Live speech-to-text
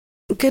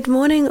Good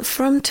morning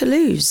from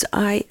Toulouse.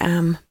 I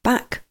am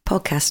back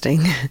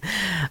podcasting.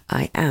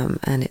 I am,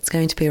 and it's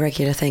going to be a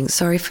regular thing.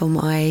 Sorry for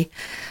my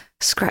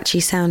scratchy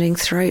sounding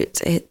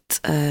throat.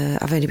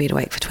 I've only been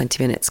awake for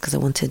 20 minutes because I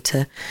wanted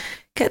to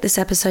get this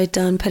episode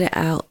done, put it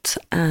out,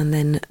 and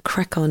then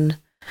crack on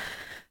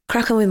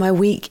with my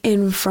week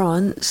in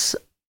France.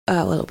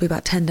 It'll be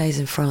about 10 days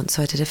in France.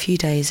 So I did a few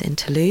days in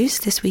Toulouse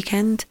this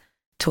weekend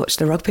to watch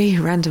the rugby.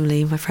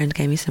 Randomly, my friend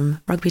gave me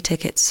some rugby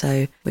tickets,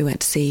 so we went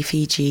to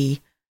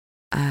see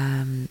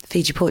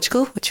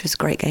Portugal, which was a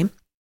great game.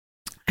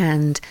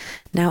 And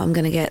now I'm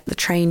going to get the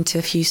train to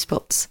a few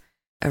spots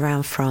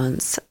around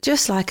France,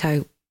 just like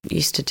I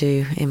used to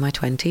do in my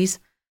 20s,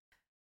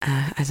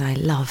 as I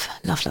love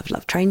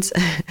trains,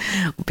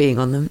 being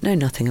on them, know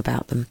nothing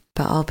about them.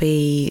 But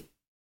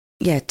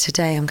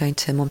today I'm going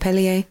to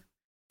Montpellier,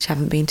 which I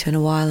haven't been to in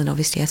a while. And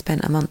obviously I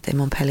spent a month in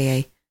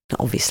Montpellier. Not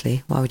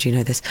obviously, why would you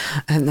know this?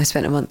 I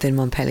spent a month in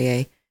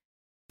Montpellier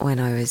when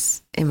I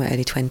was in my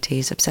early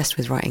 20s, obsessed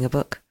with writing a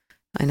book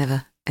I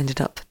never ended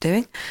up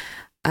doing.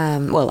 I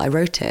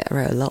wrote it. I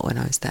wrote a lot when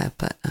I was there,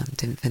 but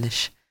didn't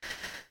finish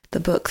the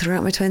book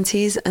throughout my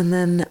 20s. And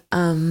then,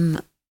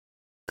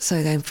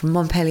 so going from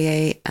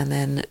Montpellier, and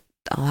then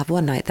I'll have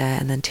one night there,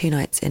 and then 2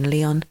 nights in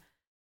Lyon.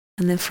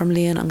 And then from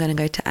Lyon, I'm going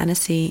to go to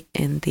Annecy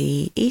in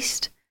the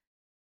east,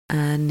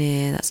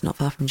 that's not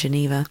far from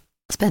Geneva.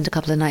 Spend a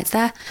couple of nights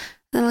there.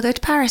 Then I'll go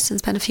to Paris and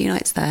spend a few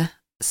nights there.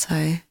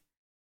 So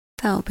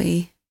that'll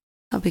be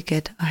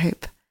good, I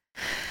hope.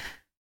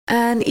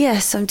 And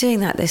yes, I'm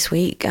doing that this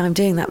week. And I'm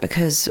doing that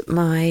because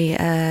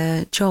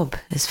my job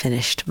is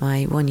finished.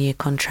 My 1-year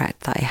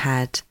contract that I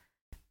had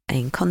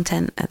in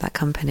content at that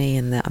company,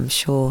 and that I'm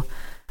sure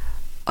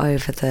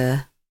over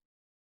the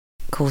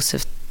course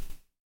of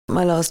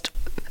my last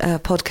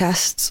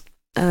podcasts,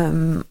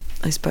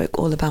 I spoke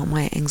all about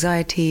my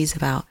anxieties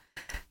about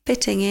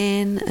fitting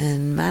in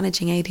and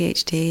managing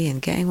ADHD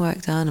and getting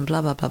work done and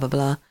blah, blah, blah, blah,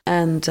 blah.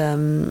 And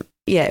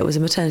it was a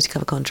maternity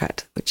cover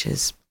contract, which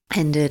is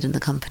ended, and the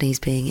company's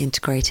being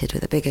integrated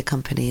with a bigger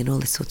company and all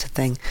this sort of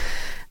thing.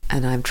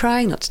 And I'm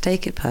trying not to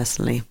take it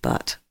personally,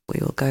 but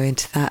we will go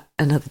into that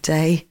another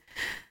day.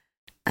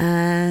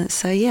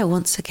 Once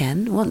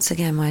again,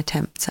 my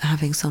attempt at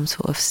having some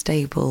sort of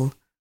stable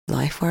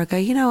life where I go,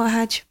 you know what,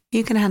 Haj,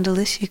 you can handle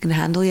this, you can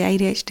handle your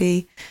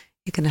ADHD,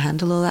 you can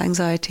handle all that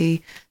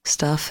anxiety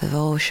stuff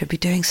of, should be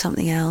doing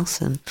something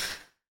else. And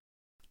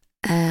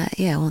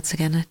once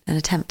again, an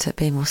attempt at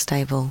being more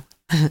stable.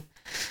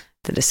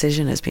 The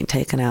decision has been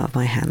taken out of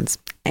my hands.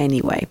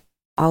 Anyway,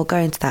 I'll go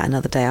into that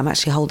another day. I'm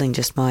actually holding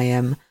just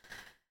my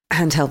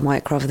handheld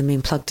mic rather than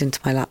being plugged into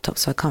my laptop,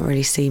 so I can't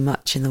really see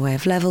much in the way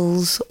of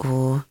levels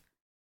or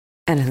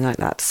anything like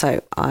that.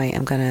 So I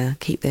am going to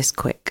keep this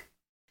quick.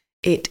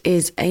 It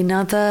is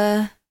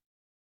another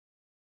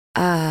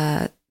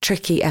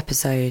tricky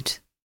episode.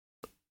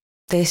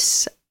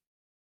 This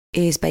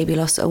is Baby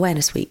Loss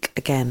Awareness Week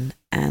again,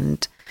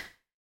 and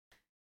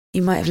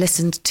you might have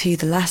listened to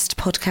the last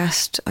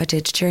podcast I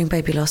did during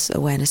Baby Loss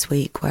Awareness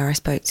Week, where I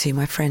spoke to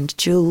my friend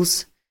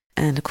Jules,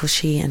 and of course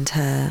she and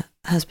her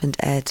husband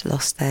Ed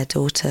lost their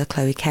daughter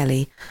Chloe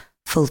Kelly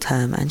full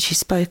term, and she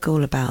spoke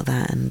all about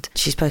that, and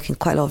she spoke in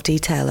quite a lot of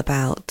detail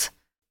about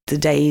the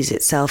days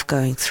itself,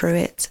 going through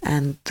it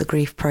and the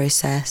grief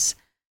process,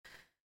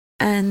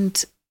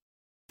 and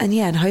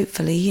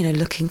hopefully,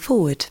 looking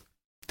forward.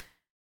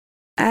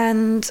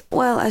 And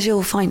as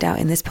you'll find out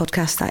in this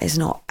podcast, that is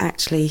not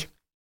actually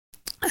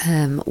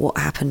what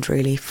happened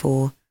really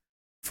for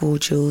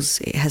Jules.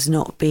 It has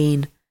not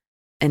been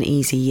an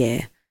easy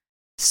year.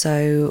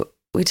 So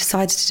we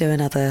decided to do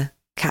another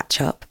catch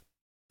up.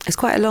 It's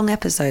quite a long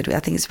episode. I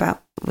think it's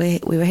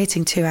we were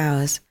hitting 2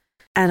 hours.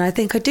 And I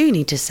think I do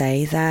need to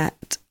say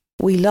that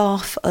we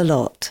laugh a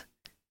lot.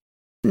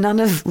 None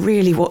of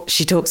really what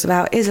she talks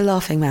about is a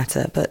laughing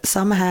matter, but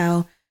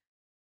somehow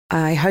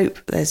I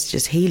hope there's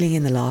just healing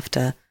in the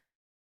laughter.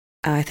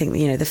 I think,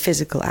 the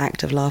physical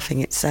act of laughing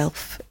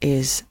itself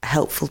is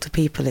helpful to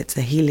people. It's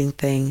a healing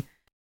thing.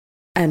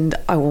 And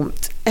I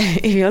want,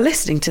 if you're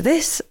listening to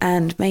this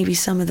and maybe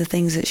some of the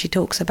things that she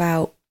talks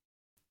about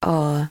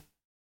are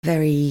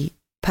very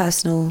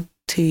personal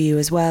to you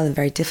as well and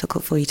very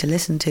difficult for you to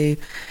listen to,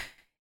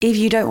 if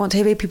you don't want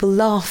to hear people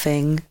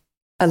laughing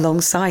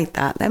alongside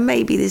that, then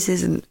maybe this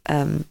isn't,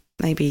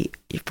 maybe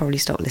you've probably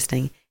stopped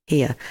listening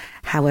here.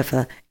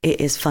 However,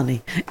 it is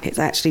funny. It's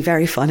actually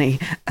very funny.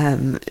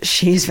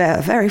 She's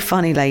a very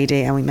funny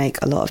lady, and we make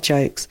a lot of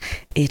jokes.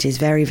 It is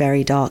very,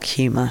 very dark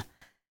humour,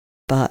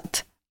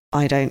 but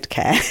I don't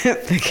care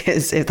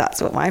because if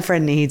that's what my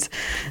friend needs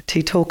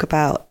to talk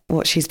about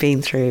what she's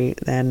been through,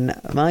 then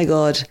my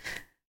God,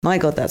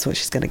 that's what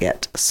she's going to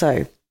get.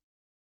 So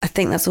I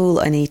think that's all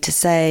I need to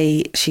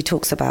say. She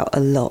talks about a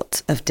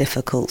lot of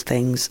difficult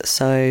things.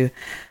 So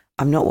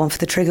I'm not one for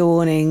the trigger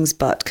warnings,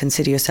 but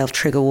consider yourself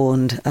trigger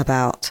warned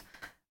about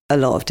a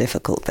lot of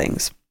difficult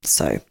things.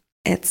 So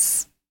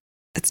it's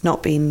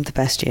not been the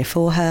best year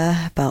for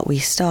her, but we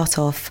start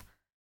off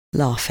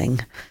laughing.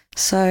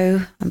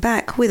 So I'm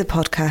back with a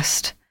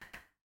podcast,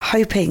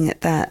 hoping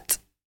that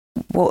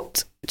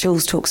what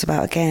Jules talks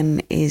about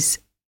again is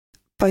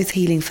both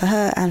healing for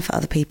her and for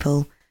other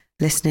people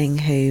listening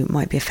who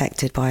might be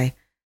affected by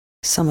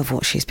some of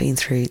what she's been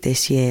through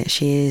this year.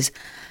 She is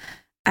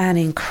an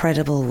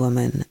incredible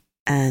woman,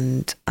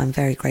 and I'm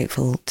very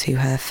grateful to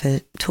her for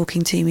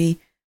talking to me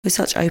with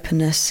such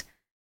openness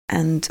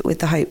and with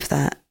the hope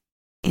that,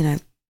 you know,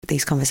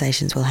 these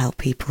conversations will help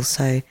people.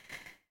 So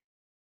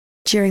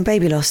during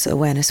Baby Loss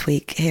Awareness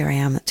Week, here I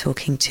am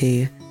talking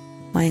to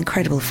my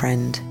incredible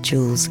friend,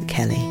 Jules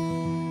Kelly.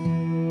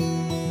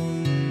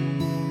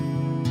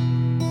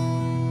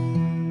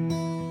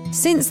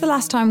 Since the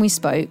last time we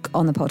spoke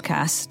on the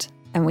podcast,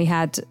 and we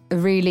had a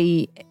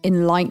really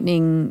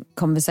enlightening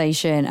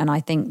conversation, and I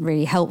think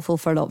really helpful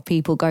for a lot of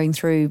people going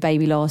through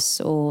baby loss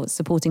or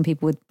supporting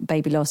people with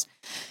baby loss.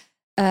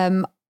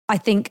 I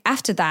think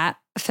after that,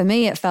 for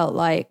me, it felt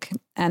like,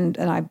 and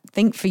I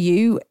think for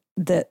you,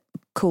 that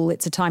cool,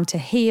 it's a time to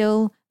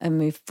heal and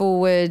move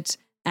forward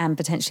and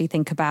potentially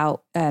think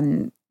about,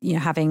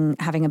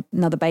 having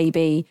another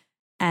baby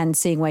and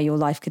seeing where your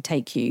life could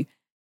take you.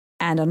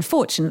 And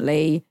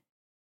unfortunately,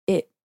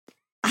 it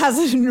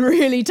hasn't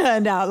really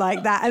turned out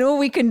like that. And all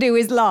we can do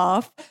is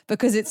laugh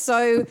because it's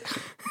so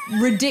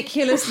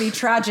ridiculously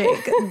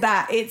tragic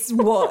that it's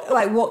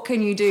what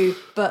can you do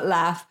but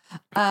laugh?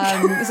 So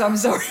I'm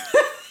sorry.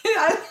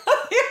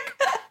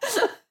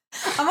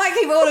 I might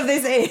keep all of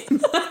this in.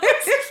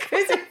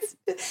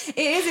 It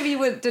is if you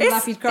didn't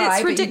laugh, you'd cry.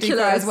 It's ridiculous. But you do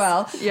cry as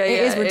well. Yeah,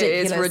 it is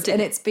ridiculous.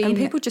 And it's been... And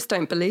people just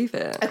don't believe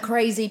it. A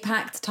crazy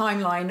packed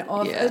timeline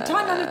of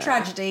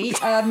tragedy.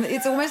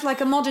 It's almost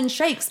like a modern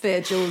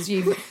Shakespeare, Jules,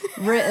 you've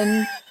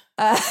written.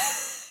 When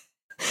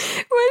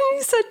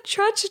you said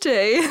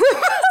tragedy,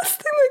 the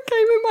first thing that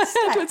came in my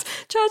head was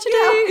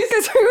tragedy,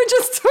 because we were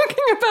just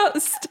talking about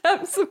the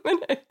steps a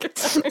minute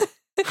ago.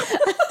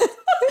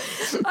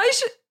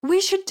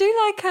 We should do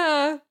like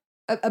a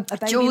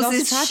baby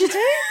loss tragedy?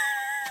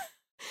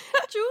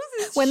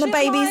 Jules' when the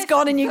baby's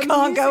gone and you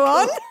can't go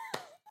on.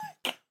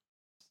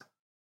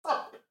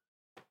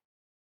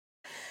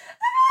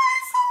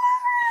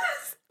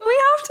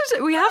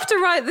 We have to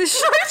write this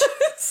show.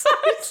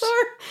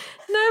 Sorry.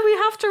 No, we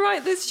have to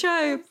write this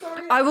show.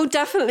 I will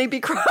definitely be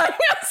crying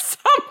at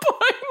some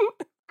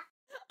point.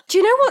 Do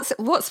you know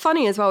what's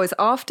funny as well is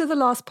after the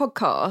last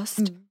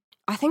podcast,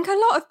 I think a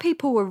lot of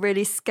people were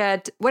really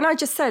scared. When I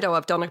just said,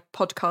 I've done a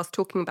podcast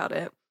talking about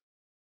it,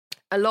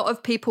 a lot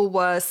of people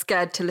were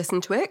scared to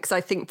listen to it because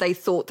I think they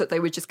thought that they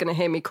were just going to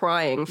hear me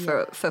crying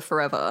for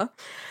forever.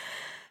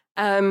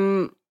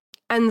 And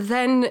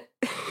then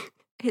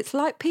it's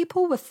like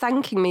people were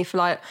thanking me for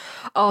like,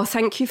 oh,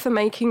 thank you for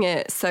making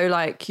it so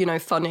like,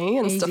 funny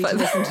and easy stuff like to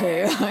that. Listen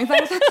to.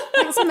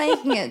 Thanks for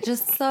making it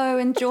just so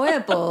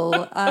enjoyable.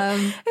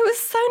 It was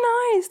so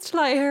nice to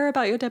like hear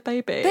about your dead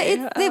baby. But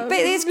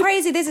it's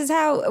crazy. This is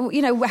how,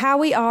 how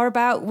we are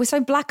we're so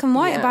black and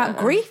white about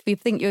grief. We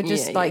think you're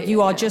just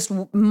you are just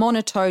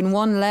monotone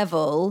one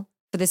level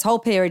for this whole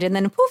period and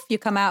then poof, you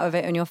come out of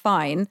it and you're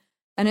fine.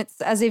 And it's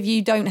as if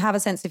you don't have a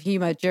sense of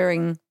humor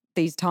during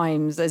these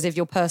times, as if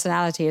your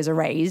personality is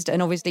erased.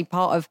 And obviously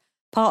part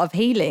of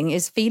healing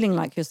is feeling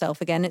like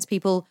yourself again. It's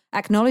people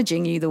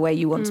acknowledging you the way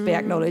you want to be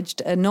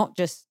acknowledged and not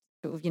just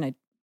sort of,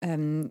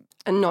 and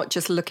not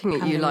just looking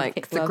at you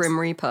like the Grim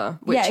Reaper,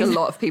 which a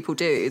lot of people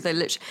do. They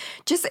literally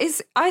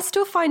I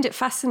still find it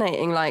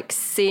fascinating, like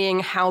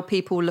seeing how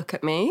people look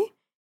at me,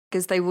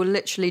 because they will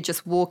literally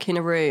just walk in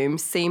a room,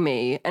 see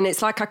me, and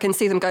it's like I can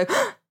see them go,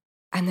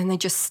 and then they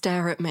just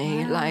stare at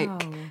me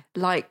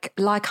like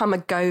I'm a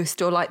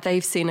ghost or like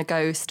they've seen a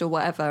ghost or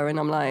whatever. And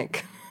I'm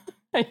like,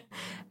 okay,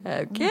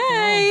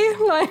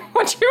 like,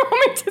 what do you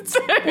want me to do?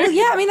 Well,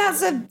 yeah, I mean,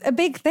 that's a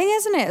big thing,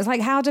 isn't it? It's like,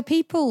 how do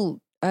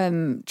people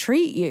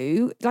treat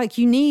you? Like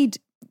you need,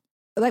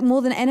 like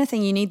more than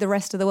anything, you need the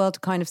rest of the world to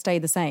kind of stay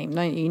the same,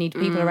 don't you? You need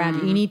people around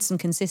you. You need some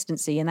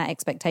consistency and that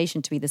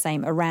expectation to be the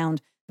same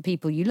around the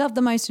people you love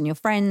the most and your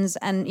friends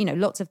and,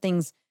 lots of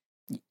things.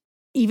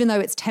 Even though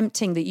it's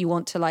tempting that you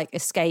want to like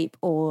escape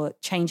or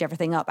change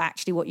everything up,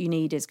 actually what you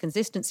need is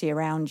consistency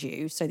around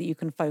you so that you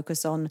can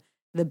focus on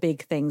the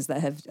big things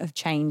that have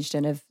changed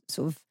and have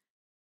sort of,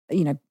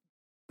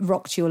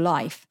 rocked your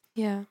life.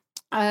 Yeah.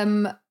 I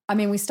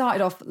mean, we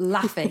started off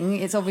laughing.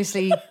 It's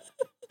obviously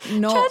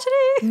not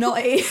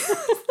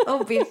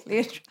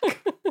obviously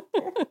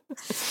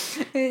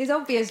it's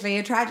obviously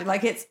a tragedy.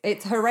 Like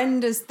it's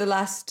horrendous the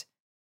last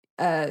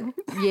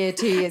year,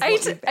 2 years.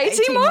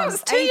 18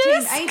 months, 2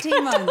 years.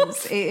 18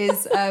 months. It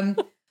is,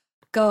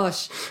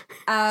 gosh.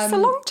 It's a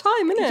long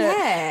time, isn't it?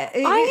 Yeah.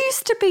 I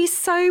used to be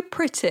so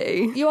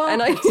pretty. You are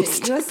and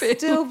pretty. You're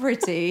still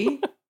pretty.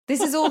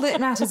 This is all that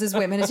matters as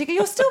women.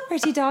 You're still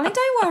pretty, darling.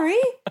 Don't worry.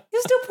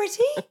 You're still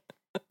pretty.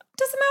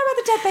 Doesn't matter about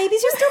the dead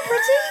babies. You're still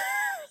pretty.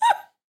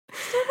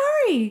 Don't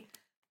worry.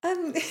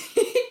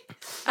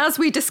 As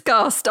we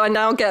discussed, I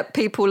now get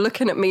people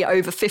looking at me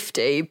over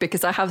 50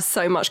 because I have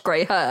so much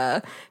grey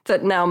hair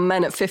that now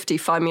men at 50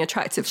 find me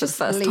attractive for the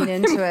first time.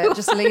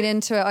 Just lean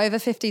into it. Over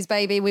 50s,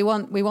 baby. We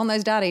want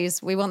those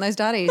daddies. We want those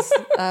daddies.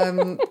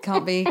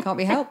 Can't be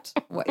helped.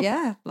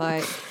 Yeah,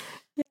 like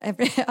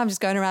I'm just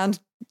going around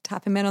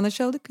tapping men on the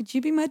shoulder. Could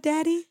you be my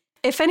daddy?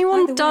 If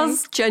anyone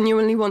does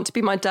genuinely want to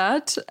be my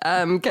dad,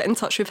 get in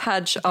touch with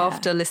Hadj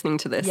after listening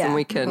to this, and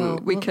we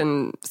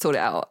can sort it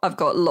out. I've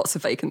got lots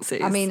of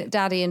vacancies. I mean,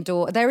 daddy and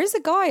daughter. There was a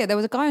guy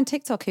on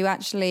TikTok who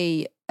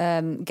actually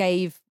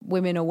gave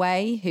women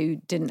away who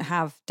didn't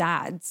have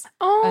dads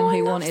and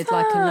who wanted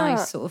like a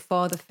nice sort of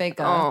father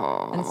figure.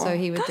 And so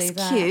he would do that.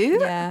 That's cute.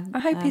 Yeah. I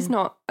hope he's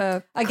not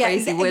a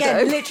crazy weirdo.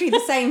 Again, literally the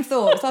same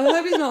thoughts. I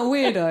hope he's not a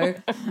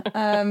weirdo.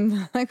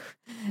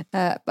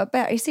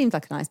 But he seems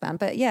like a nice man.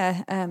 But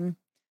yeah,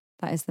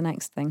 that is the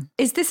next thing.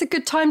 Is this a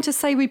good time to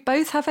say we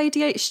both have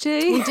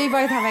ADHD? We do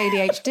both have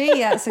ADHD.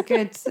 Yeah, it's a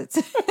good...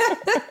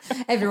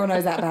 Everyone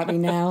knows that about me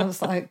now.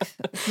 It's like,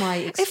 it's my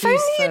excuse. If only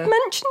you'd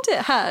mentioned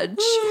it,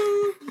 Hadj.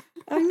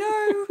 I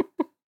know.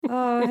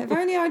 If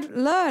only I'd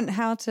learned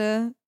how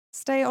to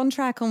stay on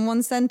track on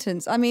one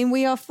sentence. I mean,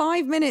 we are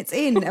 5 minutes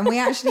in and we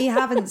actually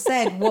haven't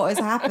said what has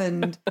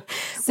happened.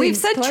 We've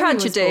said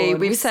tragedy.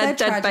 We've said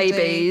dead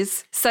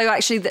babies. So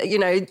actually,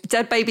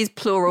 dead babies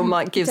plural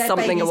might give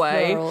something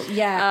away. Plural.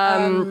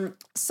 Yeah.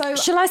 So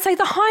shall I say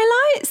the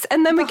highlights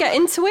and then we get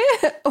into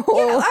it?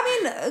 Yeah,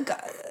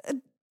 I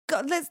mean,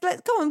 let's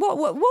go on. What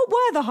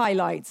were the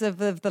highlights of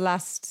the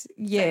last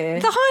year?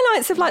 The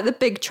highlights of like the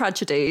big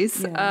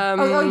tragedies.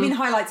 Yeah. you mean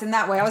highlights in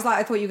that way? I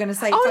thought you were going to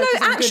say. Oh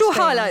no, actual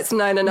highlights.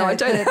 No, I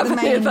don't have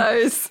any of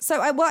those. So,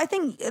 I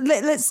think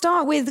let's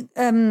start with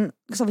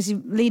because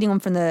obviously leading on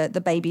from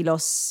the baby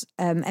loss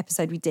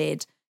episode we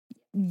did.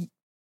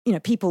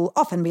 People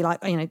often be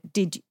like,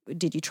 did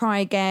you try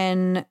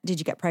again? Did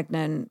you get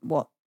pregnant?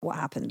 What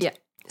happened? Yeah.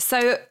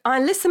 So I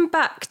listened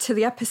back to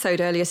the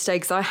episode earlier today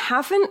because I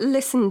haven't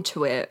listened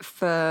to it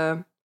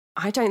I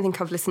don't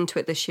think I've listened to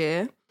it this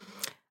year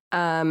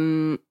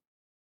because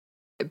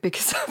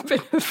I've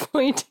been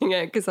avoiding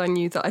it because I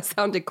knew that I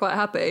sounded quite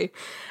happy.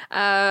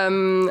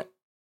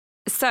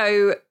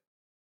 So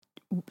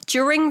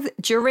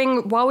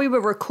while we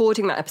were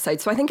recording that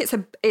episode, so I think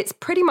it's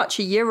pretty much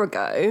a year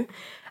ago.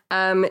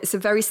 It's a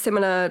very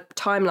similar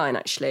timeline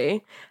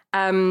actually.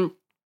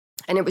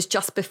 And it was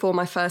just before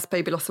my first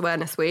baby loss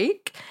awareness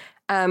week.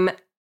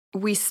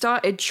 We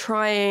started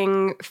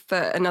trying for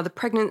another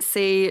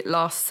pregnancy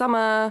last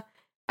summer.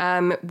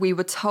 We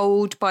were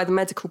told by the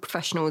medical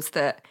professionals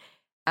that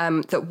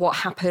what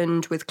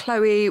happened with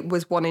Chloe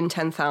was 1 in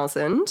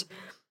 10,000,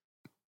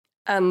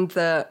 and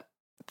that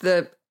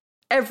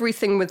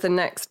everything with the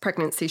next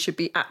pregnancy should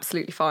be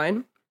absolutely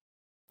fine.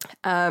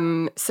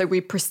 So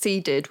we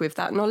proceeded with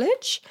that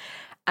knowledge,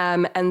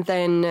 and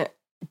then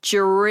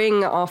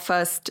during our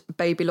first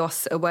baby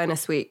loss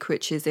awareness week,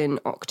 which is in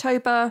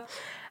October,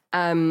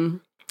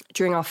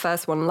 during our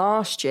first one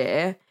last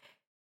year,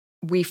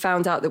 we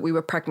found out that we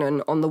were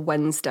pregnant on the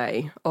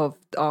Wednesday of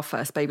our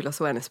first baby loss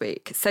awareness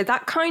week. So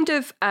that kind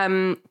of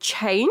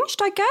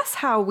changed, I guess,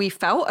 how we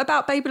felt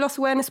about baby loss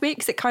awareness week,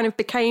 because it kind of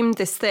became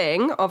this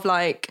thing of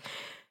like,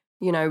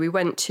 we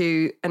went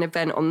to an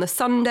event on the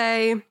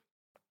Sunday,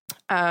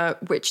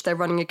 which they're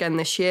running again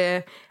this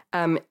year,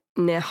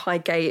 near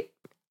Highgate.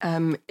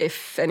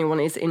 If anyone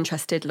is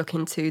interested, look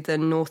into the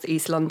North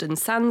East London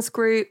Sands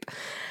group.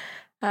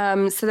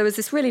 So there was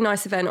this really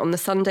nice event on the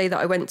Sunday that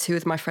I went to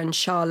with my friend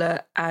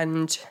Charlotte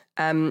and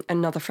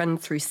another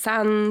friend through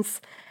Sands.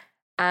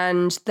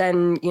 And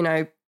then,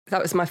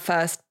 that was my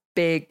first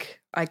big,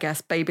 I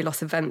guess, baby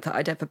loss event that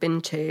I'd ever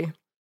been to.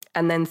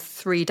 And then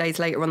 3 days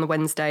later on the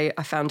Wednesday,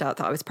 I found out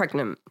that I was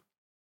pregnant.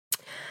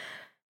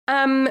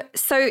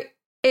 So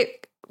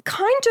it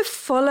kind of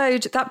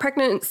followed that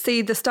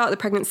pregnancy, the start of the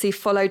pregnancy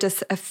followed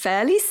us a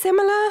fairly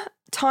similar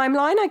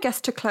timeline, I guess,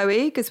 to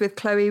Chloe, because with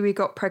Chloe, we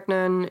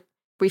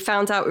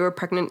found out we were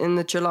pregnant in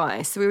the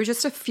July. So we were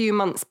just a few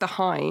months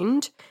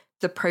behind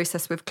the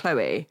process with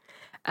Chloe.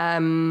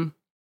 So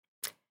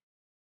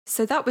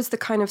that was the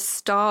kind of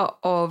start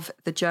of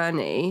the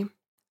journey.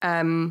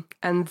 And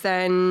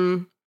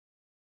then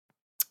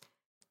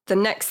the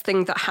next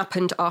thing that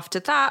happened after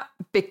that,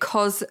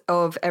 because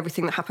of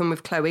everything that happened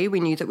with Chloe, we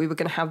knew that we were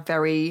going to have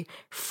very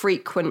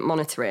frequent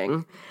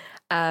monitoring.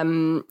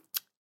 And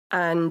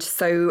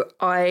so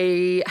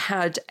I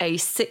had a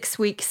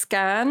 6-week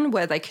scan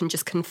where they can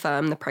just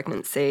confirm the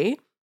pregnancy,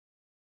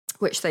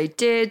 which they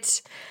did,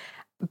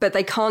 but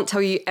they can't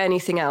tell you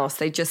anything else.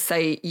 They just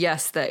say,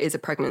 yes, there is a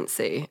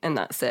pregnancy, and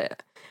that's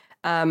it.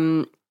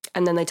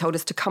 And then they told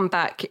us to come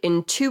back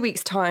in 2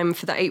 weeks' time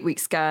for the 8-week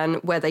scan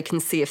where they can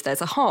see if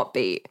there's a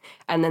heartbeat.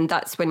 And then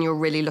that's when you're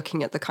really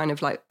looking at the kind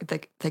of like,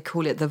 they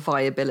call it the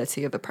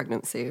viability of a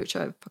pregnancy, which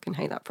I fucking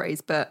hate that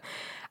phrase. But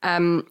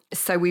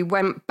so we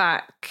went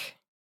back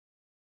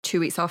 2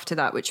 weeks after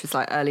that, which was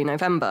like early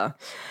November.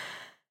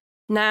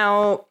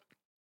 Now,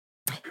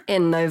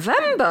 in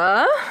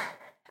November,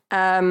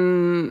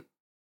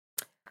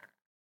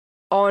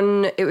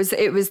 it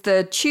was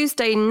the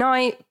Tuesday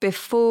night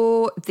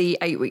before the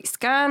 8-week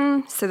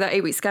scan. So the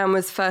 8-week scan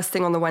was first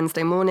thing on the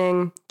Wednesday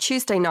morning.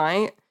 Tuesday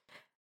night,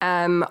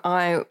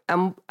 I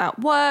am at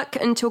work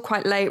until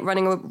quite late,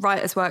 running a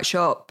writer's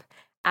workshop.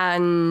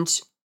 And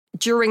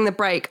during the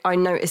break, I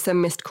noticed a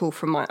missed call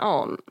from my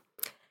aunt.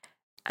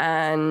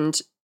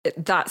 And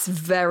that's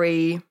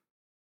very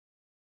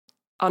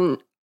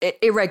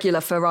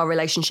irregular for our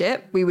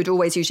relationship. We would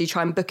always usually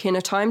try and book in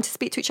a time to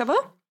speak to each other.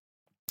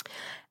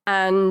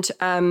 And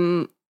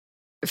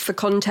for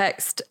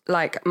context,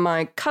 like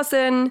my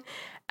cousin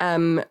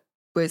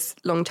was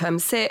long-term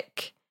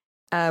sick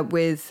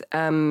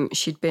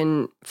she'd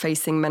been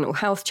facing mental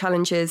health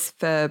challenges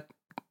for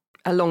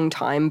a long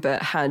time,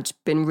 but had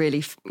been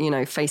really,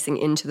 facing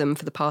into them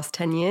for the past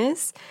 10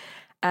 years.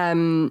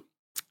 So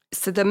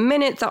the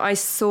minute that I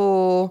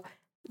saw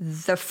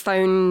the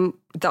phone,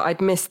 that I'd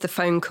missed the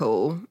phone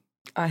call,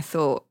 I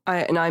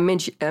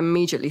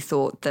immediately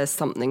thought there's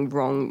something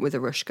wrong with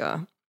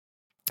Arushka.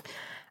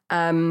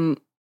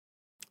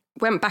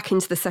 Went back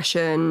into the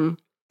session,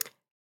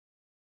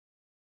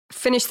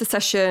 finished the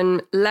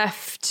session,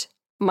 left.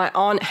 My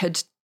aunt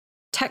had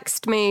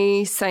texted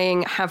me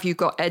saying, have you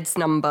got Ed's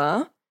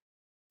number?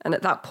 And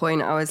at that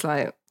point I was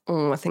like,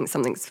 I think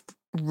something's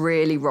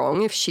really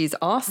wrong if she's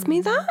asked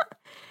me that.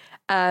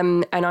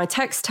 And I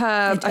text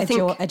her,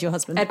 Ed, your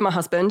husband? Ed, my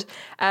husband.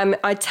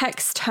 I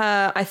text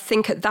her, I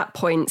think at that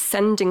point,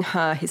 sending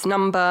her his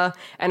number.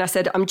 And I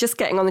said, I'm just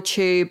getting on the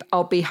tube.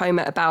 I'll be home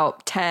at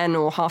about 10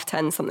 or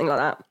 10:30, something like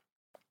that.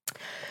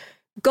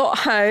 Got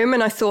home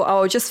and I thought,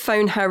 I'll just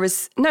phone her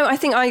I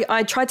think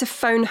I tried to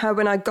phone her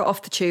when I got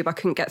off the tube. I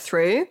couldn't get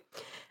through.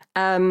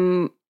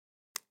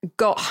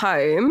 Got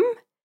home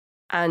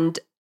and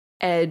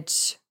Ed,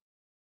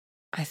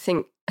 I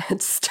think,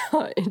 had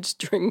started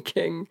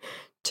drinking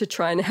to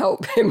try and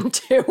help him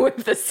deal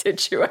with the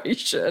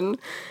situation.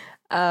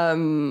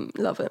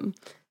 Love him.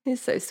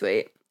 He's so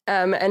sweet.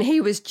 And he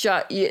was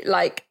just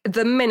like,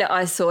 the minute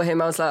I saw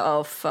him, I was like,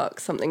 oh, fuck,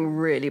 something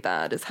really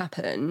bad has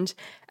happened.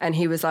 And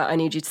he was like, I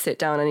need you to sit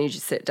down. I need you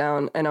to sit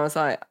down. And I was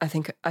like, I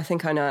think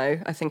I know,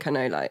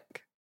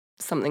 like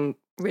something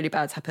really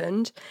bad's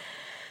happened.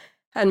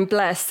 And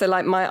bless, so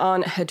like my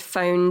aunt had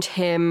phoned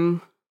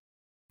him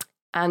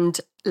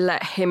and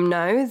let him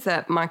know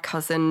that my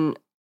cousin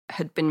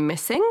had been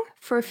missing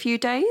for a few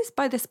days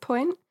by this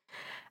point.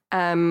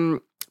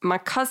 My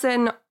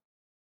cousin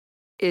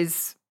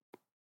is,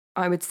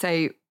 I would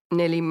say,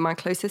 nearly my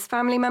closest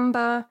family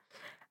member.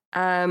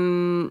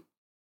 We're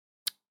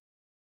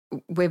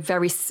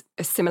very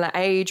a similar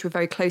age. We're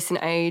very close in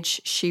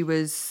age. She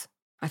was,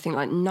 I think,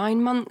 like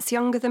 9 months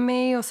younger than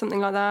me or something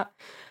like that.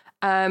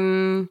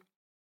 And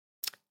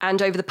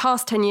over the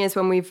past 10 years,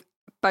 when we've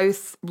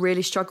both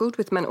really struggled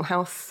with mental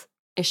health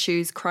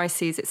issues,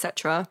 crises,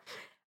 etc.,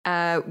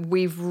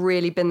 we've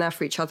really been there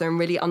for each other and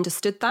really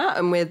understood that.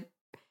 And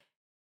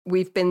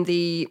we've been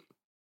the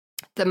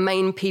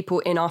main people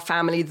in our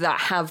family that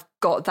have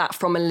got that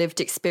from a lived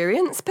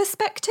experience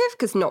perspective,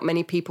 because not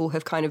many people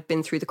have kind of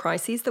been through the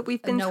crises that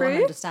we've been through. No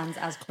one understands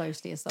as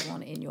closely as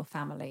someone in your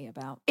family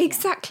about.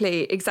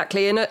 Exactly.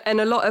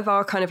 And a lot of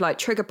our kind of like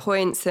trigger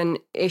points and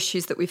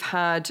issues that we've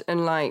had,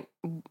 and like,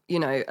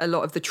 a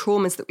lot of the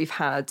traumas that we've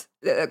had,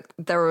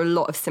 there are a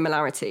lot of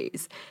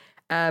similarities.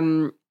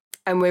 And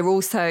we're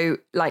also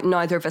like,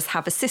 neither of us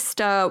have a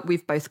sister.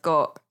 We've both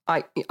got,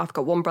 I've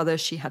got one brother,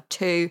 she had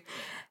two.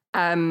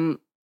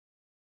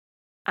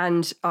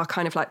 And our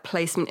kind of like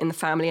placement in the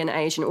family and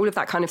age and all of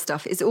that kind of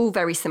stuff is all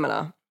very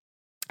similar.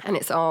 And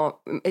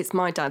it's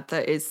my dad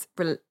that is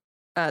the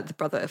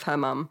brother of her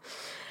mum.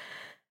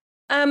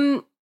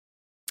 And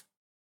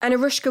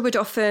Arushka would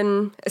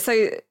often,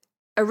 so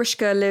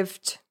Arushka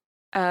lived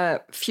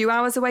a few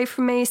hours away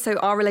from me, so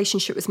our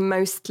relationship was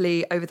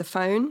mostly over the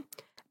phone.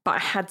 But I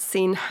had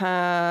seen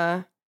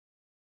her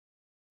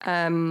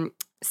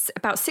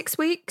about 6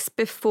 weeks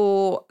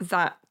before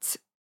that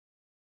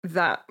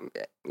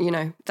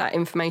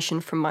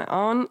information from my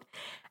aunt.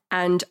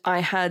 And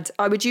I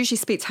would usually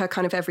speak to her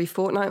kind of every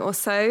fortnight or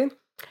so.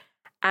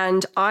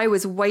 And I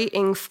was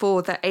waiting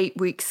for the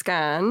 8-week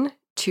scan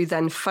to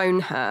then phone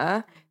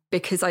her,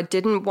 because I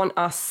didn't want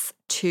us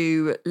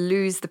to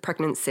lose the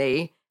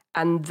pregnancy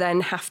and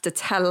then have to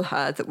tell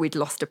her that we'd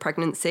lost a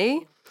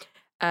pregnancy.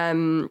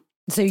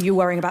 So you're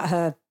worrying about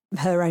her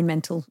own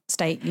mental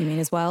state, you mean,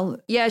 as well?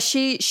 Yeah,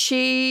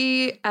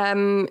 she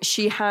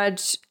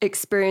had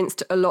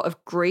experienced a lot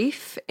of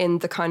grief in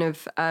the kind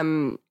of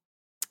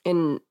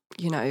in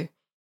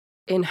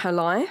her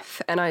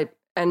life,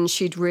 and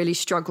she'd really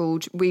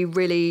struggled. We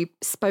really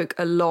spoke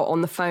a lot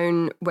on the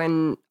phone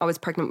when I was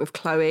pregnant with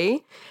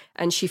Chloe,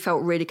 and she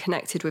felt really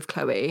connected with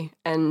Chloe,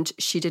 and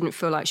she didn't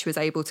feel like she was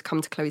able to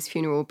come to Chloe's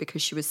funeral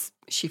because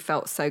she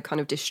felt so kind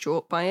of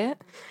distraught by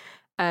it.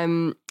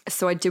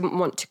 So I didn't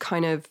want to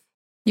kind of.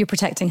 You're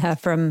protecting her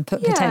from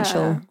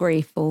potential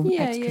grief or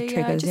extra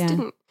triggers,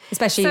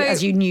 especially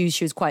as you knew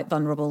she was quite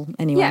vulnerable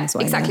anyway. Yeah,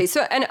 exactly.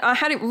 So, and I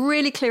had it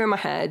really clear in my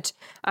head.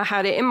 I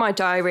had it in my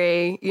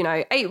diary,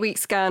 8-week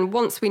scan.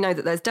 Once we know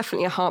that there's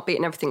definitely a heartbeat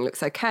and everything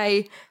looks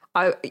okay,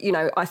 I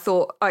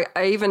thought I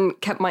even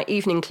kept my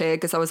evening clear,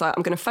 because I was like,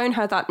 I'm going to phone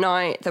her that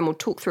night, then we'll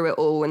talk through it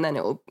all, and then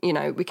it'll,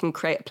 we can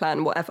create a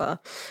plan, whatever.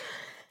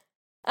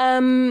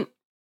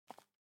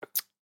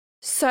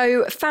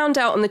 So found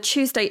out on the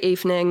Tuesday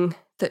evening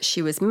that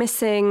she was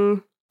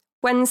missing.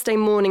 Wednesday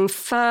morning,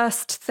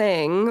 first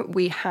thing,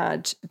 we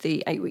had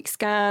the 8-week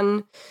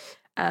scan.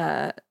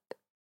 There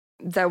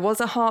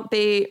was a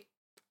heartbeat.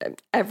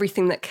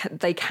 everything that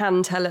they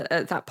can tell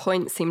at that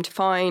point seemed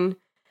fine.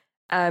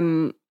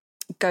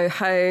 Go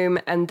home,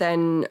 and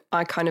then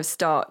I kind of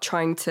start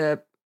trying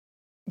to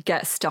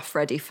get stuff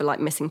ready for like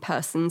missing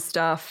person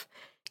stuff,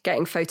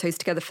 getting photos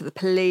together for the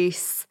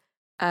police.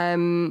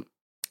 There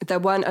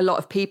weren't a lot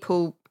of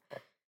people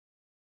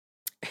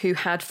who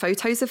had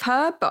photos of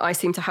her, but I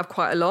seem to have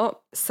quite a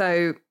lot.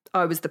 So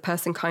I was the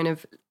person kind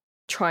of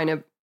trying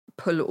to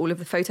pull all of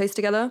the photos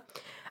together.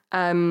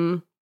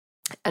 And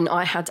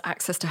I had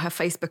access to her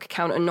Facebook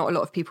account, and not a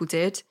lot of people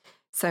did.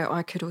 So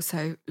I could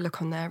also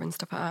look on there and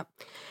stuff like that.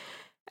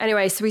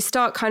 Anyway, so we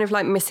start kind of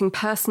like missing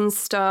person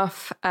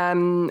stuff.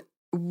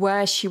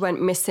 Where she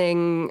went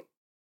missing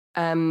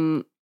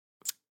has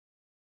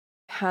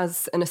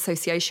an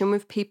association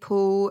with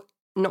people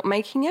not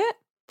making it.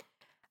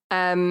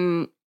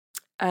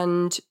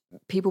 And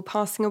people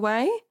passing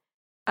away.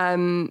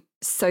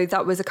 So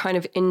that was a kind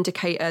of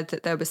indicator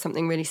that there was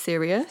something really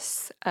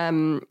serious,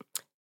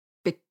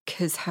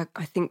 because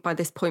I think by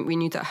this point we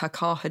knew that her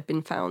car had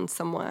been found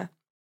somewhere.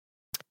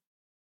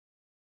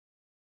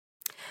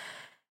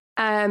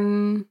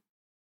 So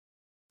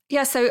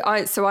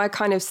I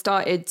kind of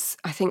started,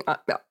 I think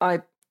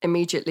I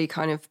immediately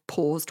kind of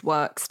paused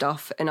work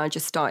stuff, and I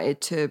just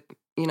started to,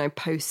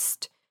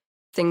 post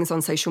things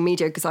on social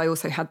media, because I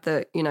also had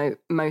the,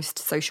 most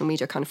social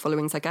media kind of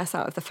followings, I guess,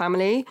 out of the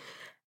family.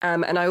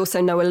 And I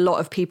also know a lot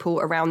of people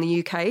around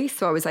the UK.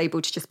 So I was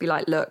able to just be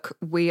like, look,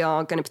 we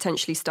are going to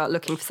potentially start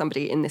looking for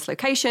somebody in this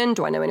location.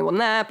 Do I know anyone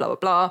there? Blah, blah,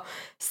 blah.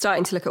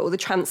 Starting to look at all the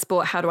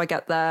transport. How do I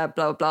get there?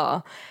 Blah, blah,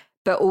 blah.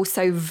 But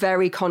also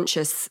very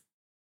conscious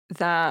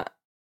that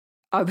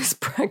I was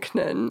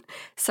pregnant.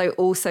 So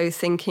also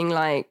thinking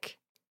like,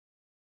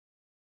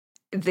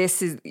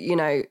 this is,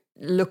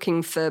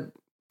 looking for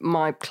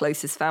my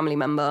closest family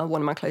member,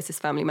 one of my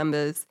closest family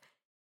members,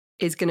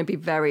 is going to be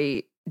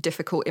very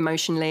difficult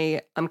emotionally.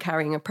 I'm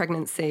carrying a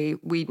pregnancy.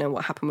 We know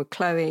what happened with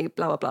Chloe,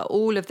 blah, blah, blah,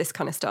 all of this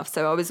kind of stuff.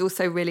 So I was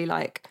also really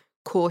like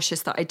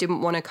cautious that I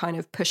didn't want to kind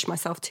of push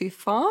myself too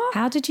far.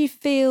 How did you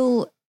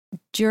feel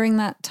during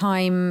that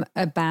time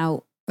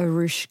about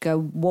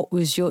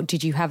Arushka?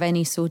 Did you have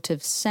any sort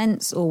of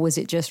sense, or was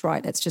it just,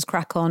 right, let's just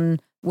crack on?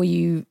 Were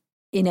you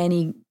in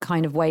any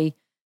kind of way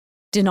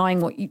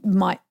denying what you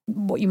might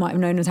have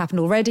known has happened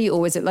already, or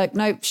was it like,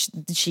 no,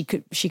 she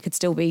could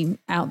still be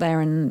out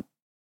there? And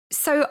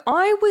so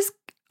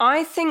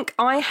I think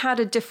I had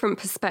a different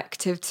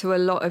perspective to a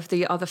lot of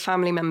the other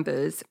family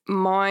members.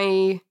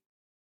 I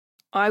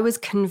was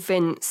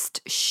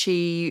convinced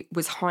she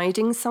was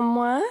hiding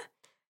somewhere.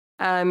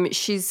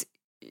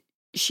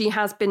 She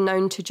has been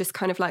known to just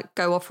kind of like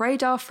go off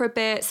radar for a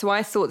bit. So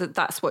I thought that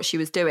that's what she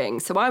was doing.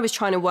 So I was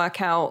trying to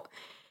work out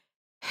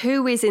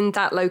who is in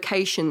that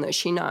location that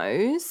she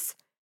knows,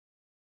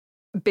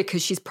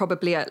 because she's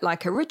probably at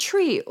like a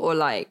retreat, or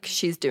like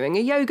she's doing a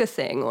yoga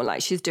thing, or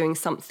like she's doing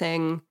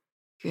something,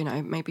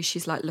 maybe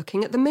she's like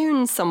looking at the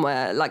moon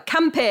somewhere, like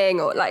camping,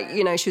 or like,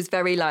 she was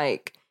very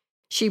like,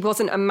 she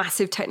wasn't a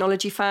massive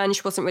technology fan.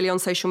 She wasn't really on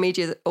social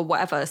media or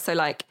whatever. So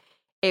like,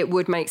 it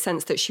would make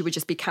sense that she would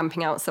just be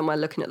camping out somewhere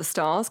looking at the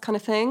stars kind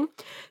of thing.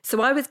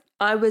 So I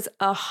was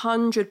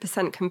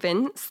 100%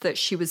 convinced that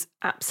she was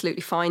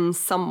absolutely fine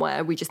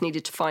somewhere. We just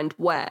needed to find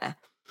where.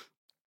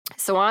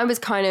 So I was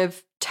kind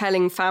of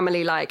telling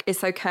family, like,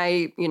 it's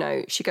okay,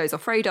 she goes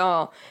off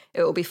radar,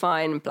 it will be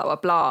fine, blah, blah,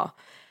 blah.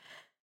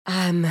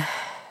 I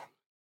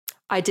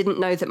didn't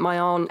know that my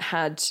aunt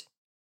had,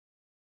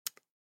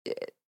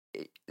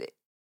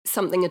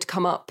 something had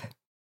come up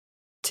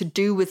to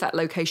do with that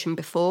location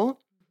before.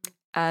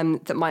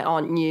 That my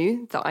aunt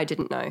knew that I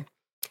didn't know,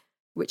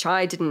 which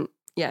I didn't.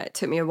 Yeah, it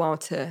took me a while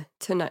to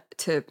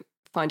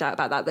find out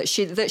about that.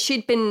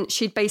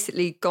 She'd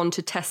basically gone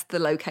to test the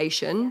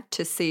location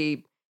to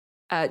see,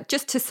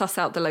 just to suss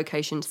out the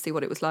location to see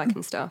what it was like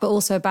and stuff. But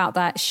also about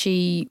that,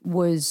 she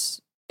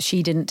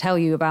didn't tell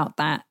you about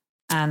that,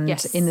 and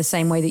yes. In the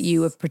same way that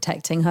you were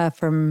protecting her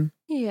from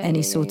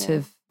any sort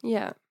of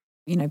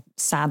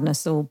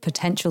sadness or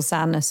potential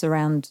sadness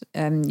around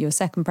your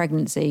second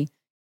pregnancy.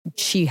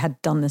 She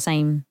had done the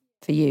same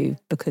for you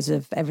because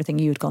of everything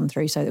you had gone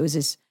through. So there was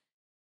this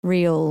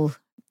real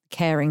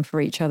caring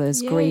for each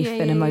other's grief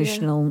and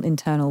emotional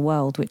internal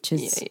world, which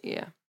is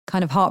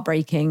kind of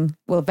heartbreaking.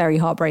 Well, very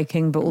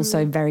heartbreaking, but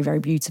also very, very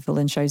beautiful,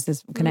 and shows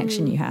this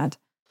connection you had.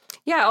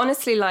 Yeah,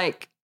 honestly,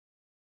 like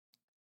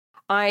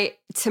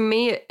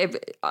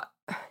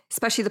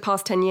especially the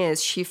past 10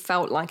 years, she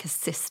felt like a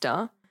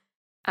sister,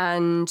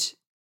 and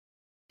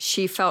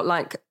she felt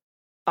like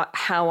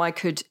how I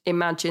could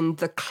imagine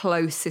the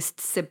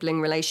closest sibling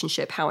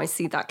relationship, how I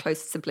see that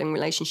closest sibling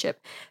relationship.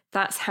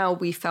 That's how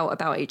we felt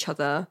about each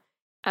other.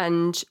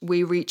 And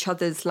we were each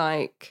other's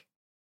like,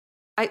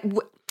 I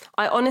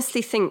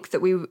honestly think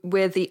that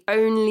we're the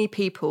only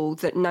people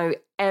that know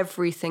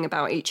everything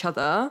about each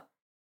other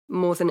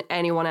more than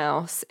anyone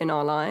else in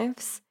our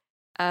lives.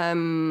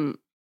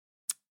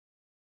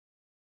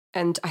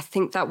 And I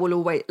think that will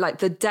always, like,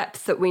 the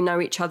depth that we know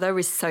each other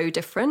is so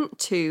different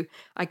to,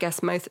 I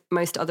guess,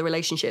 most other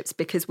relationships,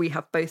 because we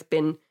have both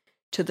been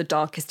to the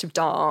darkest of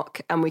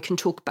dark, and we can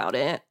talk about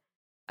it.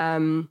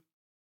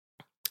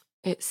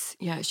 It's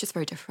just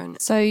very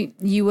different. So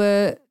you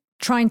were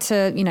trying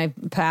to,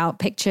 put out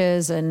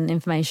pictures and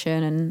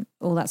information and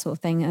all that sort of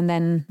thing, and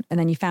then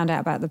you found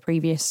out about the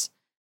previous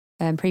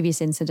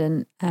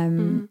incident,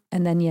 and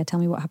then tell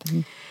me what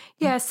happened.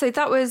 Yeah, so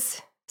that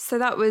was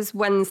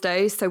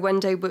Wednesday. So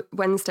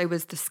Wednesday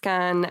was the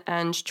scan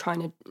and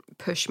trying to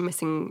push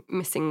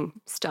missing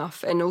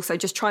stuff, and also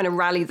just trying to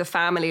rally the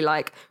family.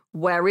 Like,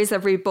 where is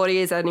everybody?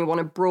 Is anyone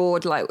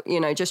abroad? Like,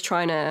 just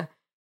trying to,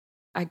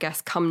 I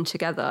guess, come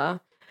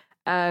together.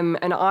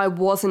 And I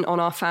wasn't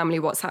on our family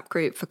WhatsApp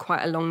group for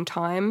quite a long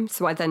time.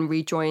 So I then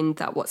rejoined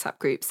that WhatsApp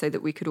group so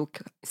that we could all...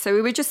 So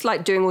we were just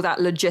like doing all that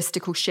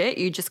logistical shit.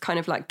 You just kind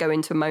of like go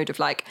into a mode of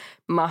like,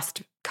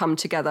 must come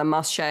together,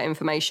 must share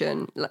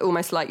information, like,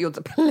 almost like you're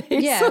the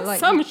police or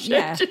some shit.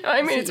 Yeah. Do you know what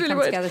I mean? It's really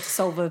weird. Together to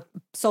solve a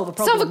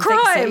problem. Solve a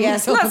crime.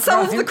 Let's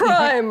solve the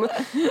crime.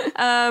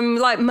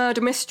 Like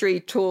murder mystery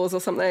tours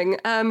or something.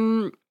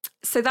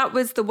 So that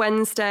was the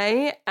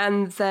Wednesday.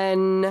 And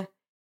then...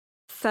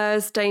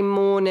 Thursday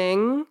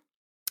morning,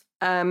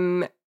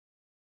 I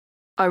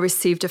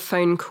received a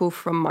phone call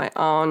from my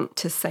aunt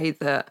to say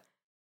that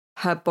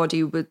her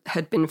body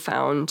had been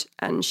found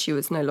and she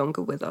was no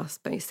longer with us,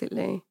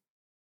 basically.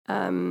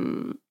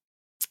 And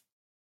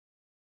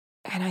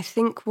I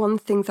think one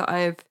thing that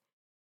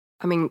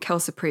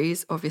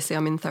Kelsaprise, obviously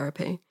I'm in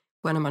therapy.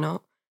 When am I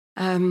not?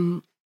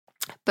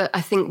 But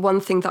I think one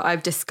thing that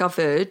I've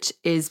discovered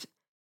is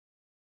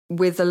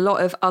with a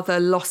lot of other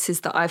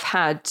losses that I've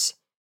had,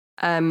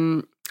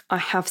 I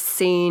have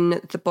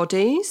seen the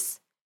bodies.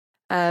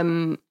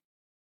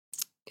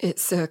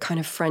 It's a kind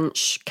of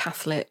French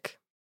Catholic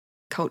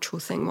cultural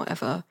thing,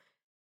 whatever.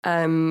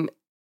 And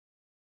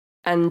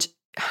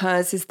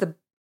hers is the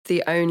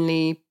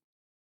only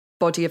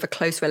body of a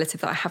close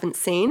relative that I haven't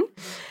seen.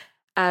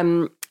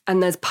 And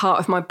there's part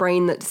of my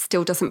brain that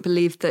still doesn't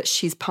believe that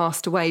she's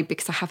passed away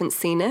because I haven't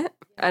seen it.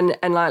 And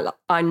like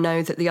I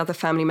know that the other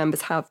family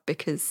members have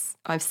because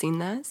I've seen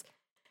theirs.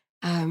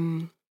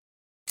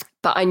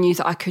 But I knew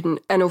that I couldn't.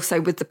 And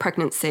also with the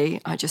pregnancy,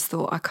 I just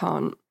thought I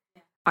can't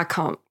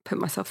put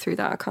myself through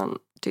that. I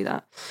can't do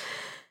that.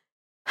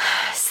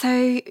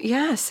 So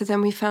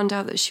then we found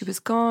out that she was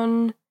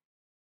gone.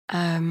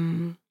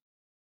 And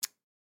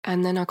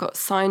then I got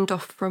signed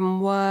off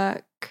from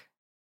work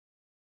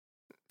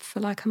for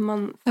like a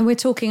month. And we're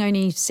talking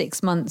only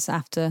 6 months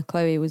after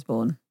Chloe was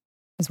born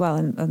as well.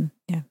 And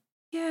yeah.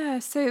 Yeah.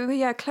 So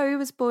Chloe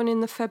was born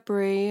in the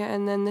February,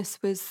 and then this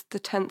was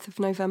the 10th of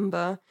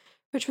November.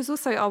 Which was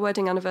also our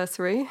wedding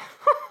anniversary.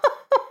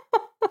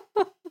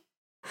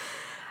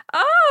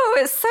 Oh,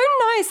 it's so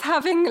nice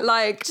having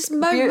like just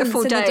moments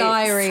beautiful in dates. The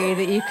diary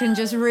that you can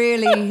just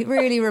really,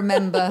 really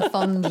remember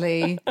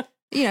fondly.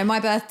 My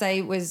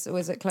birthday was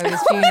at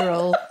Chloe's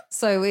funeral,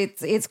 so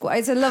it's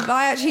a love.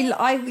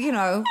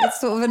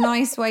 It's sort of a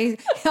nice way.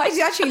 I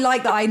actually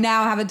like that I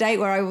now have a date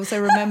where I also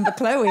remember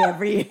Chloe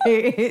every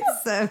year.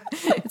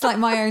 It's like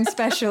my own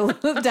special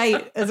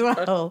date as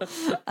well.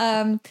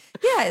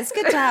 It's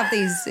good to have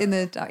these in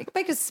the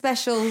make a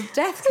special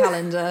death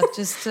calendar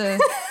just to.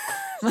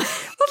 Well,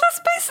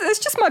 that's basically, it's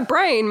just my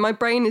brain. My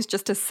brain is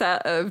just a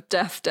set of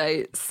death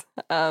dates.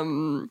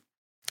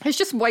 It's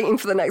just waiting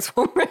for the next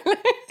one, really.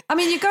 I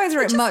mean, you go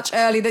through it much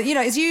earlier.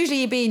 It's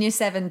usually you be in your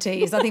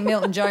 70s. I think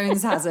Milton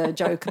Jones has a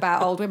joke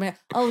about old women.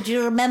 Oh, do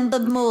you remember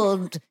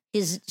Maud?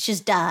 She's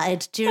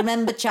died. Do you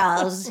remember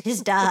Charles?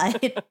 He's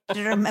died. Do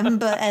you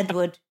remember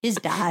Edward? He's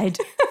died.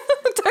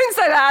 Don't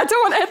say that. I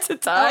don't want Ed to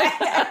die.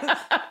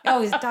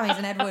 Oh, he's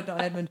an Edward,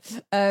 not Edmund.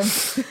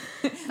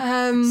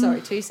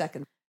 Sorry, 2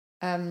 seconds.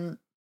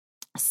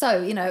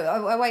 So,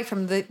 away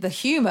from the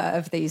humour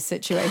of these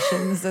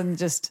situations and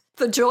just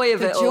the joy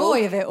of it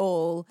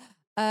all.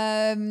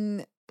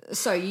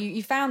 So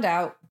you found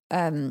out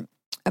about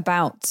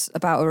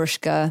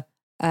Arushka.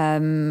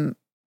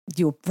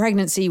 Your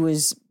pregnancy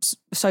was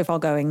so far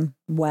going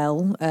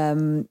well,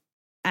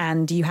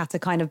 and you had to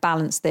kind of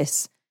balance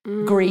this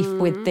grief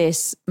with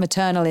this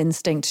maternal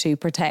instinct to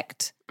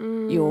protect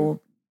your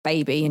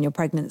baby and your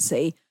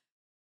pregnancy.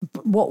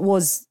 What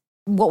were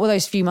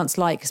those few months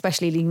like,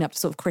 especially leading up to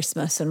sort of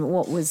Christmas, and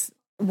what was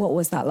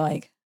that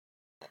like?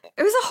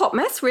 It was a hot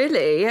mess,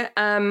 really.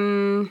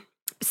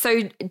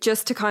 So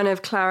just to kind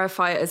of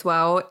clarify it as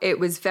well, it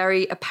was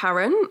very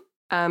apparent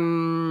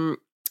that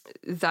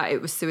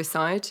it was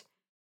suicide.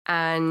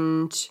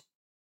 And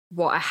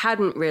what I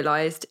hadn't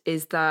realised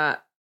is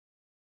that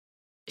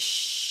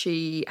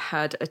she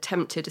had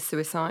attempted a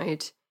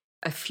suicide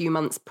a few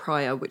months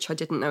prior, which I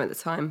didn't know at the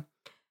time.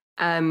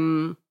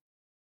 And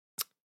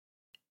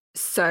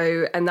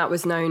that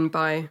was known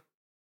by,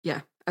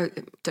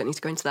 don't need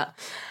to go into that.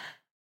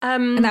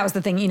 And that was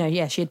the thing,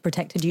 she had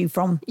protected you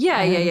from.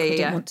 Yeah.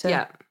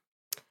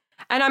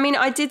 And I mean,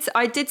 I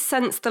did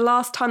sense the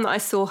last time that I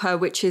saw her,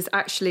 which is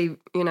actually,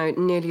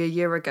 nearly a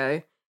year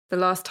ago. The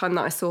last time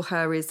that I saw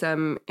her is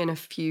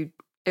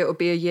it'll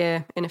be a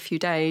year in a few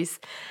days.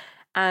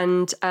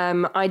 And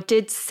I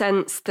did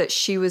sense that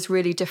she was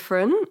really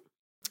different.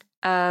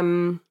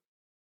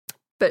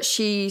 But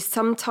she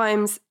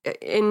sometimes,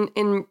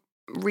 in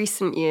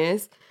recent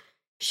years,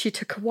 she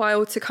took a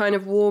while to kind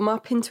of warm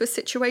up into a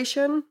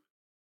situation.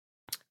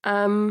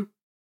 And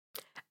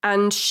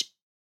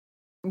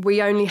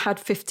we only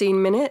had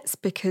 15 minutes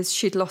because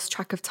she'd lost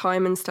track of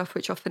time and stuff,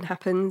 which often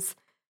happens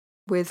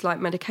with like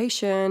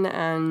medication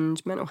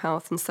and mental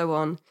health and so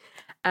on.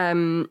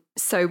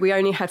 So we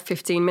only had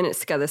 15 minutes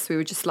together. So we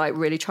were just like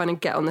really trying to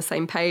get on the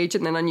same page.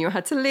 And then I knew I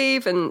had to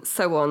leave and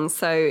so on.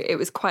 So it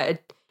was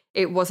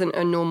it wasn't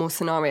a normal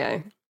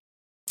scenario.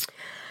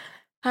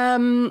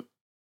 So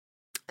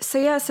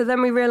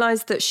then we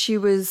realised that she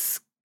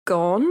was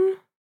gone,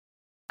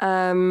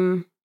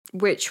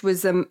 which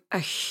was a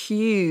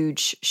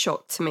huge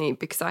shock to me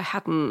because I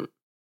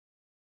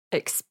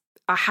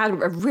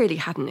really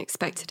hadn't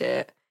expected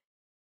it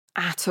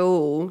at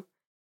all.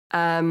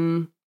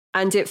 And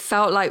it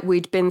felt like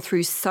we'd been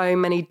through so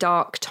many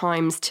dark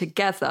times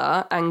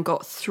together and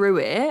got through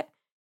it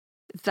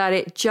that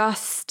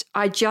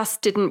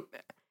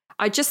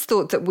I just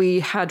thought that we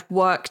had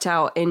worked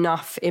out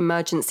enough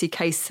emergency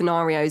case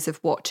scenarios of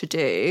what to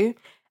do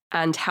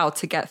and how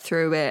to get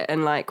through it.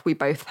 And like, we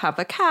both have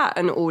a cat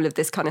and all of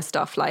this kind of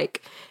stuff.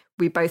 Like,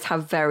 we both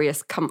have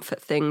various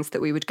comfort things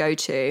that we would go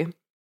to.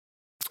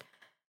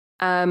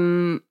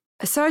 So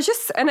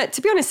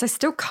to be honest, I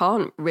still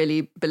can't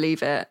really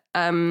believe it.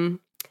 And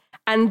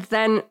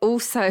then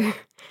also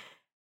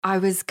I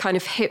was kind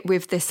of hit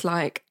with this,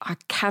 like, I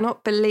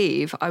cannot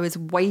believe I was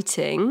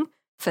waiting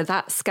for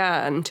that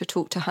scan to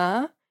talk to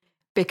her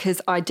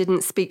because I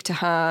didn't speak to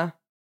her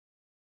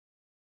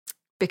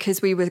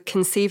because we were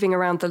conceiving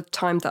around the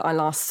time that I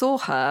last saw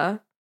her.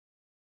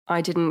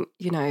 I didn't,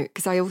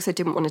 because I also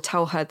didn't want to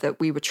tell her that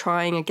we were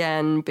trying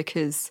again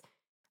because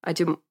I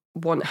didn't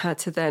want her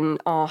to then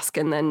ask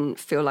and then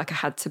feel like I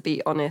had to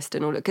be honest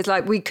and all that. Because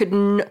like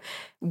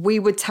we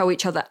would tell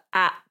each other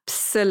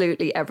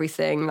absolutely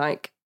everything.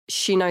 Like,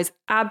 she knows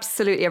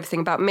absolutely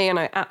everything about me and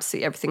I know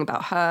absolutely everything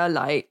about her.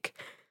 Like,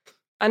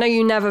 I know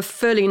you never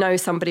fully know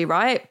somebody,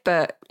 right?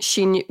 But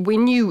we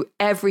knew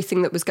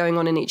everything that was going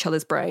on in each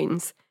other's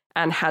brains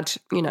and had,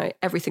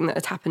 everything that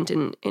had happened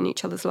in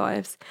each other's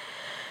lives.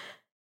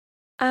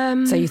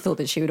 So you thought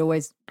that she would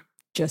always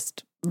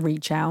just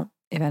reach out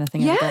if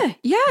anything? Yeah.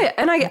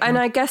 And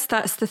I guess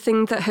that's the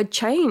thing that had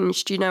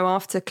changed,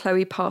 after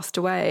Chloe passed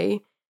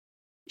away.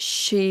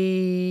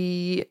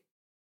 We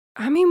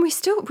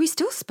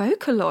still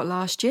spoke a lot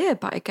last year,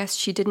 but I guess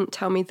she didn't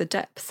tell me the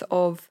depth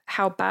of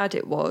how bad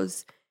it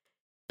was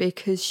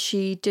because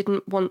she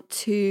didn't want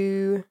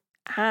to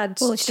add.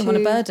 Well, she didn't want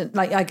to burden.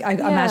 Like I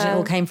imagine it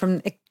all came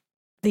from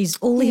these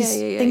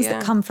things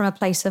that come from a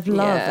place of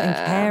love and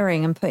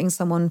caring and putting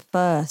someone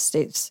first.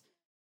 It's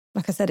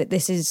like I said,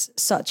 this is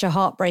such a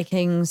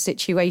heartbreaking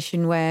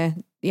situation where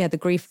the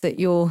grief that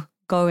you're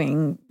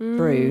going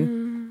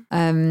through,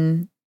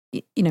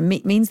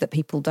 means that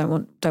people don't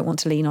want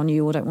to lean on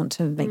you or don't want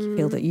to make you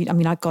feel that you. I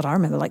mean, I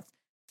remember like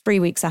 3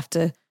 weeks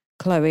after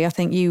Chloe, I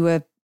think you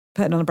were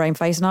putting on a brain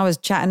face and I was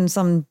chatting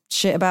some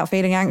shit about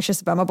feeling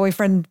anxious about my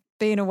boyfriend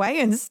being away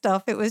and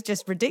stuff. It was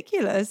just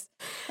ridiculous.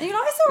 And you're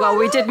like, it's all right. Well,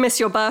 we did miss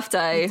your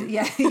birthday.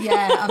 Yeah.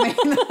 I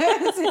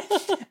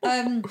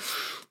mean,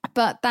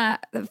 but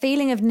that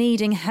feeling of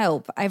needing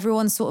help,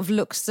 everyone sort of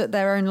looks at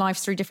their own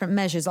lives through different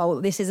measures.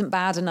 Oh, this isn't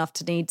bad enough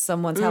to need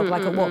someone's help.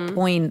 Like, at what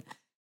point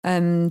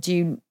do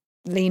you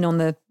lean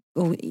on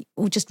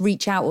or just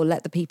reach out or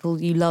let the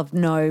people you love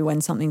know when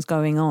something's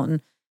going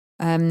on?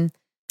 I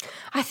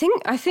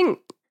think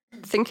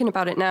thinking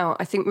about it now,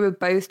 I think we were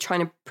both trying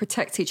to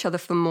protect each other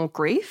from more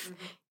grief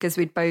because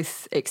we'd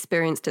both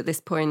experienced at this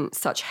point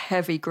such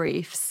heavy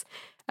griefs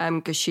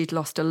because she'd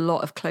lost a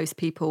lot of close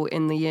people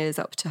in the years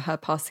up to her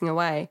passing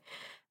away.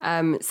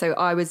 So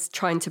I was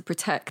trying to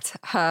protect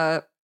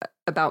her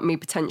about me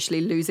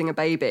potentially losing a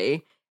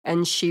baby,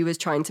 and she was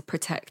trying to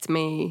protect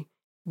me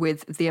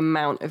with the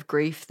amount of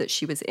grief that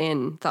she was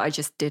in that I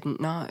just didn't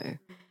know.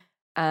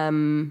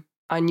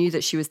 I knew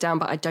that she was down,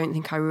 but I don't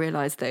think I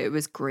realised that it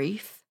was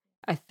grief.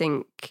 I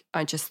think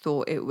I just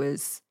thought it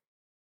was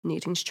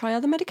needing to try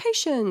other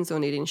medications or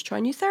needing to try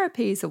new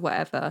therapies or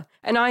whatever.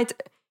 And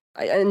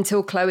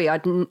until Chloe,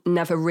 I'd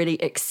never really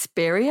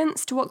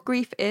experienced what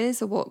grief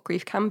is or what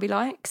grief can be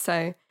like.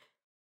 So,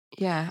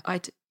 yeah,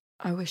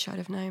 I wish I'd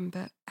have known.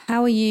 But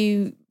how are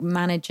you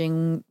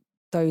managing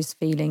those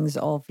feelings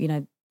of,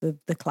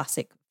 the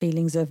classic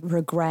feelings of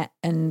regret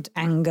and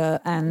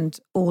anger and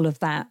all of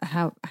that?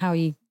 How are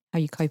you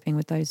coping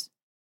with those?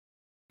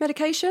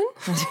 Medication.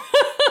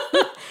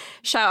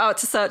 Shout out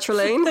to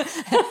sertraline.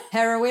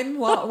 Heroin,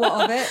 what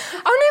of it?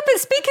 Oh no,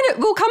 but speaking of,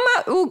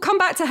 we'll come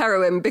back to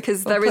heroin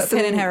because there is some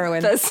pin in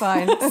heroin. That's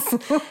fine.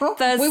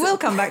 We will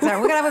come back to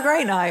heroin. We're gonna have a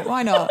great night.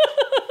 Why not?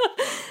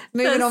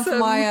 Moving on from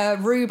my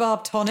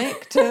rhubarb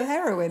tonic to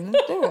heroin.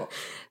 Let's do it.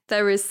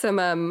 There is some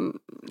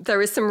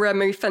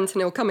Remu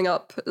fentanyl coming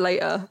up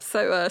later,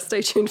 so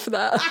stay tuned for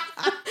that.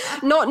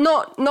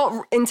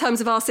 not in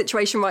terms of our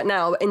situation right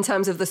now, but in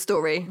terms of the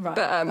story. Right.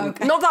 But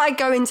Okay. not that I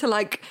go into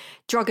like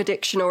drug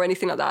addiction or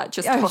anything like that.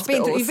 Just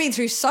hospitals. You've been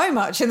through so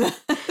much, and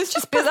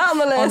Just put that on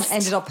the list.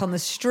 Ended up on the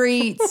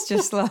streets,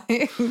 just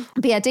like.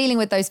 But yeah, dealing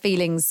with those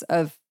feelings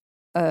of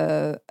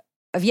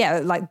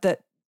like that,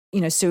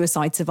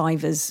 suicide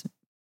survivors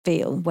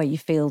feel, where you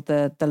feel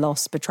the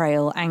loss,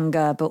 betrayal,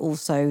 anger, but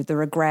also the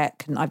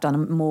regret. And I've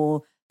done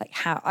more like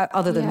how,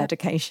 other than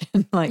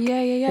medication, like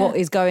what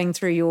is going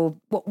through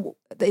what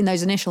in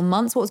those initial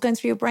months, what was going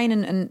through your brain,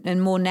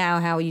 and more now,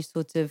 how are you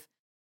sort of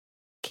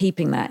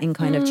keeping that in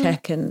kind of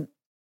check? And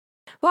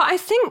well, I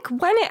think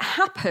when it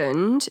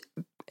happened,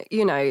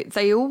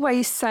 they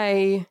always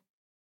say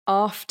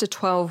after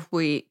 12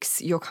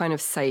 weeks, you're kind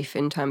of safe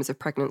in terms of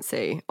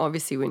pregnancy.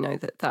 Obviously, we know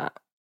that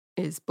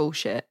is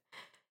bullshit.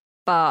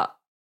 But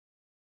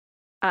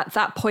at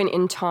that point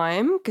in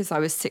time, because I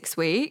was 6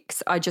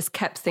 weeks, I just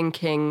kept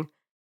thinking,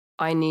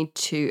 I need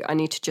to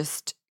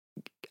just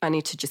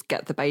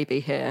get the baby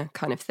here,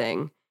 kind of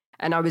thing.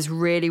 And I was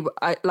really,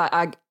 I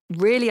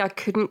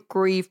couldn't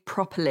grieve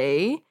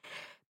properly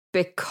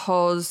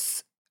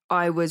because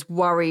I was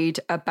worried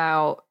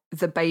about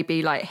the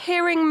baby like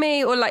hearing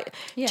me, or like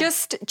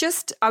just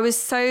I was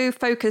so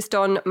focused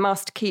on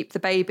must keep the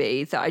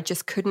baby that I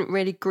just couldn't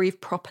really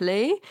grieve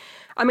properly.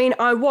 I mean,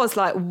 I was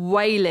like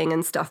wailing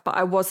and stuff, but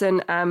I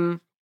wasn't I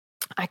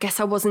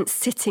guess I wasn't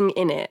sitting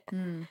in it.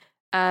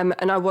 And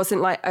I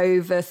wasn't like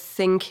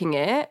overthinking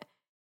it,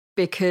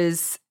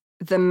 because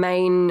the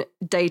main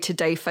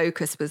day-to-day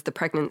focus was the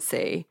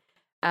pregnancy.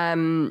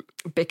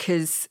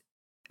 Because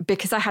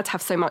I had to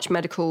have so much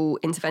medical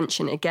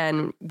intervention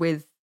again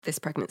with this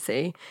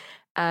pregnancy.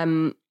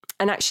 And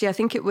actually I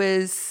think it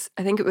was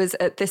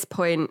at this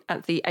point,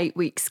 at the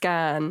 8-week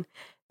scan,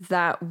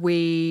 that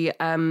we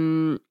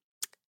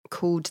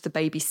called the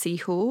baby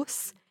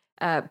Seahorse,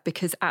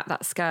 because at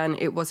that scan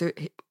it was a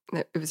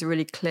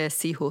really clear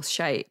seahorse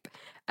shape.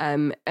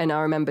 And I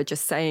remember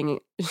just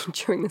saying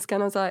during the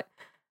scan, I was like,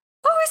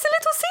 oh, it's a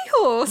little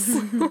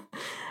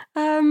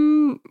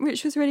seahorse,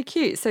 which was really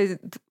cute. So,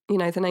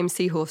 the name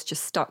Seahorse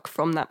just stuck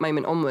from that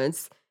moment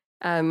onwards.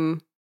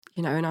 And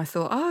I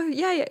thought, oh,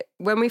 yeah,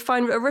 when we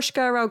find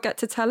Arushka, I'll get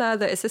to tell her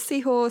that it's a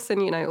seahorse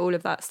and, all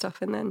of that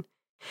stuff. And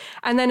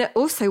then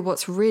also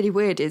what's really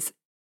weird is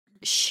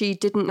she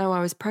didn't know I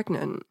was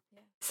pregnant.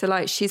 So,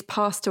 like, she's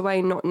passed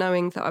away not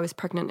knowing that I was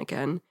pregnant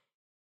again,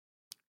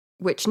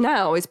 which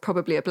now is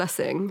probably a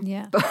blessing.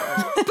 Yeah. But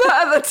at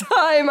the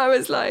time I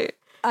was like...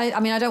 I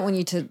mean, I don't want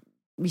you to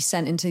be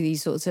sent into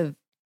these sorts of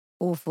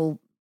awful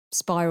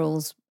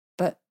spirals,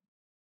 but...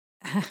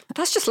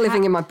 That's just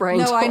living in my brain.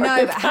 No, I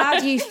know. But how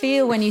do you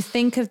feel when you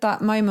think of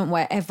that moment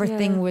where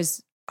everything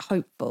was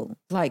hopeful?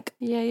 Like,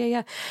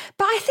 yeah.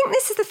 But I think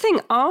this is the thing.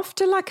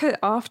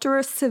 After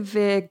a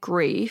severe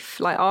grief,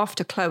 like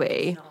after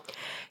Chloe,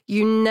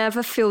 you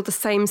never feel the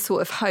same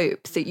sort of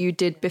hope that you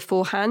did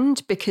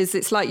beforehand, because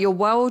it's like your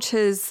world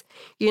has,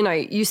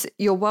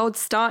 your world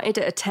started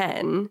at a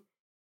 10.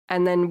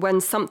 And then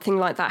when something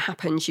like that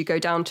happens, you go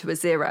down to a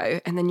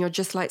 0, and then you're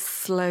just like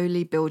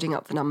slowly building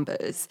up the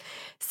numbers.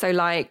 So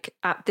like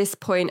at this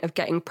point of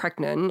getting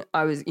pregnant,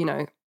 I was,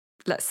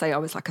 let's say I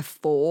was like a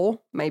 4,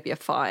 maybe a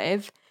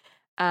 5.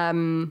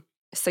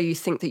 So you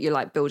think that you're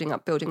like building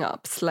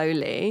up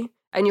slowly.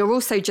 And you're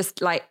also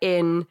just like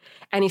in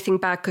anything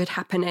bad could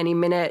happen any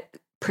minute,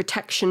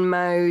 protection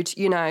mode,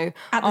 At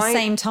the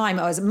same time,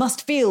 I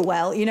must feel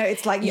well.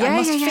 It's like, I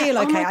must feel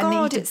okay. God,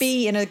 I need to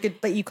be in a good,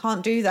 but you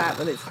can't do that.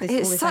 But it's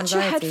such anxiety.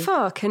 a head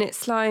fuck. And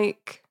it's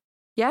like,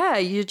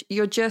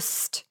 you're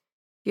just,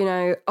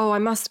 I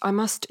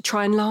must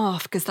try and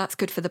laugh because that's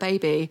good for the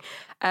baby.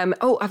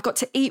 I've got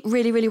to eat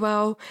really, really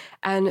well,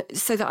 and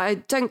so that I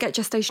don't get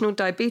gestational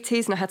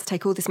diabetes. And I had to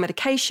take all this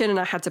medication, and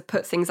I had to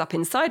put things up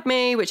inside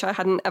me, which I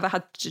hadn't ever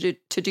had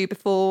to do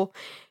before,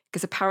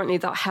 because apparently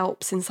that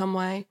helps in some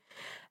way.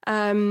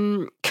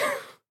 Random.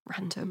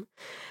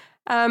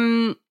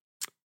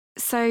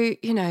 So,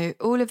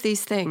 all of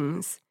these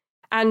things,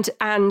 and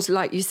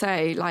like you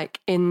say, like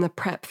in the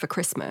prep for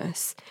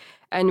Christmas,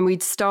 and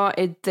we'd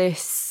started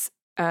this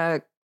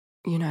kind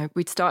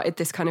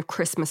of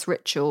Christmas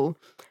ritual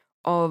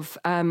of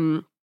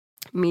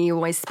me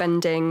always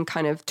spending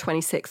kind of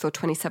 26th or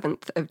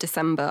 27th of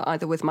December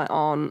either with my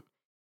aunt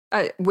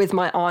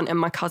and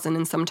my cousin,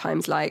 and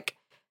sometimes like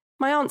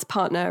my aunt's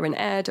partner and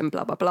Ed and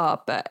blah blah blah.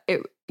 But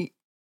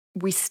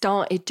we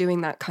started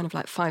doing that kind of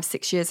like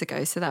 5-6 years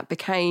ago, so that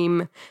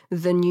became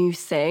the new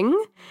thing.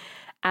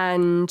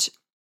 And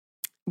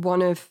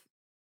one of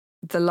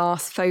the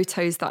last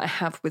photos that I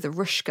have with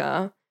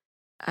Arushka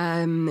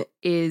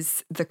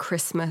is the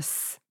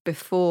Christmas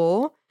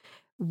before,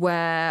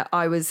 where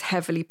I was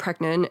heavily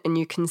pregnant, and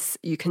you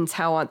can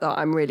tell that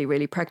I'm really,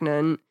 really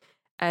pregnant.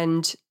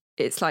 And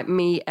it's like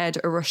me, Ed,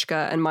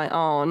 Arushka, and my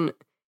aunt.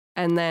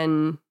 And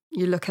then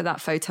you look at that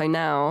photo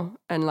now,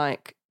 and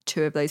like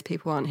 2 of those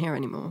people aren't here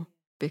anymore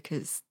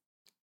because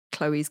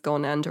Chloe's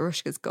gone and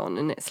Arushka's gone.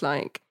 And it's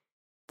like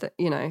that,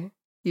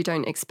 you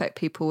don't expect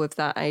people of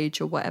that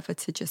age or whatever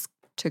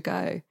to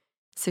go.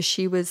 So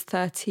she was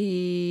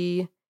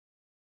 35,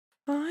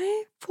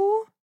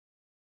 4,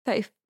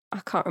 30, I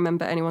can't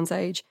remember anyone's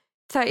age.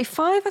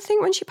 35, I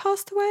think, when she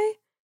passed away.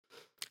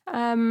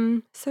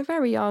 So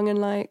very young and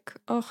like,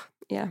 oh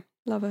yeah,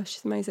 love her.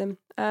 She's amazing.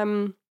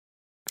 So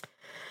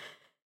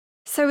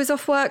I was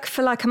off work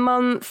for like a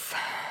month,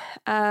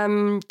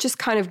 just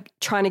kind of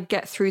trying to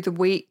get through the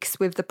weeks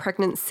with the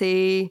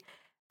pregnancy.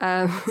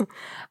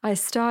 I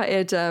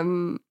started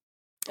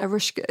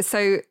Arushka.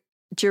 So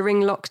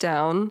during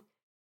lockdown,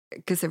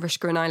 because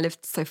Arushka and I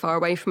lived so far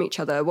away from each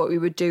other, what we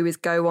would do is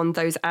go on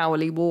those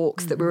hourly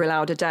walks that we were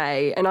allowed a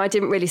day. And I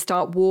didn't really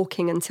start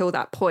walking until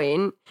that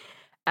point.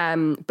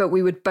 But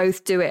we would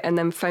both do it and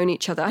then phone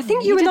each other. I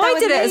think you and I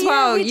did it as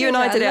well. You and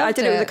I did it. I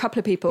did it with a couple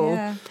of people.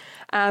 Yeah.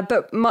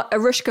 But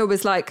Arushka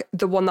was like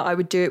the one that I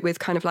would do it with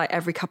kind of like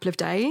every couple of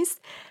days.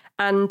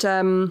 And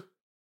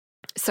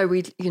so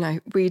we'd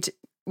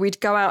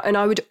go out and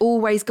I would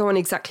always go on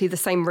exactly the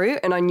same route.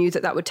 And I knew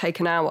that would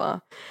take an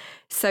hour.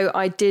 So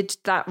I did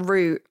that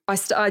route. I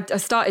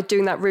started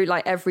doing that route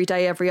like every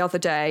day, every other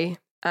day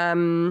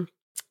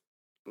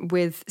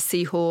with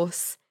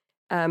Seahorse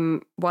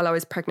while I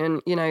was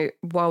pregnant,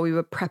 while we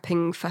were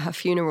prepping for her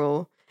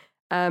funeral.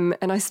 And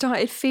I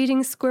started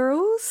feeding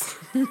squirrels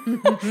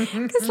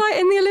because like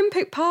in the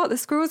Olympic Park, the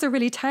squirrels are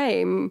really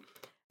tame.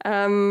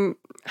 I know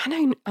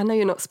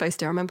you're not supposed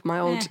to. I remember my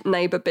old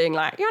neighbour being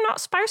like, you're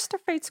not supposed to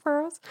feed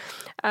squirrels.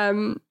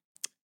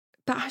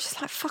 But I was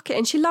just like, fuck it.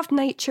 And she loved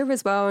nature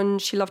as well.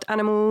 And she loved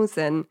animals.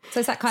 And so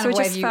it's that kind of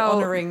way of you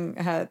honouring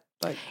her.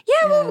 Like,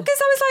 well, because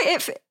I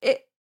was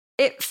like,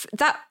 if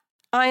that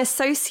I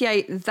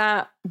associate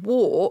that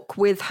walk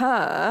with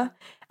her.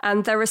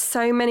 And there are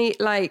so many,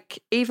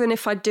 like, even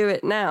if I do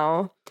it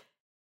now,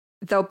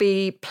 there'll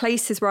be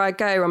places where I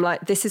go, I'm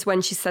like, this is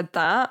when she said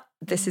that.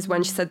 This is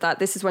when she said that.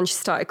 This is when she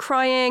started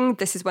crying.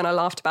 This is when I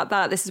laughed about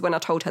that. This is when I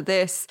told her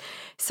this.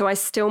 So I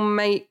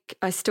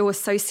still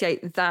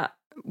associate that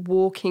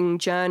walking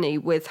journey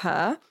with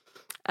her.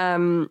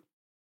 And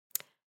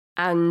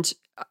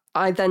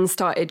I then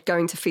started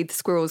going to feed the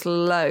squirrels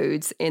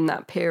loads in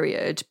that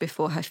period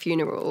before her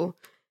funeral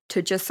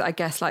to just, I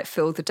guess, like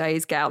fill the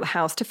days, get out of the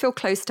house, to feel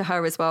close to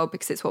her as well,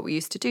 because it's what we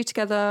used to do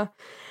together.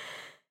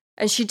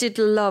 And she did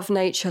love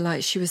nature.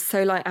 Like she was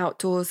so like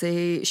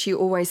outdoorsy. She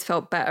always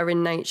felt better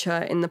in nature,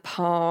 in the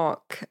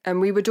park. And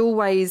we would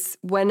always,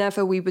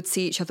 whenever we would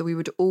see each other, we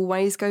would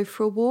always go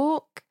for a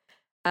walk.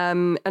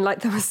 And like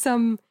there were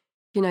some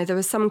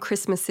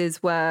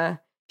Christmases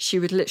where she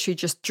would literally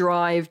just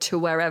drive to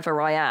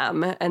wherever I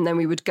am. And then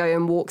we would go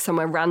and walk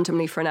somewhere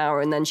randomly for an hour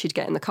and then she'd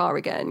get in the car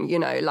again,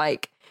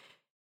 like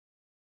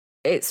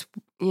it's,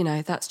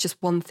 that's just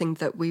one thing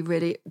that we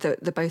really,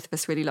 the both of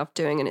us really love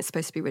doing. And it's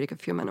supposed to be really good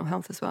for your mental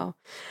health as well.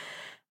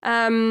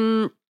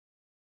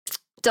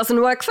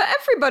 Doesn't work for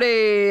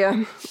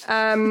everybody.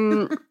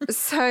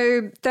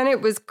 So then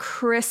it was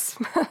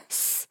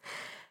Christmas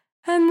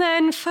and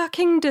then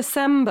fucking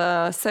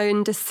December. So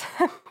in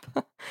December,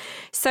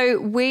 so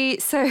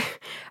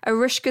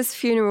Arushka's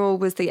funeral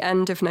was the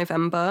end of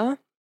November.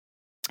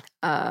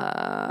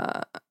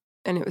 And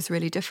it was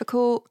really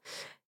difficult.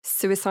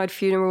 Suicide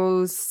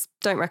funerals,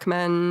 don't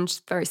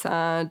recommend, very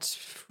sad,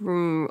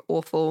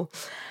 awful.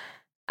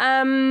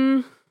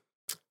 My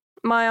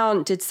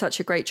aunt did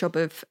such a great job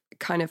of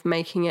kind of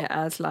making it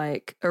as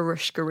like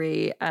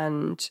Arushka-y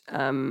and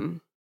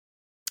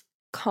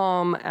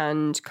calm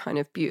and kind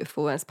of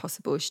beautiful as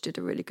possible. She did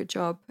a really good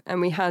job.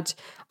 And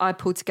I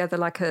pulled together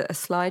like a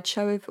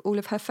slideshow of all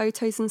of her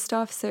photos and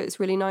stuff. So it's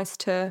really nice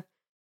to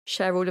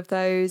share all of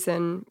those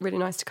and really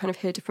nice to kind of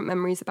hear different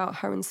memories about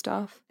her and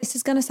stuff. This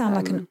is going to sound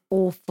like an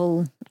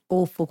awful,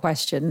 awful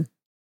question.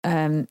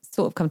 Sort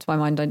of come to my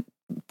mind. I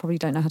probably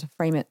don't know how to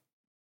frame it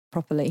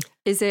properly.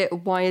 Is it,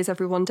 why is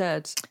everyone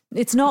dead?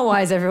 It's not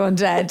why is everyone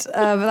dead,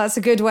 but that's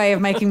a good way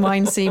of making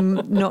mine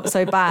seem not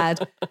so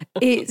bad.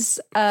 It's,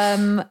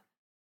 I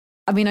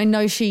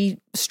know she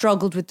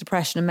struggled with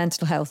depression and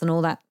mental health and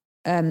all that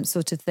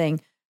sort of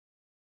thing.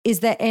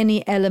 Is there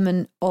any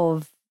element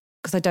of,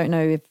 because I don't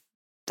know if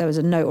there was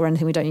a note or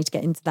anything, we don't need to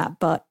get into that,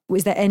 but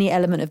was there any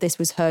element of this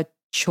was her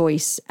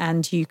choice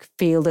and you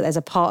feel that there's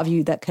a part of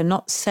you that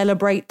cannot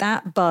celebrate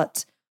that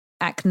but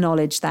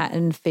acknowledge that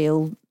and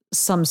feel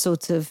some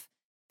sort of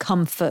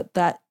comfort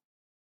that,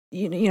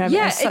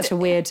 it's such a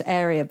weird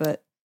area,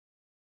 but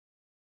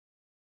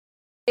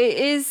it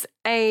is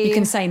you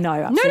can say no,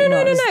 absolutely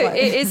no. Like,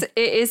 it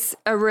is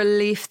a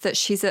relief that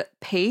she's at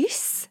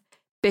peace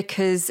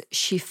because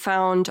she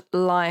found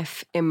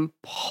life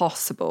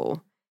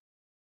impossible.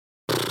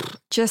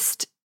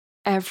 Just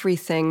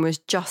everything was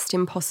just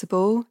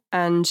impossible.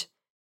 And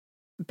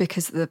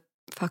because of the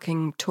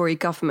fucking Tory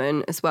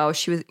government as well,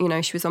 she was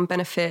on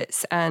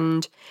benefits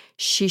and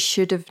she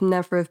should have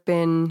never have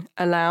been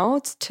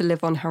allowed to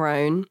live on her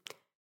own.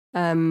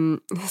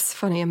 It's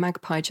funny, a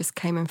magpie just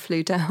came and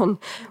flew down.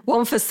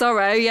 One for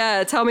sorrow,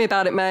 yeah. Tell me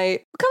about it,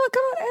 mate. Come on,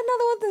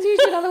 another one. There's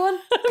usually another one.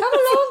 Come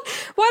along.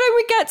 Why don't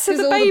we get to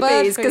the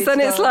babies? Because then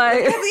it's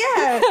like,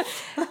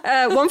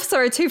 yeah. 1 for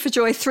sorrow, 2 for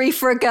joy, 3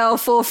 for a girl,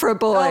 4 for a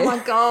boy. Oh my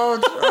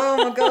god.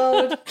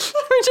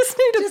 We just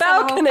need a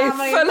balcony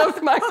full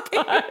of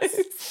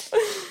magpies.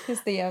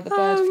 Because the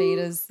bird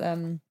feeders,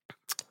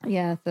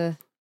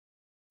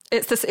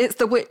 It's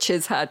the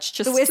witch's hatch.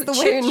 Just it's the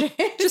witch.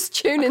 Just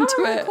tune into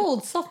it. They're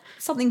called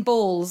something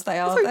balls. They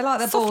are. They like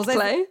their balls.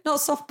 Play.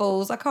 Not soft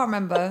balls. I can't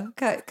remember.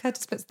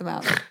 Curtis puts them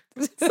out.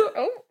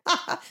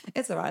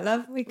 It's all right,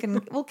 love.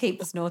 We'll keep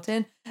the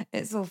snorting.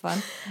 It's all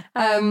fun.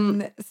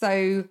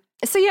 So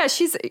yeah,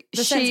 she is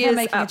making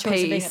at a choice peace. of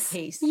being at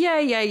peace.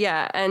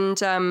 Yeah,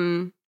 and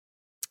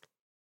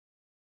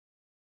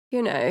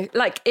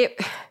like it.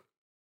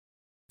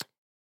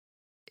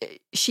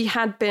 She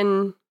had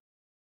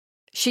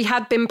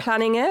been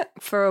planning it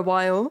for a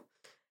while.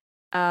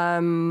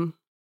 So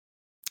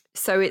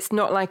it's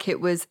not like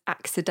it was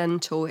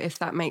accidental, if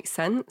that makes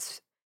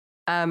sense.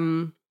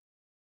 I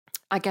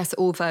guess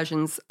all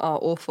versions are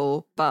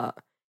awful, but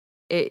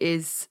it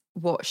is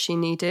what she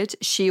needed.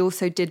 She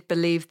also did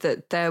believe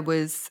that there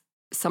was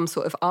some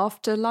sort of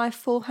afterlife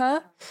for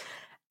her.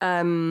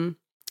 And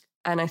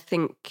I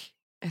think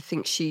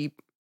she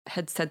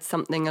had said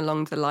something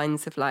along the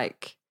lines of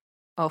like,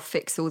 I'll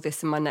fix all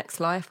this in my next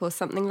life or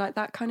something like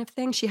that kind of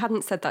thing. She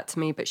hadn't said that to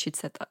me, but she'd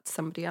said that to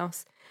somebody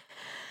else.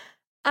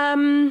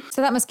 So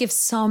that must give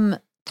some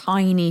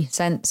tiny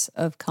sense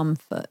of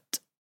comfort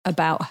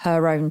about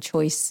her own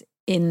choice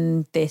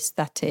in this,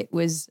 that it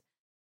was,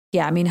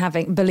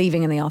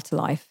 believing in the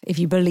afterlife. If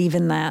you believe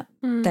in that,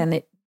 then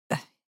it,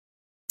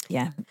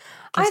 gives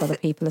other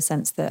people a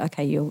sense that,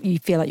 okay, you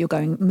feel like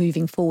you're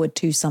moving forward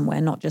to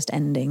somewhere, not just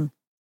ending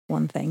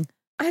one thing.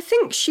 I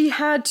think she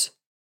had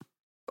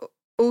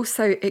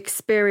also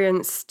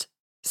experienced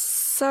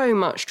so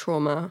much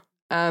trauma,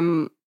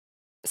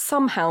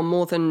 somehow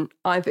more than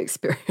I've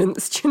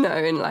experienced,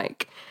 and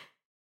like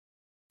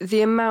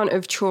the amount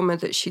of trauma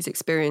that she's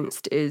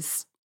experienced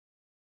is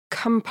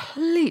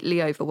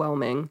completely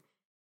overwhelming.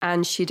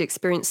 And she'd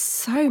experienced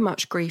so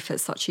much grief at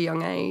such a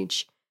young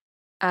age.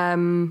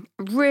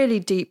 Really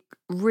deep,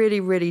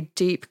 really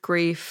deep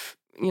grief,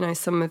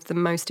 some of the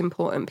most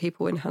important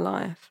people in her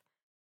life.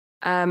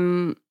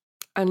 And,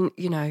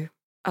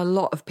 a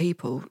lot of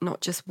people, not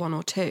just one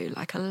or two,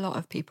 like a lot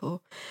of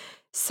people.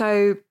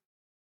 So,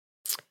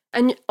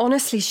 and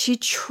honestly, she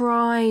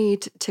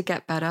tried to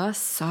get better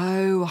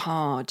so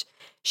hard.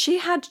 She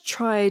had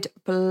tried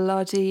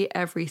bloody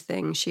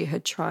everything. She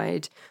had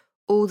tried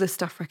all the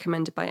stuff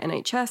recommended by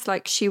NHS.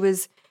 Like she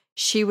was,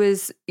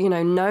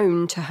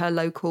 known to her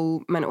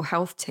local mental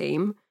health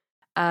team.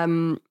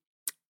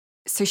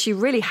 So she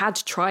really had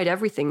tried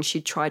everything.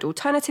 She'd tried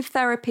alternative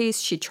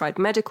therapies. She'd tried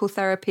medical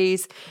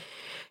therapies.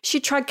 She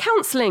tried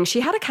counselling. She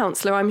had a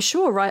counsellor, I'm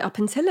sure, right up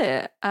until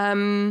it.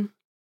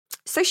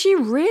 So she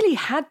really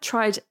had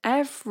tried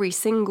every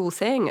single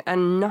thing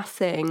and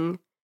nothing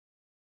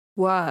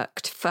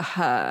worked for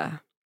her.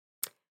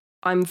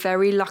 I'm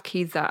very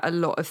lucky that a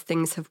lot of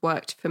things have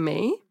worked for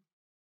me.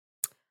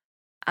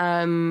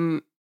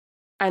 And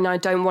I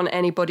don't want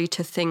anybody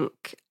to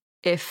think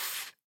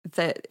if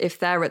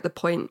they're at the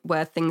point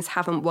where things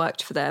haven't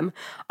worked for them.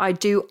 I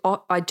do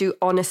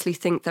honestly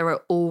think there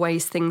are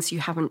always things you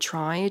haven't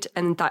tried,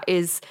 and that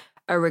is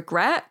a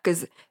regret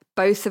because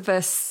both of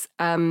us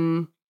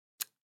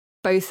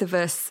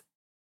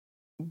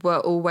were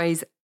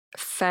always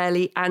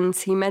fairly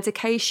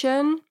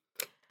anti-medication.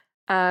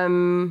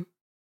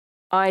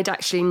 I'd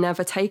actually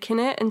never taken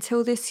it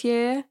until this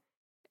year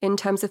in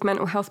terms of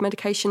mental health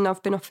medication.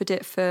 I've been offered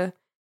it for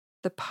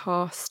the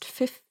past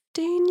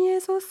 15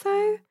 years or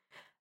so.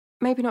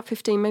 Maybe not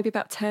 15, maybe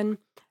about 10.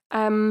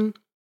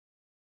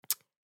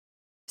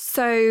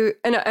 So,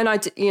 and I,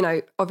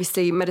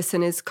 obviously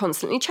medicine is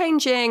constantly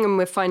changing and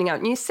we're finding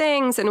out new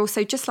things, and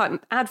also just like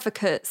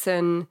advocates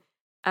and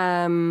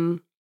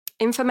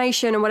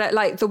information and whatever,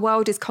 like the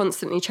world is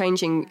constantly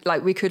changing.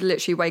 Like we could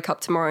literally wake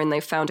up tomorrow and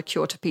they've found a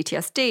cure to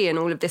PTSD and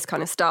all of this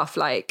kind of stuff,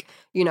 like,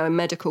 a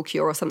medical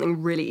cure or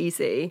something really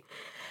easy.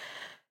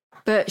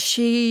 But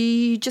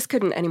she just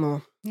couldn't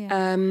anymore.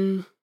 Yeah.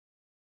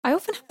 I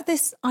often have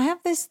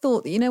this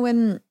thought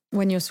that,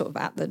 when you're sort of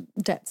at the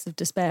depths of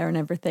despair and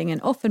everything,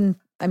 and often,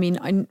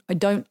 I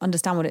don't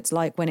understand what it's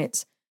like when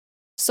it's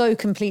so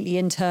completely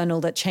internal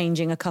that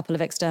changing a couple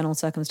of external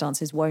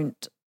circumstances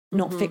won't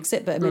not fix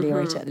it, but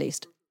ameliorate it at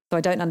least. So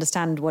I don't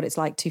understand what it's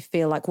like to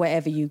feel like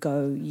wherever you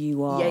go,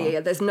 you are.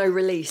 Yeah. There's no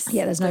release.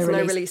 Yeah, there's no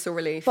release or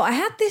relief. But I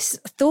had this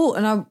thought,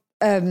 and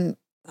I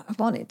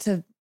wanted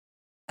to.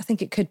 I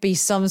think it could be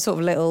some sort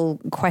of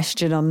little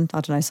question on, I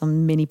don't know,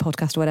 some mini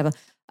podcast or whatever.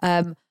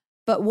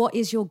 But what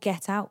is your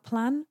get out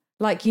plan?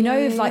 Like,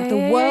 if like the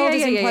world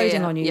is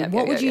imploding on you,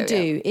 what would you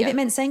do? If it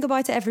meant saying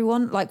goodbye to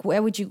everyone, like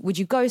where would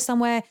you go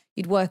somewhere?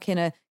 You'd work in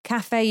a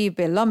cafe, you'd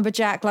be a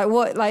lumberjack. Like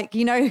what, like,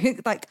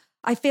 like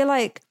I feel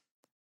like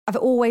I've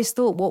always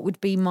thought what would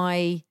be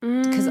my,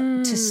 because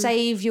to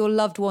save your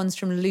loved ones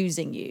from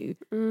losing you.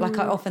 Like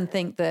I often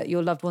think that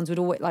your loved ones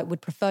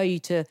would prefer you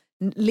to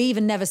leave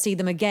and never see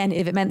them again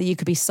if it meant that you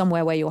could be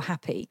somewhere where you're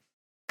happy.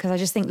 Because I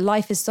just think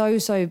life is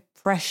so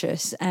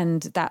precious,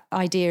 and that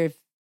idea of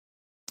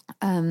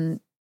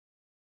not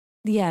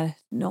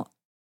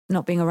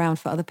being around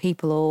for other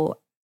people, or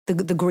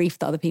the grief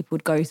that other people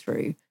would go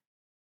through. I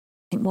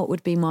think what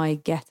would be my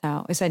get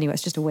out? It's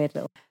just a weird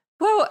little.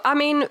 Well, I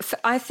mean,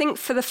 I think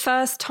for the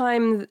first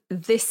time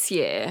this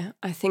year,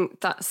 I think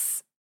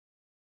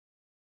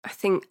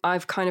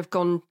I've kind of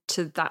gone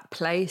to that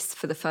place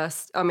for the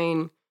first, I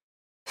mean,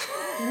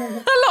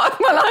 a lot of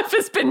my life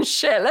has been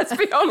shit, let's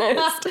be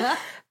honest.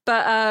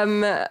 But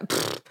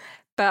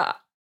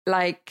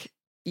like,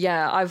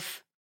 yeah,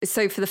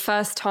 so for the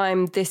first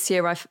time this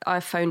year,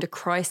 I phoned a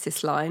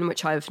crisis line,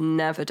 which I've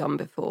never done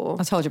before.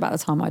 I told you about the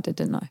time I did,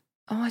 didn't I?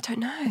 Oh, I don't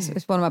know.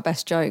 It's one of my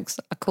best jokes.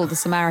 I called the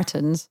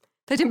Samaritans.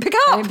 They didn't pick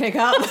up.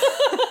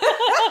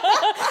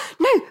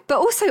 No, but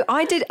also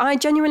I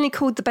genuinely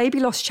called the baby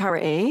loss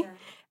charity.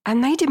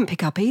 And they didn't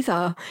pick up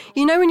either.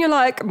 You know, when you're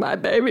like, my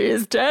baby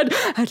is dead,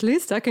 at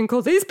least I can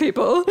call these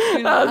people.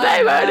 They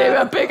won't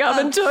even pick up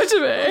and talk to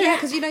me. Yeah,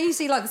 because, you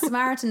see like the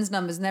Samaritans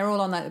numbers and they're all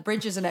on like the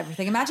bridges and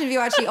everything. Imagine if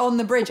you're actually on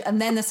the bridge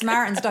and then the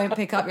Samaritans don't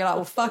pick up. You're like,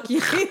 well, fuck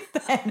you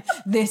then.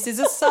 This is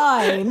a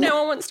sign. No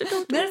one wants to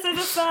talk to me. This is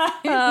a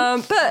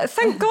sign. But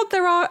thank God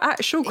there are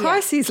actual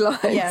crises lines.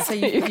 Yeah, so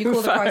you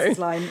call the crisis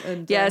line.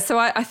 And, so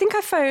I think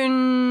I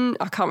phoned,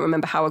 I can't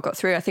remember how I got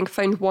through. I think I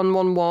phoned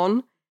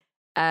 111.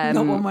 Not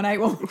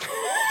 1181.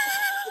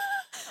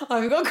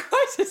 I've got a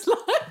crisis line.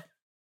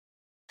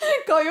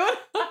 Got your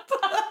number.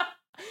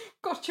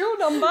 Got your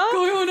number.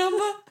 Got your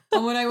number.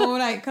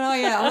 118. Can I?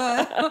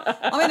 Yeah,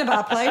 I'm in a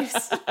bad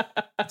place.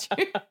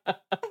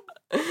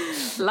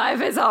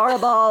 Life is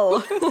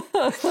horrible.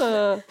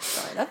 Sorry,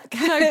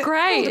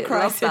 great.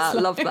 Love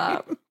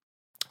that.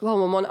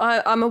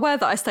 111. I'm aware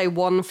that I say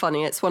one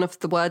funny. It's one of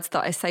the words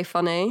that I say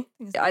funny.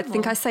 I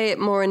think I say it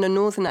more in a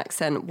northern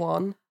accent.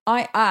 One.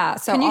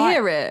 Can you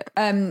hear it?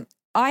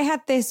 I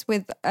had this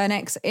with an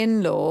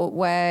ex-in-law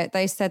where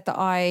they said that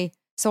I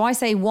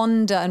say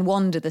wander and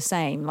wander the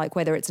same, like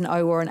whether it's an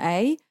O or an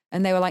A.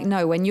 And they were like,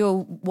 no, when you're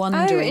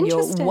wondering,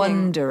 you're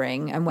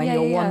wondering. And when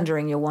you're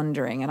wandering, you're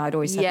wandering. And I'd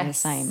always said them the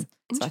same.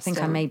 So I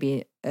think I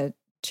maybe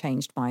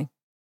changed my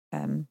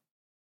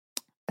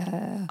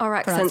our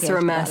accents are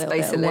a mess,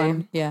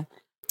 basically. Yeah.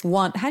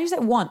 One. How do you say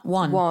one?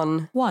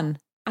 One.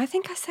 I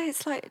think I say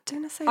it's like,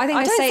 don't I say I think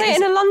I don't say it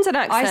in a London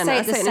accent. I say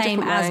it the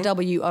same as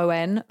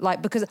WON,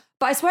 like but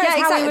I swear it's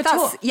how we were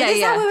taught.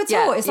 It's how we were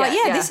taught. It's like,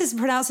 this is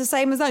pronounced the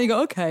same as that. You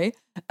go, okay.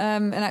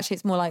 And actually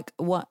it's more like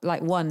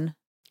one.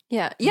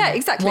 Yeah,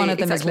 exactly. One of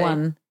them is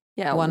one.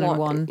 Yeah, one and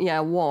one.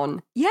 Yeah,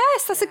 one.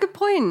 Yes, that's a good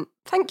point.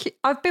 Thank you.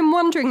 I've been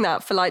wondering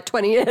that for like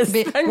 20 years.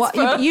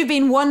 You've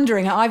been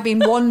wondering it. I've been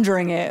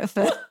wondering it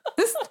for...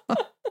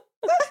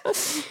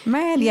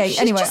 Man, yeah.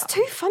 Anyway, just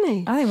too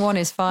funny. I think one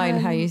is fine.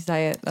 How you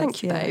say it.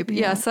 Thank you, babe.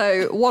 Yeah.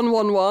 So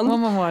 111.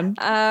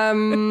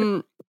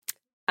 111.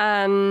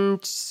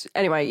 And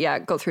anyway,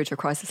 got through to a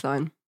crisis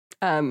line.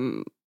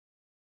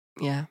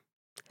 Yeah,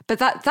 but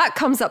that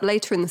comes up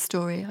later in the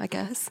story, I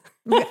guess.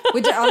 We're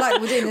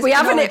doing this. We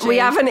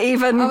haven't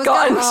even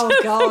gotten. Oh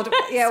God,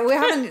 yeah, we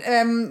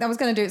haven't. I was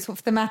going to do it sort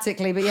of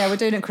thematically, but yeah, we're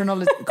doing it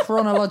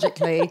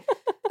chronologically.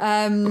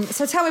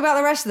 So tell me about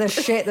the rest of the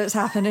shit that's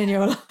happened in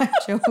your life,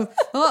 Jules.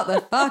 What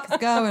the fuck is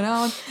going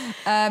on?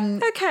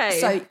 Okay.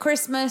 So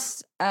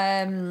Christmas.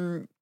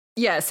 So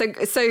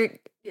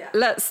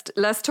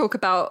let's talk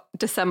about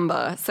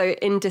December. So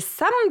in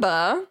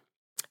December,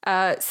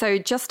 so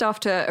just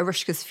after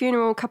Arushka's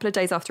funeral, a couple of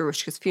days after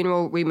Arushka's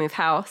funeral, we move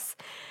house.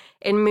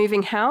 In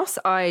moving house,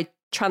 I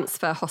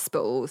transfer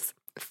hospitals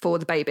for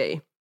the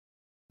baby.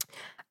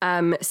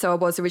 So I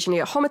was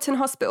originally at Homerton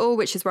Hospital,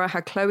 which is where I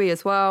had Chloe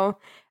as well.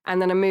 And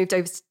then I moved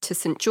over to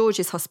St.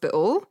 George's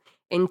Hospital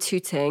in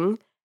Tooting.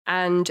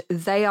 And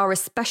they are a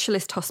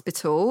specialist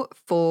hospital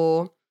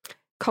for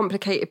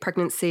complicated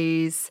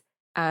pregnancies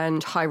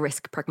and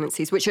high-risk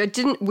pregnancies, which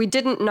we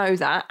didn't know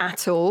that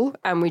at all.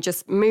 And we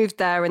just moved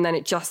there, and then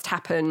it just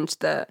happened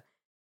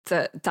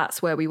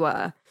that's where we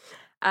were.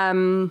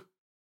 And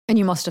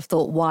you must have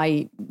thought,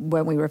 why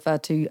weren't we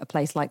referred to a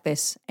place like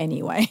this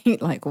anyway?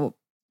 Like, well,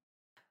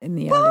 in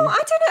the early...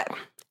 I don't know.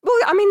 Well,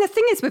 I mean, the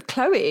thing is with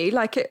Chloe,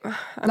 like it...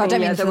 I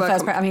don't mean for the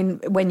first... I mean,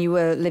 when you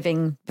were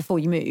living, before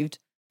you moved,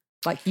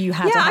 like you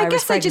had a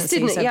high-risk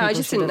pregnancy. I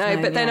just didn't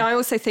know. But then I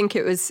also think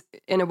it was,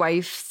 in a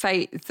way,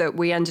 fate that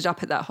we ended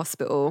up at that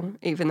hospital,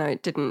 even though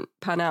it didn't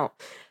pan out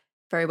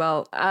very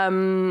well.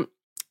 In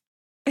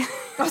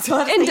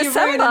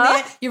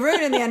December... You're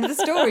ruining the end of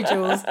the story,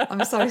 Jules.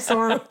 I'm so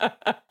sorry.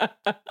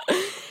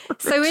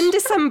 So in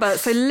December,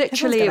 so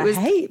literally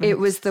it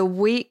was the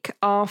week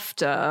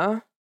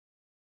after...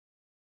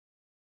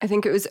 I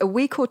think it was a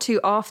week or two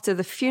after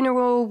the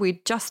funeral.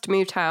 We'd just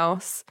moved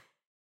house.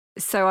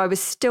 So I was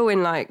still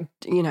in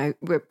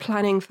we're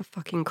planning for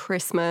fucking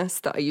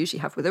Christmas that I usually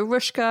have with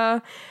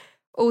Arushka.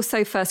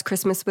 Also, first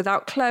Christmas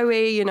without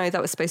Chloe. You know,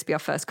 that was supposed to be our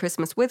first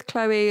Christmas with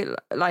Chloe.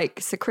 Like,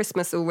 so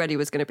Christmas already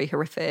was going to be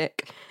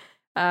horrific.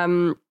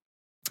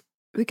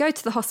 We go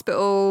to the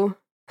hospital.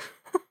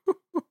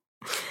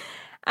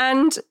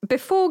 And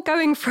before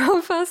going for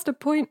our first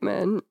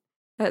appointment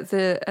at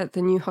the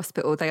new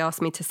hospital, they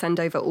asked me to send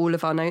over all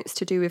of our notes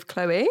to do with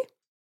Chloe.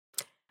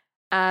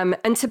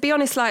 And to be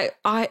honest, I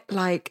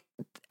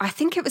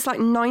think it was like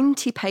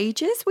 90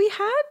 pages we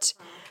had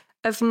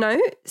of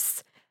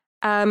notes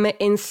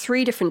in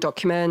 3 different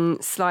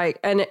documents.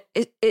 And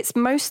it's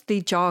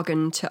mostly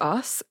jargon to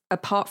us,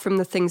 apart from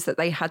the things that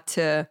they had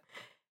to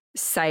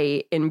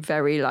say in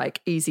very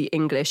like easy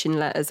English in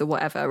letters or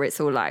whatever. It's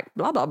all like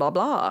blah, blah, blah,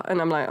 blah.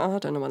 And I'm like, oh, I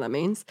don't know what that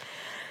means.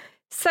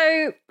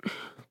 So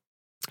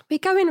we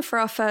go in for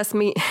our first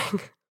meeting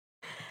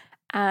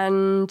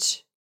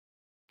and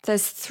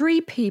there's 3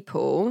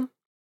 people.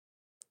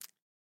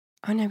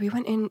 Oh no, we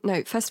went in.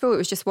 No, first of all, it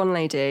was just one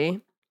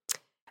lady.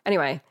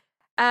 Anyway,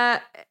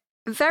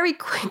 very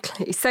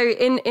quickly. So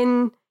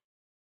in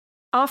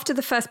after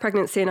the first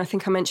pregnancy, and I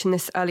think I mentioned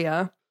this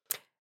earlier,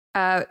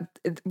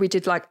 we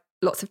did like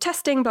lots of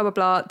testing, blah, blah,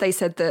 blah. They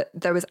said that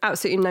there was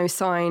absolutely no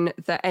sign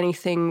that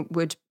anything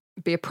would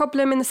be a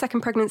problem in the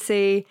second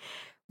pregnancy.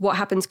 What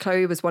happened to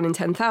Chloe was 1 in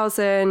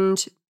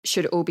 10,000.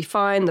 Should it all be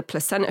fine? The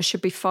placenta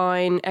should be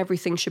fine.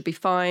 Everything should be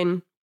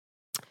fine.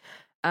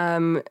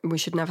 We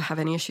should never have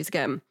any issues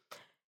again.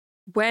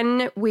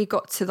 When we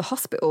got to the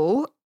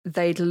hospital,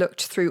 they'd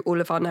looked through all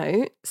of our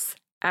notes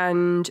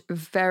and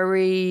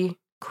very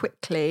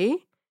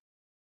quickly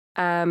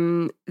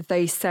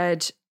they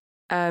said,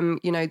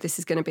 this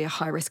is going to be a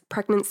high-risk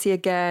pregnancy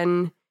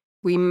again.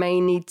 We may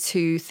need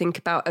to think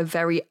about a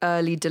very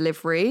early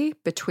delivery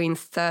between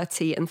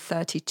 30 and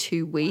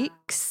 32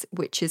 weeks,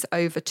 which is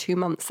over 2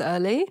 months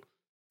early.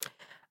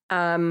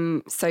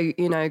 Giving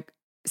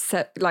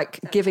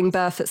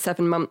birth at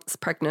 7 months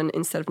pregnant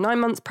instead of 9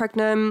 months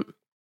pregnant.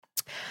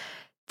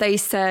 They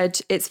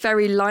said it's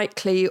very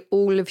likely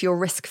all of your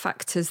risk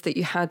factors that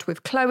you had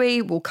with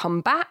Chloe will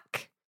come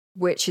back,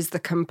 which is the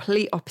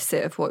complete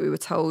opposite of what we were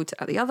told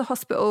at the other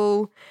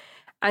hospital.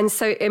 And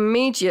so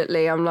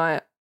immediately I'm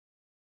like,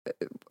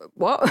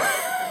 what?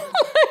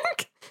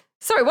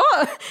 Sorry,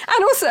 what?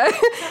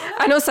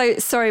 And also,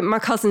 sorry, my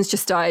cousin's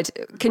just died.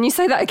 Can you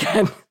say that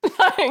again?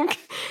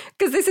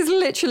 Because this is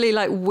literally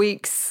like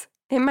weeks.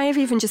 It may have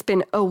even just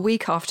been a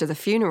week after the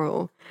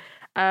funeral.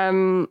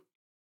 And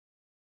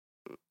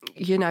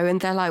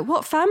they're like,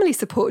 what family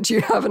support do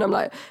you have? And I'm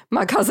like,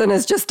 my cousin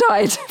has just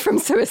died from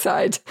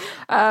suicide.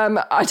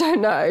 I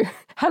don't know.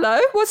 Hello,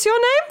 what's your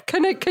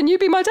name? Can you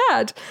be my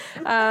dad?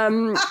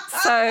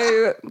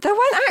 So there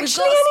weren't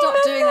actually any men. We've got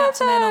to stop doing that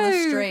to men on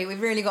the street.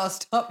 We've really got to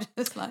stop.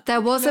 Just like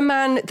there was a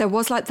man. There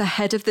was like the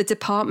head of the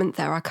department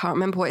there. I can't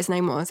remember what his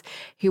name was.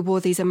 He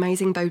wore these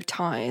amazing bow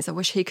ties. I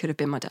wish he could have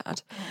been my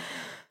dad.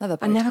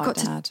 I never got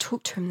to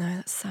talk to him though.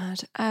 That's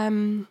sad.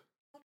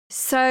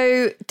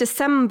 So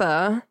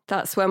December,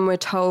 that's when we're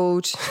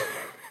told.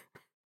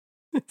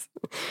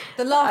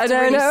 The laughter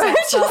really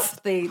sets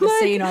up the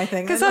scene, I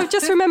think. Because I've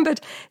just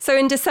remembered. So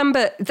in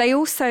December,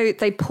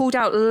 they pulled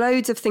out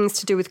loads of things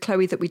to do with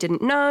Chloe that we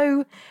didn't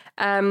know.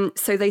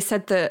 So they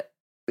said that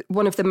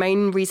one of the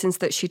main reasons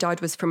that she died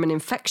was from an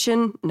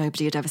infection.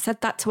 Nobody had ever said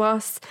that to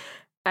us.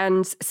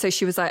 And so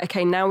she was like,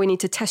 okay, now we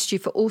need to test you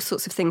for all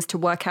sorts of things to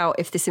work out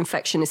if this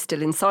infection is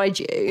still inside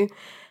you.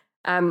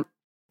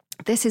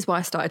 This is why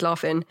I started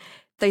laughing.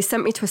 They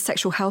sent me to a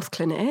sexual health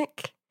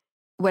clinic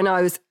when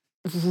I was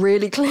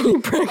really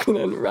clearly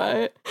pregnant,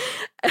 right?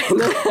 And you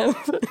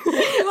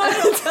might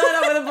not turn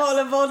up with a bottle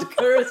of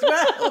vodka as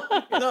well.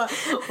 You're like,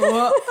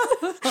 what?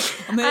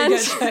 I'm going to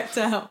get checked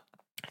out.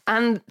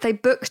 And they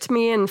booked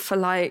me in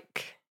for I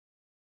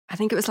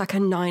think it was like a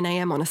 9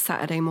 a.m. on a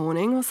Saturday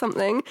morning or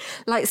something.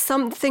 Like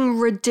something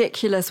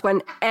ridiculous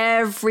when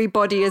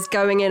everybody is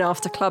going in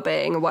after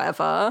clubbing or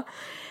whatever.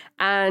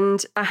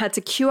 And I had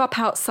to queue up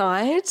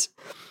outside.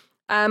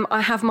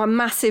 I have my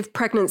massive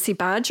pregnancy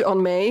badge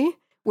on me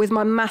with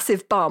my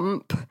massive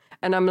bump.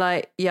 And I'm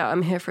like, yeah,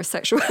 I'm here for a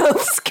sexual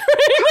health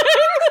screening.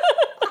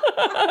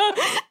 And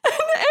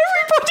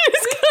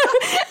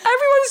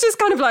everyone's just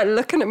kind of like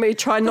looking at me,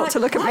 trying not to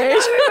look at me. I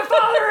know who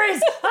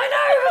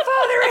my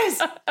father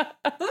is.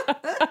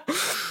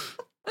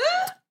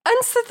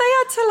 And so they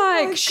had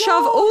to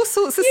shove all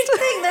sorts of stuff. You'd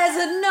think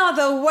there's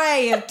another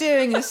way of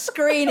doing a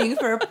screening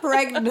for a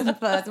pregnant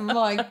person.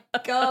 My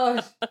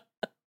gosh.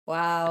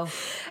 Wow.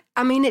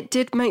 I mean, it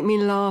did make me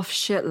laugh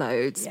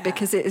shitloads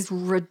because it is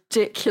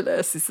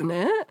ridiculous, isn't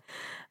it?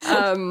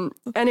 And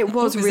it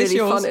was really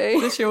funny.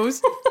 Is this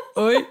yours?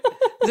 Oi, is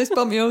this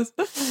bump yours?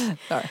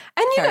 Sorry.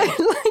 And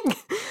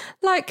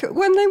like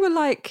when they were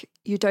like,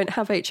 you don't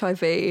have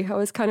HIV, I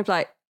was kind of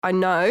like, I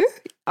know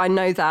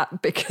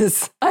that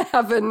because I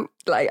haven't,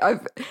 I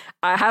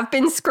have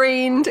been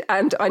screened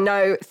and I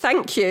know,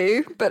 thank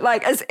you. But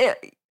as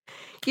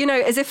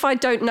if I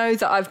don't know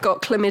that I've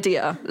got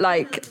chlamydia,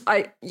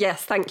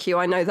 yes, thank you.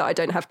 I know that I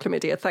don't have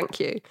chlamydia.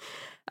 Thank you.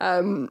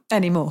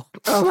 Anymore.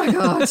 Oh my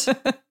God.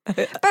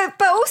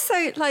 but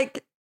also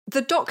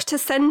the doctor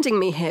sending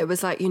me here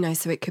was like,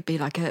 so it could be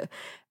like a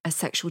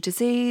sexual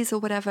disease or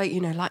whatever,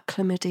 like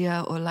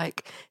chlamydia or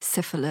like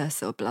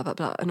syphilis or blah, blah,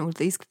 blah, and all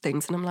these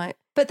things. And I'm like,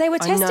 but they were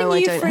testing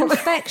you for have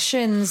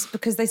infections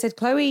because they said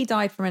Chloe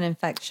died from an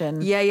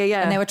infection. Yeah.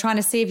 And they were trying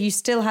to see if you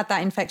still had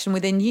that infection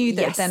within you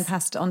that then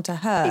passed on to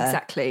her.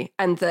 Exactly.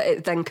 And that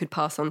it then could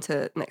pass on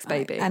to next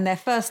baby. And their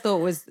first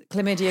thought was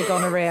chlamydia,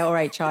 gonorrhea or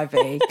HIV.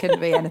 Couldn't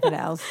be anything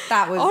else.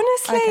 That was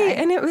honestly, okay.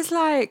 And it was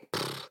like...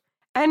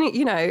 And,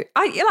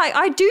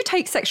 I do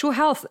take sexual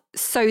health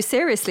so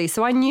seriously.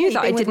 So I knew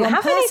that I didn't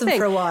have anything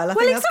for a while. I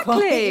well, think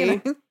exactly.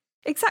 That's quite,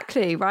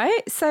 Exactly,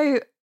 right? So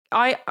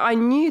I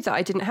knew that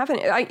I didn't have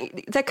any.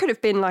 There could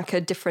have been like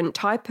a different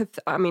type of,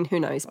 who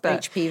knows?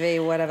 But HPV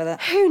or whatever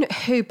that.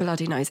 Who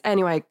bloody knows?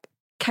 Anyway,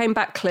 came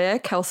back clear,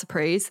 quelle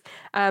surprise.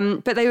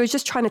 But they were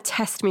just trying to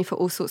test me for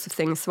all sorts of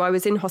things. So I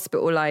was in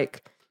hospital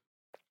like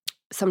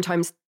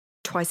sometimes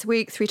twice a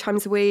week, 3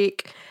 times a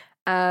week.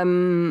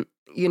 And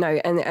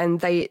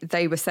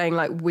they were saying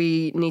like,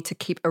 we need to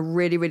keep a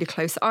really, really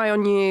close eye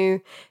on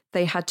you.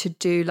 They had to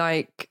do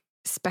like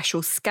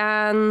special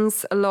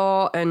scans a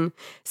lot. And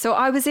so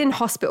I was in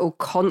hospital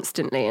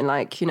constantly. And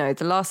like, the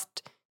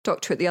last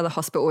doctor at the other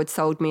hospital had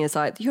sold me as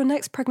like, your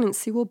next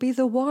pregnancy will be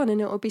the one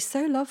and it will be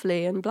so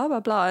lovely and blah,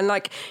 blah, blah. And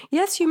like,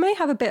 yes, you may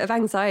have a bit of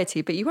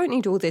anxiety, but you won't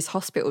need all this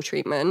hospital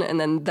treatment. And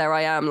then there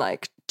I am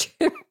like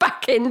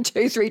back in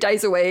 2-3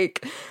 days a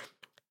week.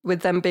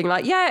 With them being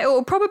like, yeah, it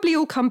will probably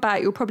all come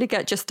back. You'll probably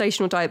get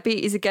gestational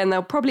diabetes again.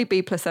 There'll probably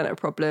be placenta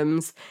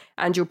problems.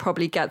 And you'll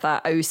probably get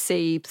that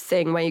OC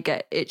thing where you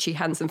get itchy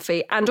hands and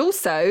feet. And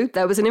also,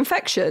 there was an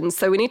infection.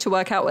 So we need to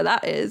work out what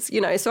that is.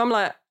 So I'm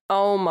like,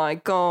 oh my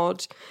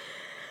God.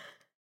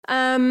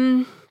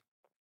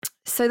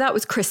 So that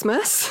was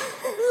Christmas.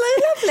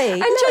 Lovely.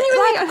 And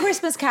genuinely, like a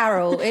Christmas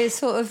Carol is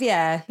sort of,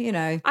 I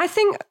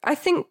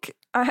think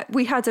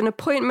we had an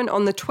appointment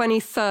on the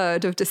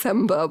 23rd of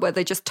December where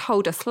they just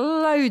told us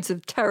loads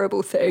of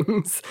terrible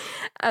things.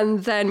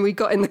 And then we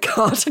got in the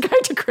car to go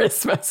to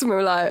Christmas and we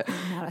were like,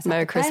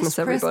 Merry Christmas,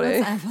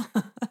 everybody.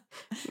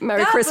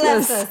 Merry God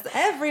Christmas. Bless us,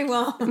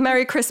 everyone.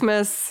 Merry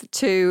Christmas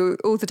to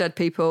all the dead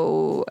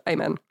people.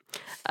 Amen.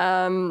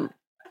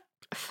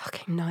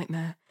 Fucking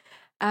nightmare.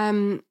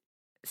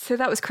 So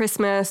that was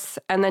Christmas.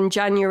 And then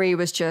January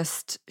was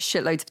just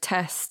shitloads of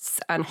tests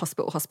and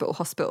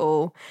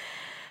hospital.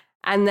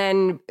 And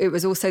then it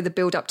was also the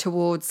build up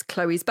towards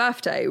Chloe's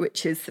birthday,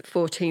 which is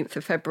 14th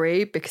of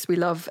February, because we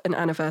love an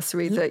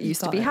anniversary that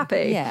used to be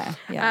happy. Yeah.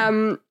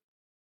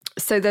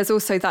 So there's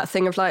also that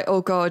thing of like,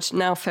 oh God,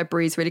 now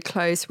February's really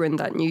close. We're in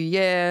that new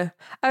year.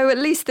 Oh, at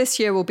least this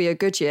year will be a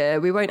good year.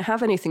 We won't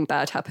have anything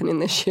bad happening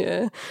this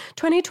year.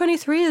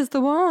 2023 is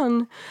the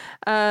one.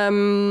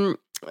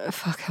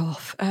 Fuck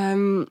off.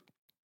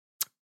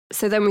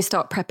 So then we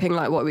start prepping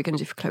like, what are we going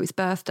to do for Chloe's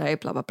birthday?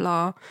 Blah, blah,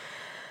 blah.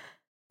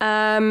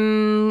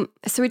 So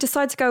we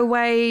decide to go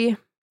away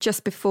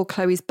just before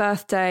Chloe's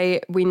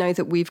birthday. We know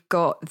that we've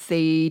got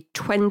the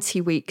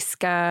 20-week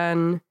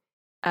scan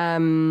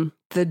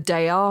the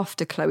day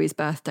after Chloe's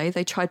birthday.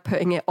 They tried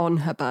putting it on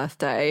her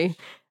birthday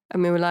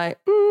and we were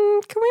like,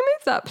 can we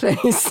move that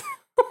please?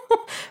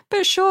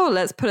 But sure,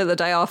 let's put it the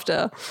day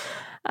after.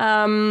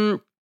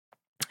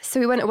 So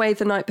we went away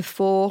the night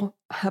before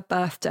her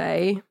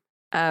birthday.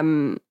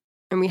 And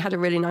we had a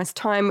really nice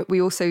time. We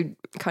also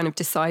kind of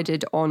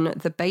decided on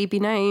the baby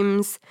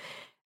names,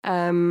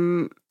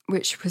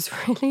 which was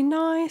really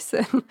nice.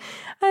 And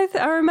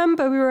I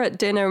remember we were at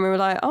dinner and we were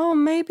like, oh,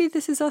 maybe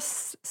this is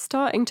us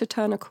starting to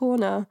turn a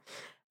corner.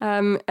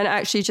 And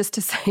actually, just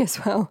to say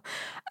as well,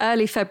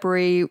 early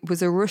February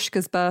was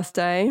Arushka's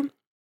birthday.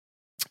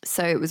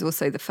 So it was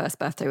also the first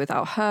birthday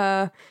without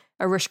her.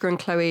 Arushka and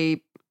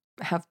Chloe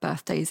have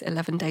birthdays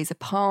 11 days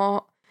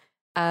apart.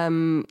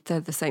 They're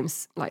the same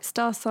like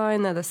star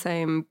sign, they're the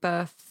same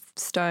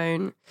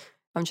birthstone.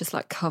 I'm just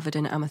like covered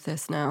in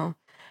amethyst now.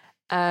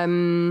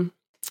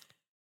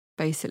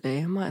 Basically,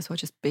 I might as well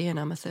just be an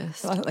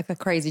amethyst. I look like a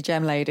crazy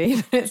gem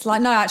lady. It's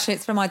like, no, actually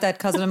it's for my dead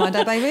cousin and my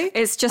dead baby.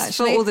 It's just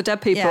for all the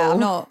dead people. Yeah,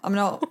 I'm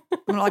not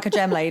like a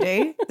gem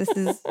lady. This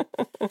is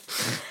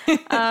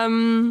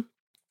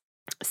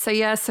So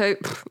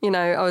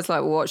I was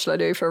like, well, what should I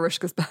do for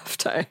Arushka's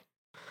birthday?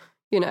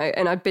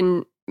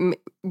 And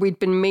we'd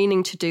been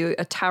meaning to do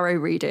a tarot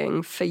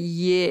reading for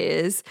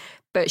years,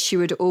 but she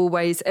would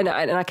always, and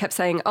I kept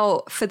saying,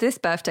 oh, for this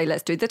birthday,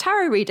 let's do the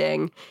tarot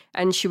reading.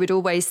 And she would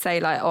always say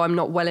like, oh, I'm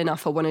not well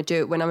enough. I want to do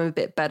it when I'm a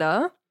bit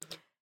better,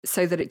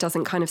 so that it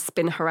doesn't kind of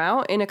spin her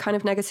out in a kind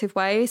of negative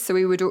way. So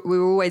we were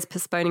always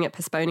postponing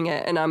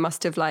it. And I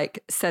must have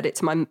like said it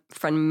to my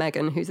friend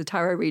Megan, who's a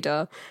tarot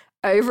reader,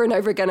 over and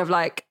over again of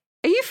like,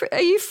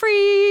 are you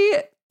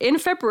free in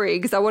February,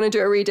 because I want to do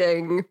a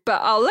reading,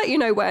 but I'll let you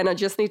know when. I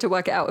just need to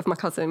work it out with my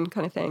cousin,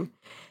 kind of thing.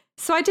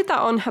 So I did that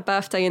on her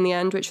birthday in the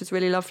end, which was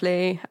really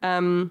lovely.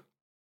 I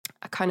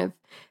kind of,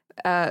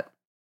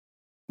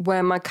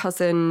 where my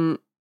cousin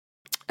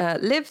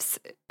lives,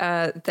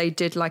 they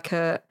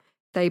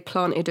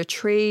planted a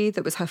tree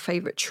that was her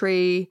favourite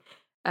tree.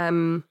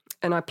 And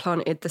I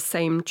planted the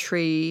same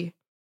tree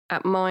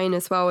at mine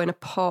as well in a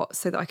pot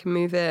so that I can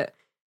move it.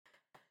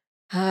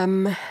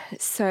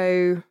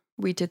 So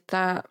we did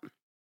that,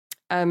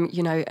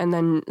 you know, and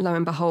then lo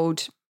and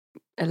behold,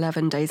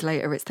 11 days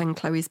later, it's then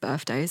Chloe's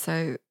birthday.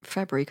 So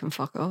February can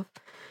fuck off.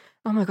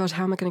 Oh my God,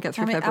 how am I going to get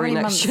through February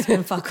next year? How many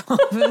months can fuck off?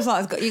 It was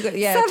like,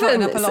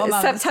 totting up a lot of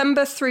months.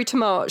 September through to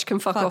March can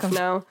fuck off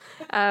now.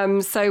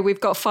 So we've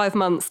got 5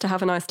 months to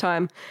have a nice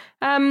time.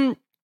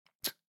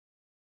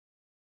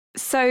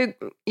 So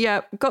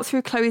yeah, got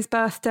through Chloe's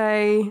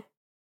birthday.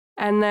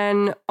 And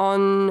then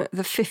on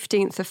the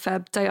 15th of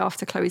Feb, day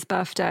after Chloe's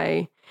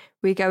birthday,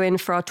 we go in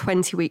for our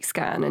 20-week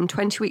scan. And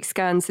 20-week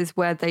scans is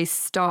where they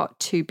start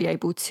to be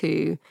able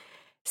to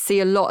see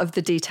a lot of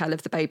the detail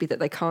of the baby that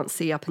they can't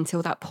see up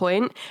until that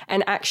point.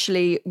 And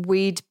actually,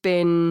 we'd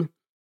been,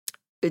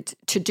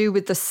 to do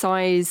with the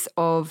size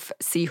of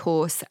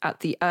Seahorse at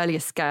the earlier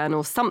scan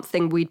or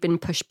something, we'd been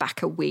pushed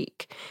back a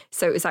week.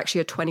 So it was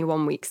actually a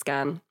 21-week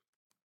scan.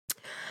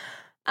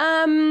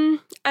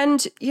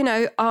 And, you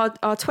know, our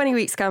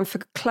 20-week scan for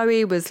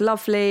Chloe was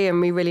lovely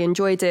and we really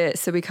enjoyed it.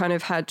 So we kind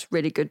of had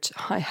really good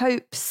high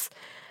hopes.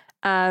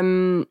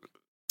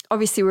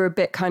 Obviously, we were a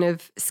bit kind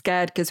of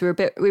scared because we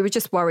were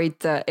just worried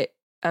that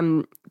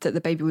that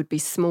the baby would be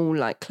small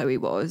like Chloe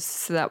was.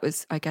 So that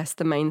was, I guess,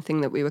 the main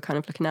thing that we were kind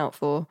of looking out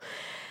for.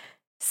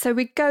 So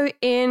we go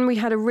in, we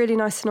had a really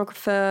nice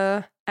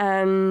sonographer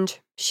and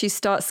she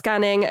starts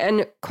scanning.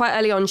 And quite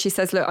early on, she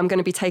says, look, I'm going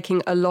to be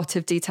taking a lot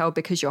of detail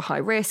because you're high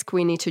risk.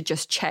 We need to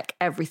just check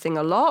everything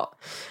a lot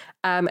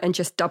and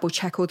just double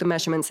check all the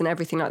measurements and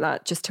everything like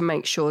that, just to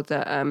make sure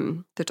that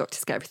the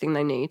doctors get everything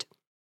they need.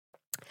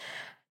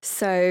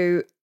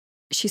 So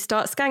she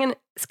starts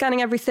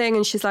scanning everything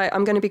and she's like,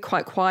 I'm going to be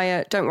quite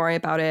quiet. Don't worry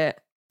about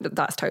it.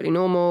 That's totally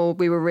normal.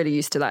 We were really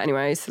used to that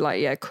anyway. So like,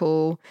 yeah,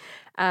 cool.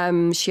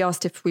 She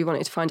asked if we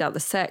wanted to find out the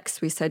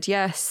sex. We said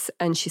yes.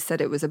 And she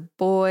said it was a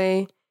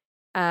boy.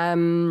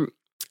 And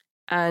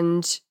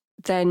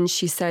then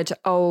she said,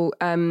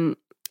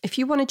 if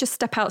you want to just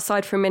step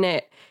outside for a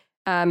minute,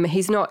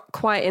 he's not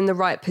quite in the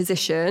right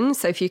position.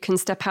 So if you can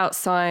step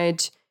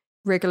outside,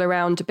 wriggle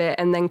around a bit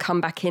and then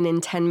come back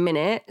in 10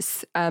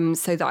 minutes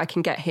so that I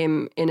can get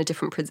him in a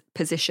different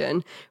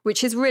position,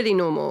 which is really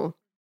normal.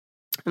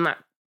 And that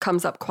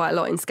comes up quite a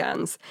lot in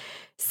scans.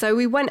 So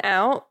we went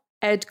out.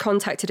 Ed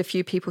contacted a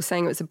few people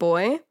saying it was a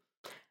boy.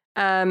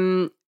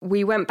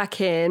 We went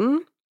back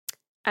in.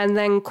 And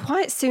then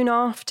quite soon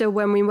after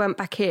when we went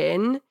back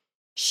in,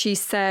 she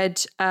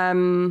said,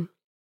 I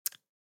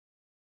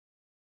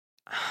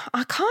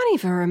can't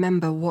even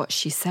remember what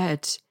she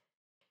said.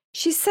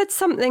 She said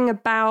something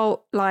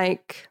about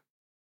like,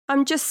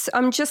 I'm just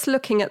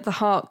looking at the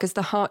heart because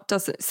the heart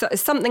doesn't, so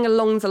something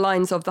along the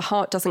lines of the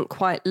heart doesn't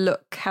quite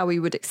look how we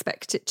would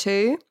expect it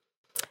to.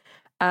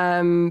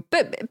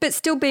 But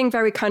still being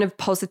very kind of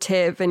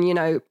positive. And, you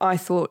know, I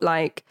thought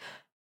like,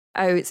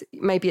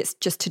 maybe it's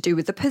just to do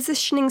with the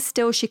positioning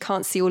still. She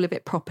can't see all of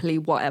it properly,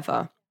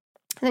 whatever.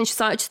 And then she's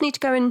like, I just need to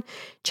go and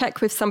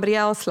check with somebody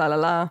else, la, la,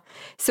 la.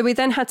 So we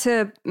then had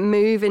to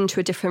move into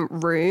a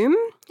different room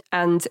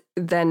and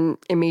then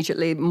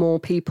immediately more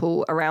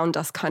people around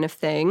us kind of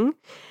thing.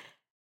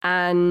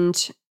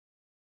 And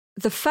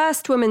the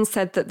first woman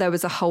said that there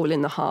was a hole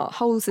in the heart.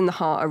 Holes in the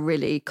heart are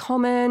really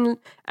common.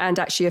 And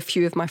actually a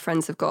few of my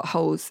friends have got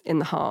holes in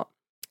the heart.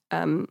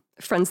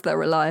 Friends that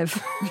are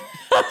alive.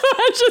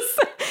 I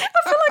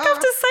feel like I have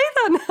to say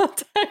that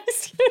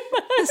nowadays. You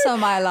know? So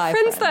my life.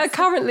 Friends that are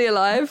currently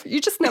alive.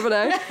 You just never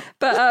know.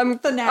 But I mean,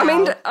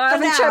 I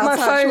haven't checked my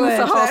phone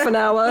for half an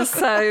hour,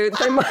 so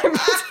they might be,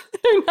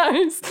 who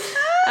knows?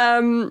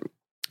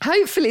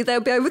 Hopefully they'll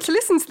be able to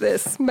listen to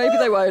this. Maybe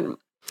they won't.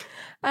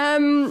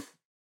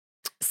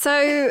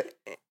 So,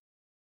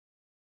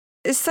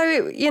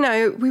 you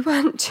know, we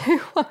weren't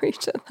too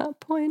worried at that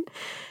point.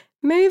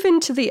 Move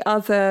into the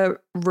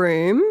other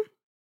room.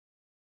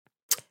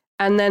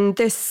 And then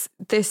this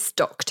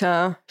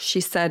doctor, she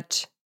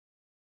said,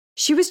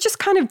 she was just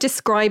kind of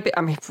describing,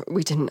 I mean,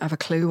 we didn't have a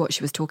clue what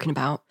she was talking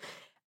about.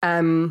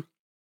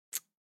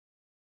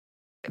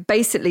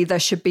 Basically, there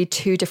should be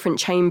 2 different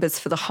chambers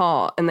for the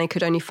heart and they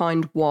could only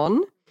find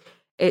one.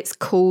 It's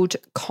called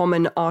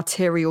common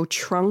arterial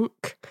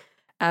trunk.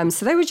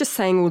 So they were just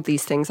saying all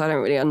these things. I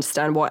don't really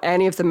understand what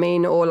any of them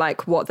mean or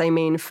like what they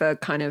mean for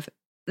kind of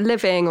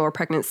living or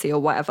pregnancy or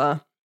whatever.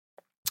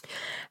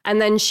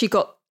 And then she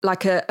got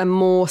like a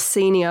more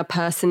senior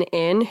person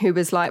in who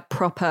was like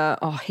proper,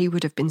 he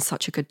would have been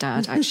such a good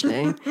dad,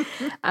 actually.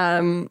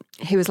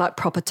 He was like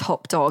proper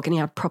top dog and he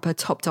had proper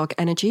top dog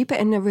energy, but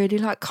in a really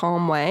like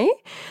calm way,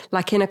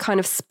 like in a kind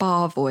of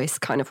spa voice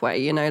kind of way,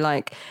 you know,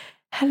 like,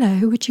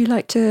 hello, would you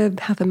like to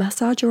have a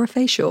massage or a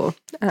facial?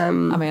 I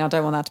mean, I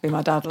don't want that to be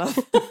my dad, love.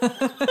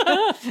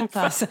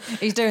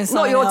 He's doing something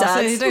not your else.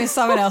 Dad. He's doing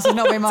something else and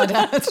not being my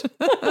dad.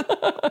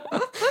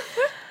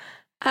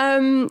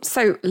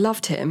 So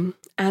loved him.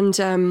 And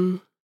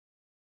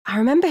I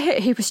remember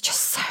he was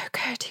just so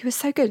good. He was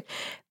so good.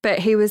 But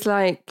he was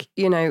like,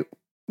 you know,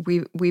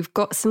 we've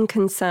got some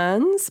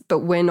concerns, but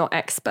we're not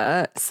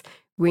experts.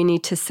 We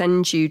need to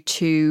send you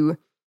to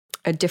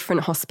a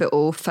different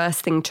hospital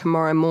first thing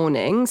tomorrow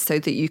morning so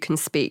that you can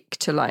speak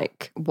to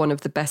like one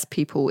of the best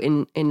people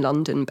in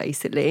London,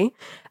 basically,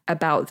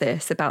 about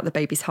the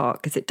baby's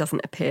heart, because it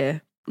doesn't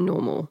appear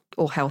normal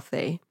or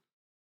healthy.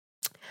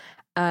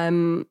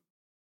 And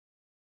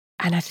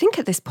I think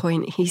at this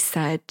point he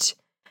said,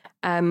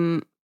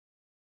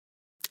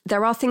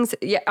 there are things,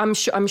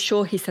 I'm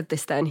sure he said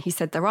this then. He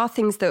said, there are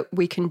things that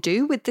we can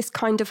do with this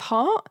kind of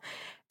heart,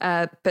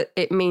 but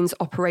it means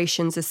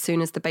operations as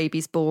soon as the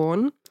baby's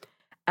born.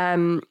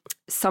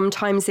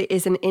 Sometimes it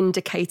is an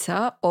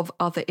indicator of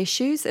other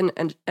issues and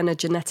a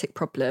genetic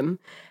problem.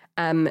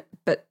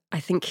 But I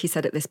think he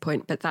said at this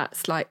point, but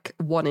that's like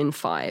 1 in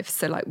 5.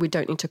 So like, we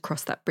don't need to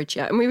cross that bridge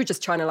yet. And we were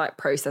just trying to like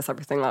process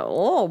everything like,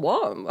 oh,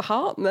 what?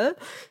 Heart?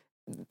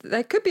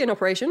 There could be an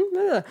operation.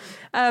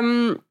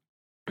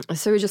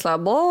 So we're just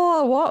like,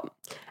 whoa, what?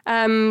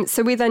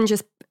 So we then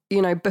just,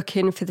 book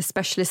in for the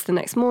specialist the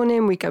next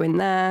morning. We go in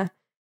there.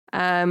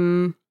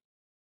 And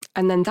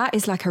then that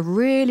is like a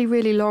really,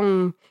 really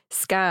long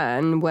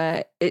scan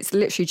where it's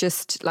literally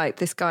just like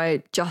this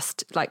guy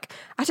just like,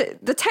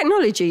 the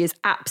technology is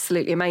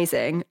absolutely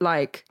amazing.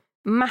 Like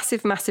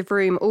massive, massive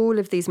room, all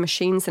of these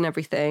machines and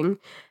everything.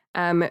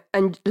 And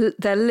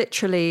they're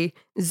literally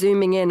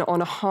zooming in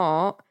on a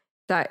heart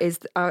that is,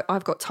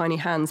 I've got tiny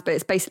hands, but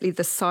it's basically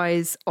the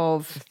size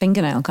of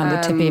fingernail, kind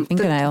of the tip of your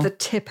fingernail. The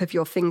tip of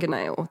your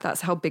fingernail. That's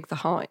how big the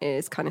heart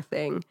is, kind of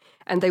thing.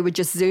 And they were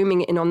just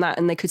zooming in on that,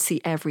 and they could see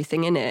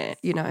everything in it.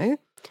 It's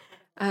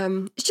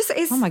oh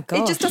my God,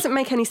 it just doesn't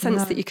make any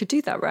sense that you could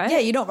do that, right? Yeah,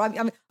 you're not.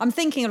 I'm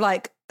thinking of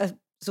like a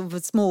sort of a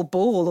small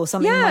ball or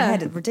something in my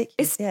head. It's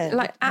ridiculous. It's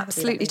like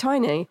absolutely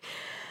tiny.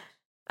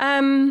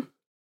 And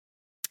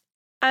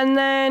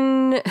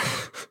then.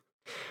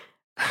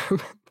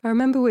 I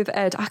remember with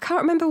Ed, I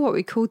can't remember what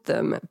we called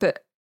them,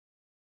 but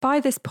by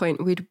this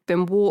point we'd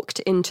been walked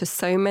into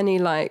so many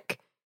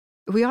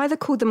we either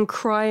called them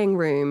crying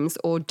rooms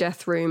or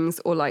death rooms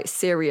or like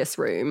serious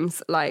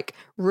rooms, like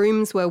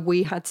rooms where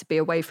we had to be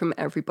away from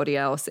everybody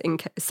else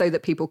so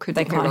that people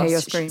couldn't hear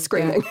us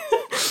screaming.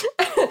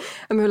 Yeah.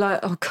 And we were like,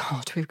 oh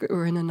God,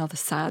 we're in another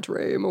sad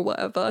room or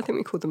whatever. I think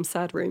we called them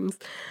sad rooms.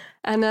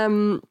 And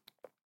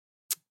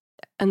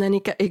then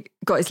he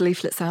got his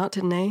leaflets out,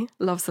 didn't he?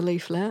 Loves a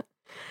leaflet.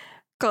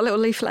 Got a little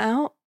leaflet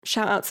out.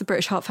 Shout out to the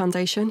British Heart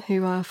Foundation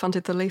who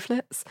funded the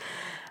leaflets.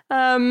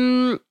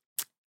 And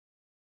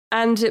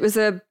it was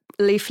a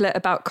leaflet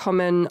about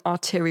common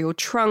arterial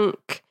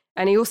trunk.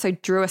 And he also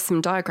drew us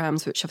some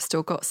diagrams, which I've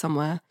still got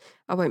somewhere.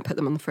 I won't put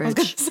them on the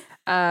fridge.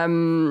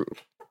 Nice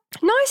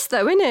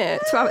though, isn't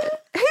it? Who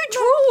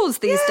draws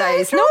these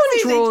days? No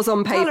one draws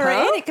on paper.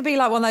 It could be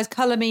like one of those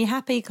Colour Me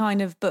Happy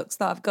kind of books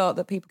that I've got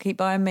that people keep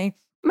buying me.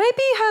 Maybe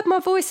he heard my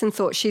voice and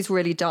thought, she's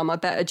really dumb. I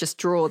better just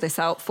draw this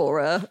out for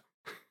her.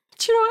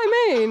 Do you know what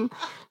I mean?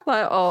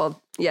 Like, oh,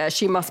 yeah,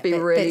 she must be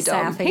really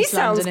dumb. He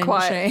sounds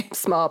quite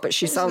smart, but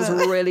she sounds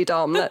really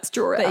dumb. Let's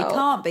draw it out. But he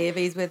can't be if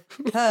he's with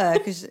her.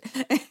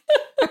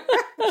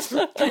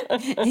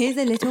 Here's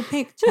a little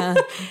picture.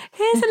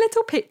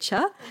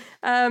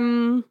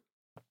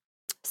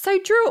 So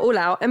drew it all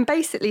out and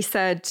basically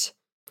said,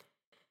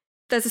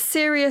 there's a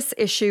serious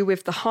issue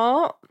with the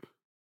heart.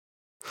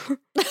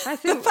 I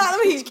think the fact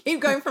that we keep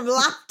going from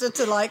laughter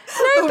to like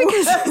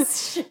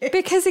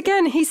because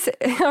again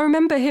I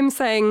remember him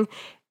saying,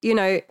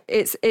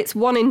 it's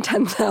 1 in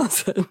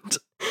 10,000,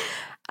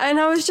 and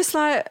I was just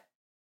like,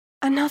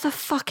 another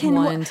fucking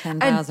 1 in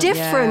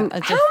 10,000,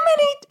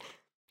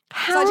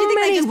 how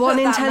many 1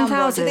 in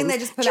 10,000? Do you think they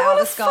just put it out of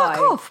the sky?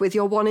 Fuck off with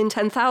your 1 in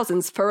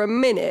 10,000s for a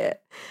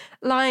minute,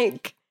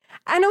 like.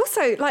 And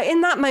also, like,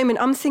 in that moment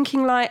I'm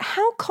thinking, like,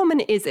 how common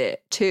is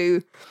it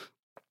to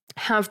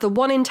have the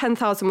 1 in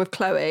 10,000 with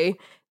Chloe,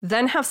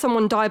 then have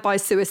someone die by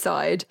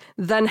suicide,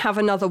 then have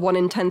another 1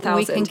 in 10,000.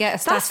 We can get a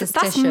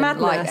statistician, that's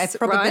madness, like a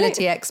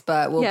probability right?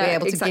 expert will be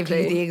able to give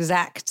you the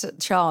exact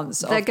chance.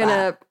 They're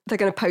gonna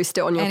post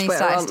it on your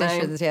Twitter, aren't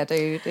they? Yeah,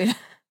 do.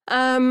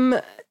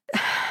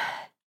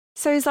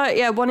 So he's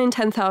like, 1 in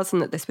 10,000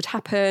 that this would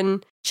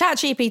happen.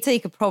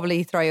 ChatGPT could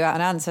probably throw you out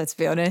an answer, to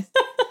be honest.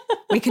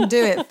 We can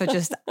do it for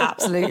just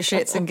absolute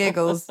shits and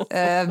giggles.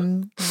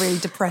 Really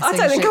depressing. I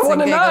don't think I want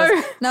to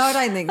know. No, I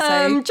don't think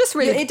so. Just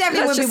really, it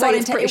definitely wouldn't be 1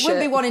 in 10. It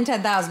wouldn't be 1 in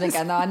 10,000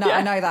 again. Though.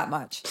 I know that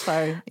much.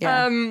 So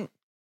yeah.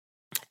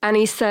 And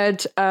he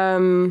said,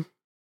 so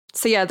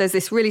yeah, there's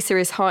this really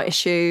serious heart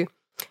issue.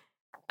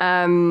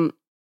 Let's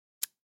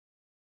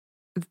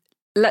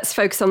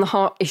focus on the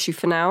heart issue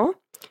for now.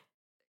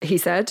 He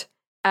said,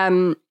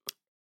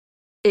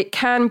 it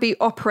can be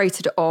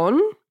operated on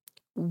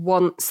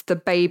once the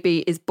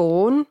baby is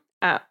born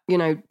at,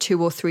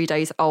 2 or 3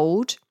 days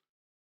old.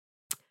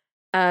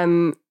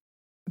 But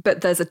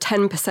there's a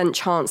 10%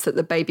 chance that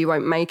the baby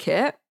won't make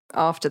it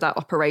after that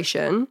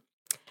operation.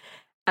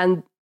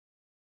 And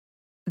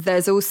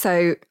there's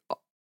also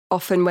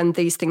often when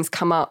these things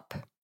come up,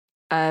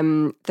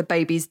 the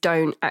babies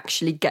don't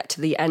actually get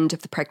to the end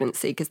of the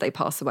pregnancy because they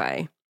pass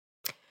away.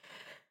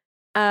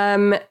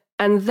 And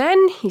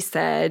then he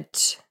said,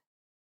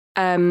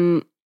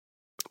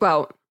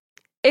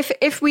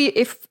 if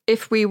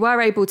we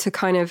were able to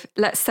kind of,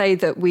 let's say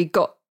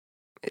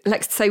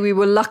we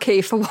were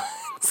lucky for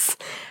once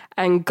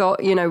and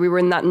got, we were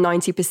in that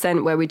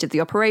 90% where we did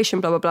the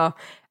operation, blah, blah,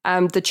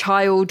 blah. The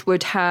child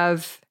would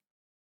have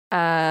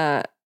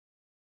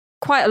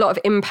quite a lot of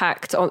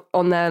impact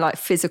on their like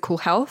physical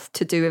health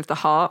to do with the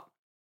heart,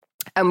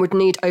 and would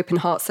need open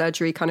heart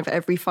surgery kind of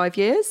every 5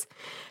 years,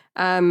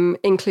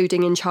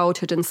 including in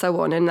childhood and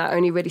so on. And that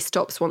only really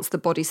stops once the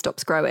body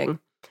stops growing.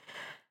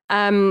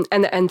 And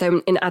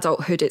then in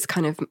adulthood, it's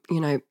kind of,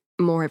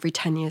 more every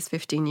 10 years,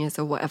 15 years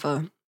or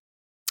whatever.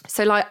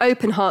 So like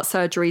open heart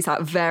surgeries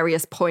at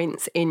various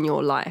points in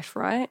your life,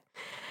 right?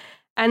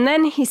 And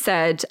then he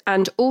said,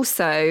 and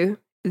also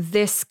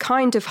this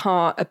kind of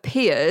heart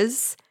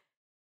appears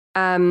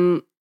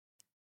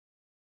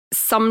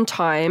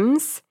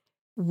sometimes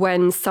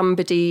when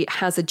somebody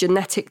has a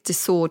genetic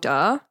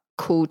disorder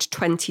called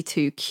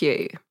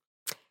 22q.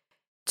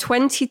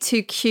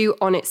 22q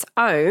on its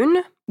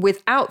own,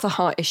 without the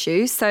heart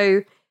issue.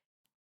 So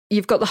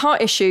you've got the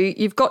heart issue,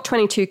 you've got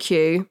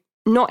 22q.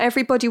 Not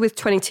everybody with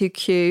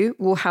 22q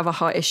will have a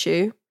heart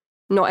issue.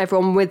 Not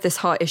everyone with this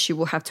heart issue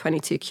will have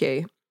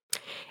 22q.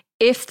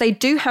 If they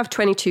do have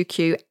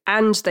 22q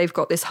and they've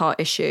got this heart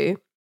issue,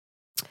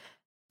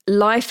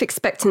 life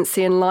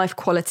expectancy and life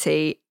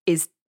quality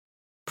is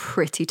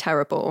pretty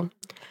terrible.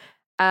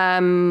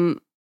 22q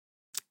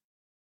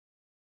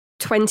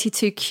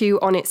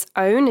on its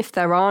own, if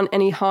there aren't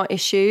any heart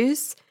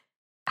issues,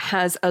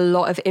 has a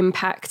lot of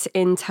impact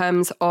in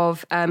terms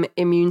of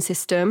immune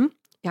system.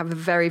 You have a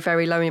very,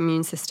 very low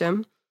immune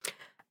system.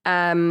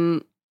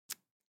 And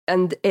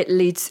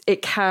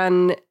it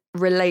can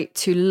relate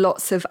to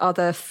lots of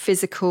other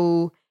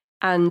physical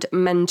and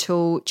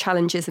mental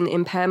challenges and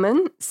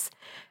impairments.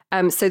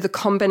 So the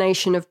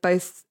combination of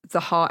both the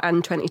heart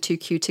and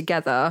 22q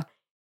together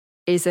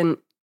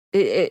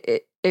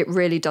it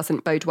really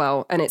doesn't bode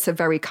well. And it's a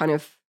very kind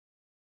of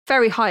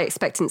very high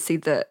expectancy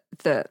that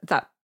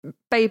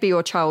baby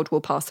or child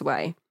will pass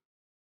away.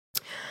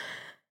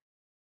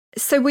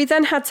 So we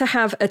then had to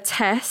have a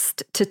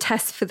test to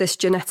test for this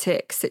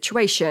genetic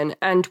situation.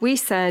 And we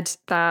said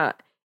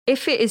that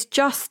if it is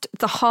just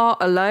the heart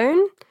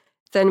alone,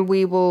 then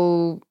we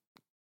will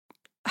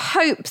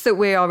hope that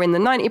we are in the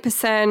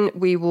 90%.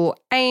 We will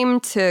aim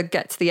to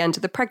get to the end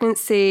of the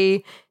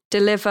pregnancy,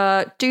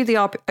 deliver, do the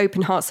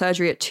open heart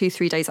surgery at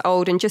 2-3 days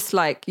old, and just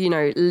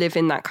live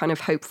in that kind of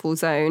hopeful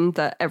zone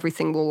that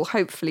everything will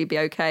hopefully be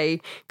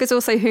okay. Because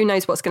also, who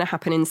knows what's going to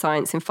happen in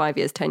science in 5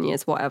 years, 10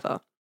 years,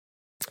 whatever.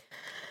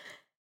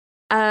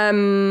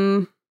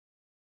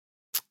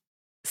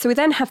 So we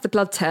then have the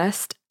blood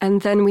test,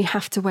 and then we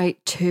have to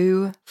wait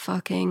 2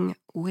 fucking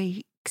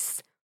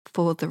weeks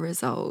for the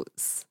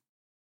results.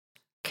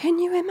 Can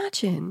you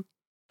imagine?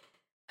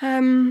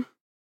 And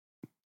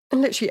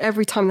literally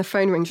every time the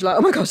phone rings, you're like,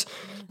 oh my God,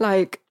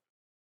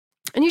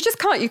 and you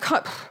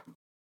can't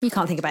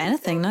think about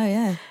anything. No.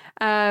 Yeah.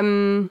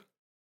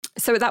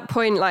 So at that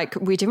point,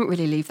 we didn't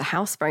really leave the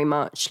house very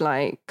much,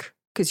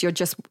 because you're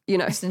just,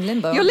 Just in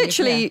limbo. You're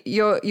literally,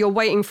 you're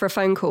waiting for a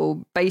phone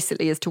call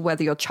basically as to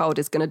whether your child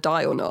is going to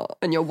die or not.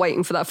 And you're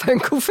waiting for that phone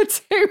call for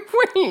 2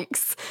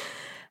 weeks.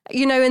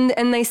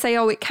 And they say,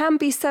 it can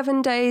be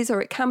 7 days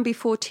or it can be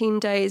 14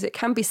 days. It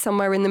can be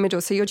somewhere in the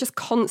middle. So you're just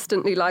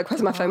constantly like,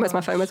 where's my phone? Where's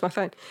my phone? Where's my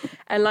phone?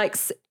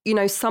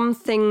 And some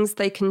things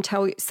they can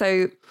tell you.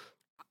 So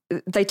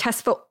they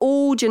test for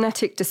all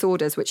genetic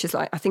disorders, which is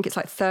I think it's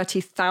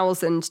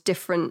 30,000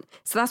 different.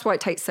 So that's why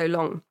it takes so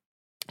long.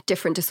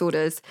 Different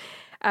disorders.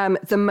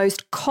 The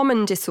most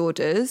common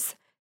disorders,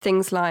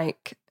 things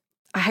like,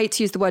 I hate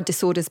to use the word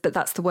disorders, but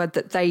that's the word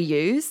that they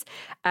use.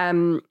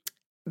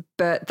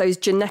 But those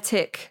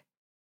genetic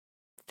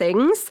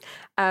things,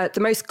 the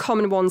most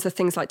common ones are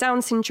things like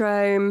Down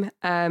syndrome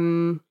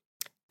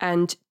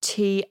and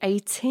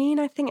T18,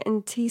 I think,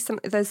 and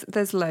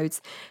there's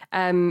loads.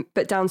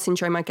 But Down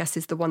syndrome, I guess,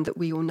 is the one that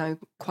we all know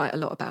quite a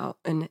lot about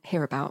and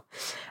hear about.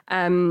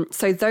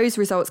 So those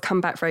results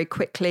come back very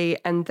quickly,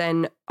 and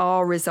then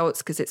our results,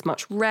 because it's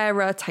much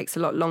rarer, takes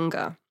a lot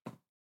longer.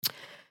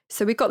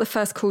 So we got the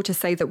first call to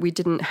say that we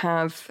didn't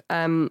have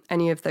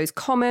any of those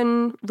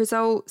common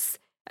results,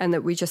 and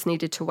that we just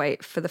needed to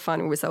wait for the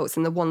final results.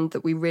 And the one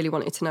that we really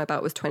wanted to know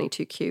about was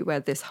 22q,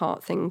 where this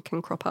heart thing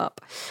can crop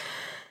up.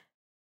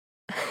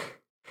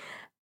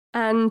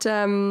 And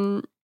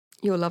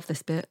you'll love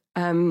this bit.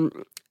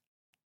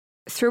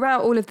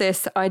 Throughout all of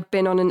this, I'd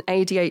been on an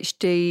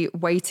ADHD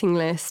waiting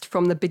list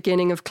from the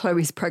beginning of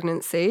Chloe's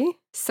pregnancy.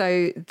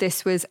 So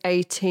this was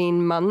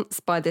 18 months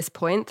by this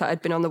point that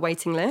I'd been on the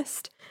waiting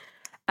list.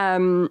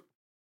 And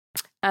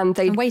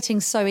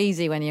waiting's so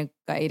easy when you've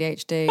got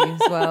ADHD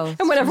as well.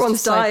 And when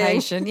everyone's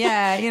dying. So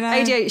yeah,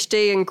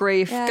 ADHD and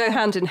grief go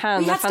hand in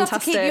hand. They're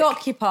fantastic. To keep you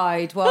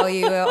occupied while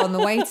you were on the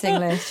waiting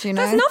list,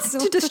 There's nothing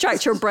to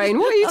distract your brain.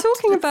 What are you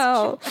talking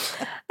about?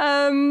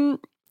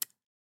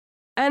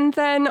 And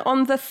then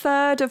on the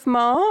 3rd of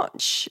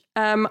March,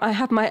 I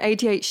had my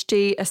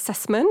ADHD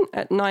assessment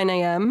at 9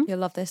 a.m. You'll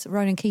love this.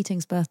 Ronan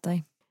Keating's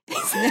birthday.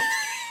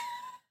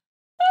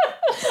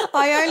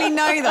 I only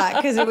know that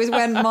because it was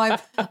when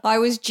I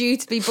was due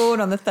to be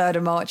born on the 3rd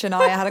of March, and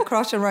I had a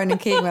crush on Ronan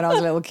Keating when I was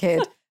a little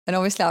kid. And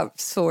obviously I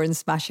saw in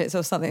Smash Hits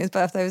or something. His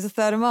birthday was the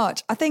 3rd of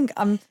March. I think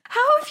How have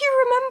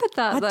you remembered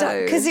that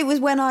though? Because it was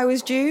when I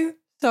was due.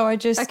 So I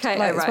just,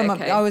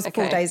 I was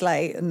 4 days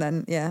late, and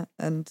then,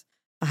 and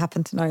I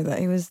happened to know that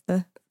he was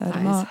the 3rd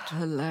of March. That is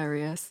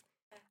hilarious.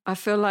 I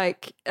feel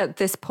like at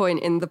this point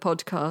in the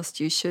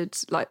podcast, you should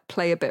like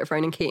play a bit of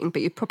Ronan Keating,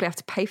 but you'd probably have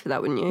to pay for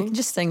that, wouldn't You you? can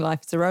just sing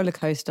Life is a Roller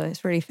Coaster.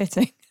 It's really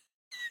fitting.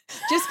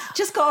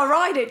 just got to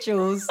ride it,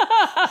 Jules.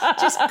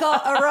 Just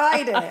got to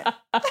ride it.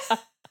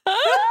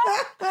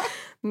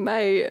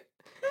 Mate,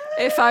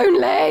 if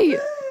only.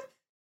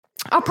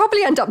 I'll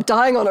probably end up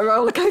dying on a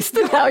roller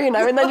coaster now,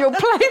 and then you'll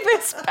play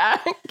this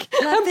back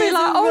and be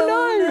like, oh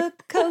no. Roller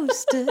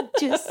coaster,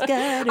 just got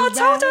I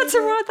told her to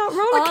ride that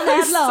roller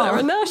coaster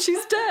and now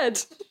she's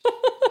dead.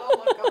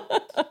 Oh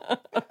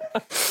my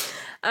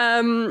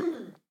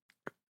God.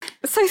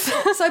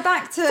 So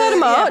back to 3rd of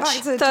March.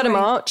 3rd of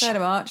March. 3rd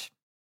of March.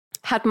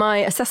 Had my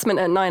assessment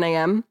at 9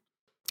 a.m.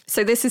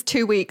 So this is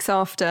 2 weeks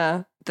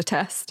after the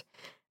test.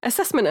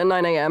 Assessment at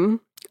 9 a.m.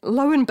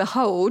 Lo and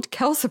behold,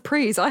 Kel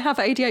surprise, I have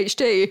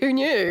ADHD. Who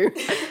knew?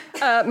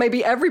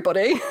 Maybe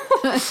everybody,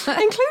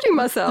 including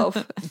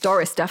myself.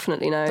 Doris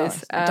definitely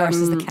knows. Doris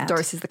is the cat.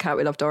 Doris is the cat.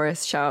 We love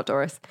Doris. Shout out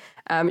Doris.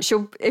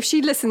 If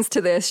she listens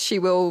to this, she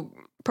will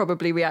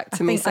probably react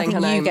to me saying her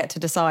name. You get to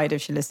decide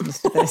if she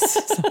listens to this,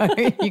 so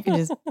you can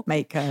just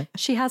make her.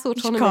 She has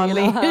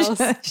autonomy in her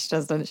house. She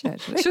does, doesn't she?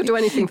 Actually, she'll do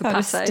anything for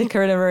Passe. Stick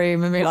her in a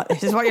room and be like,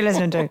 "This is what you're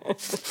listening to."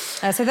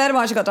 So 3rd of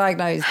March, I got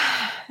diagnosed.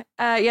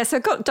 So I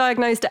got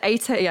diagnosed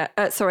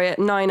at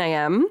 9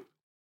 a.m.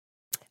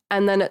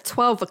 And then at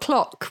 12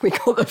 o'clock, we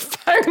got the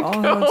phone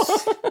call.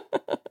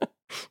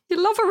 You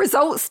love a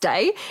results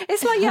day.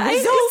 It's like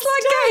getting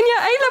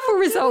your A-level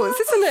results,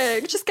 isn't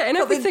it? Just getting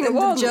everything at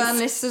once. The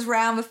journalist was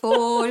round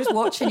before, just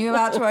watching you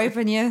about to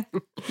open your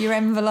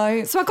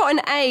envelope. So I got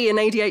an A in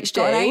ADHD.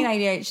 Got an A in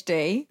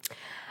ADHD.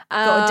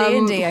 Got a D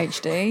in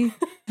DHD.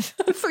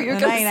 I thought you were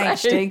an going A in to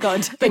say.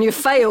 HD. Then you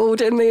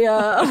failed in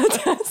the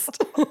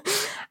test.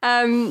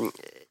 And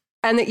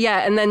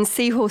then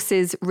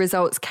Seahorse's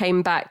results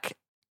came back.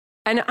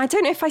 And I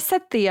don't know if I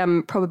said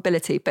the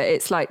probability, but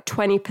it's like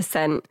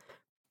 20%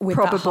 With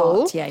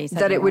probable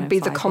that it would be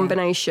the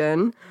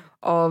combination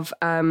of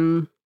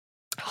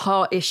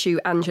heart issue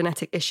and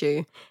genetic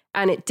issue.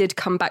 And it did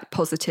come back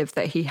positive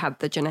that he had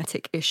the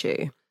genetic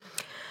issue.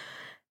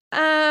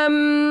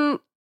 And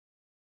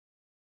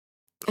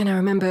I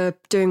remember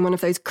doing one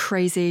of those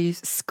crazy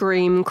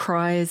scream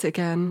cries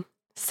again.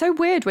 So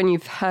weird when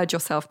you've heard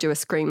yourself do a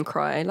scream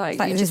cry. Like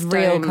you this just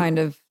real don't, kind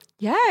of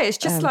it's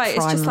just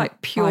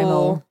like pure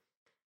primal.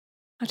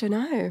 I don't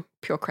know,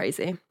 pure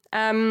crazy.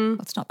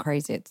 It's not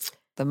crazy. It's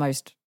the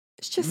most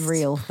just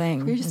real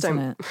thing, you just isn't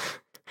don't. it?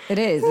 It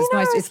is.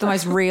 It's the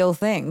most real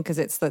thing because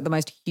it's the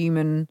most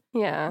human,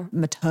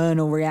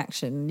 maternal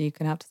reaction you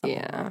can have to something.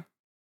 Yeah. And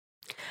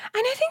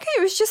I think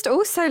it was just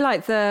also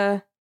like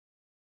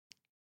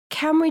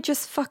can we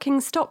just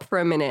fucking stop for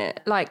a minute?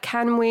 Like,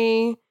 can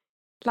we,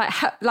 like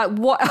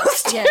what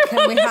else do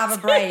can we have a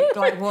break?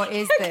 Like, what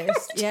is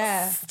this?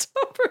 Yeah.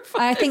 Stop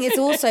for I think it's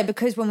also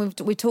because when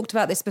we talked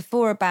about this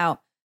before about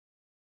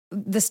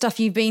the stuff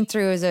you've been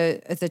through as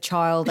a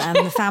child and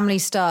the family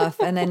stuff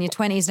and then your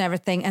 20s and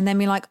everything, and then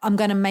you're like, I'm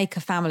going to make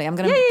a family. I'm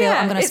going to build,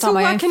 I'm going to start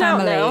my own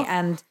family.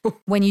 And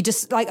when you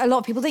just, like a lot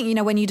of people think,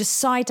 when you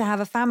decide to have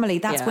a family,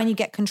 that's when you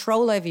get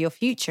control over your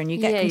future and you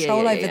get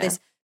control over this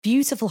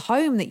beautiful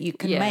home that you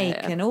can make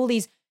and all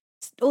this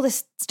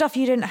stuff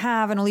you didn't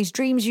have and all these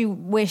dreams you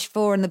wish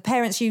for and the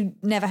parents you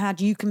never had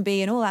you can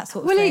be and all that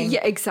sort of thing.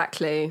 Yeah,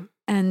 exactly.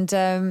 And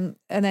then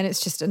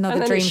it's just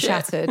another dream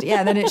shattered.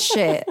 Yeah, then it's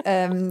shit.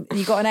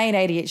 You got an A in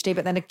ADHD,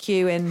 but then a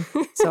Q in,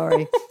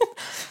 sorry.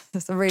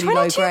 That's a really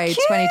low grade.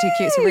 22Q,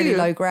 it's a really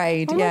low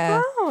grade. Oh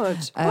my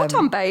God. Well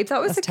done, babe. That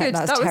was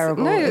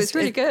terrible. No, it was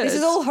really good. This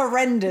is all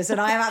horrendous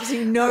and I have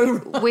absolutely no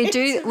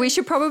right. We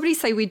should probably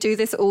say we do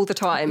this all the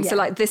time. Yeah. So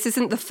like this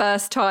isn't the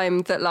first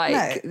time that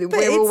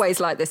we're always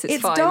like this.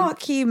 It's fine. It's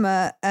dark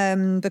humour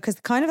because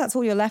kind of that's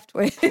all you're left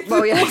with.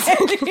 Well, yeah. I've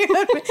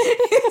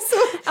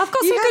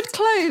got some good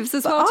clothes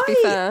as well, to be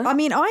fair. I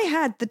mean, I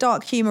had the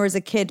dark humour as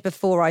a kid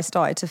before I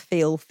started to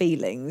feel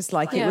feelings.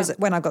 Like it was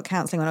when I got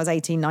counselling when I was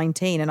 18,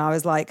 19 and I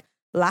was like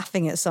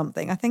laughing at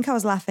something. I think I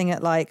was laughing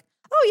at like,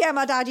 oh yeah,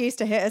 my dad used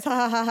to hit us.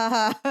 Ha, ha,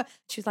 ha, ha.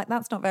 She was like,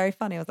 that's not very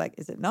funny. I was like,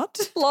 is it not?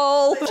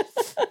 Lol.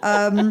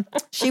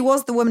 She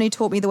was the woman who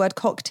taught me the word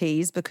cock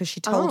tease because she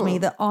told me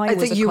that I was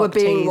think a you cock were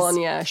being tease. one,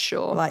 yeah,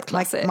 sure. Like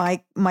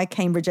my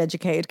Cambridge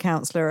educated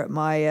counsellor at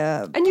my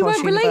and you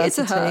weren't related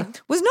to her?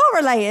 Was not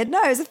related.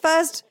 No, it was the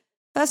first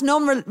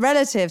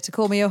non-relative to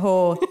call me a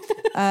whore.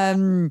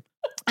 And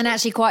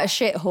actually quite a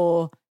shit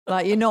whore.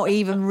 Like you're not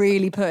even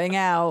really putting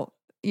out.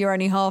 You're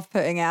only half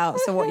putting out,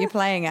 so what you're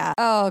playing at.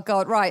 Oh,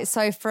 God, right.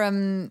 So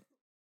from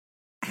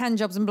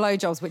handjobs and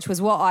blowjobs, which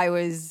was what I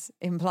was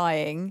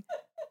implying,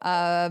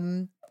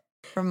 from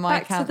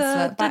my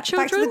counsellor. Back to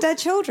the dead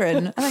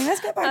children. I think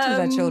let's get back to the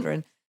dead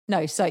children.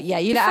 No, so yeah,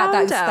 you let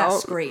out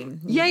that scream.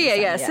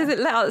 Yeah. So they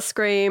let out the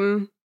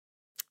scream.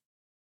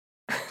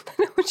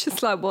 I was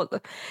just like, what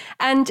the...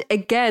 And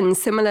again,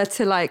 similar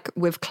to like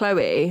with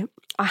Chloe,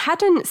 I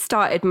hadn't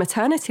started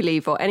maternity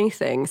leave or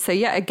anything. So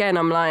yet again,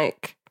 I'm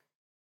like,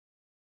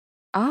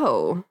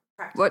 oh,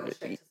 what?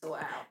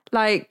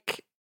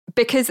 Like,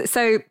 because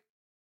so...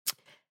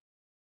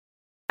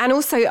 And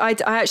also, I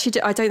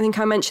actually, I don't think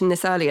I mentioned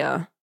this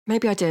earlier.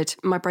 Maybe I did.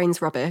 My brain's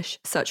rubbish,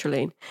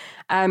 sertraline.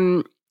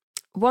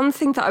 One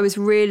thing that I was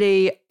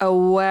really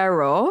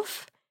aware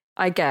of,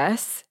 I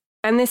guess,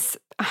 and this,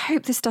 I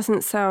hope this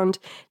doesn't sound,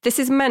 this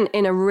is meant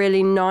in a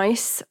really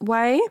nice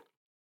way.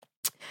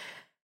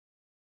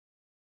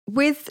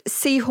 With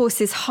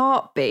Seahorse's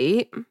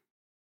heartbeat,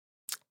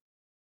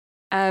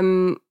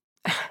 there's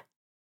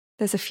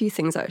a few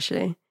things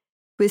actually.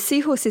 With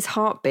Seahorse's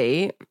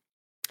heartbeat,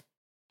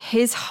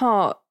 his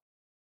heart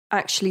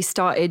actually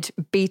started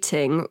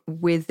beating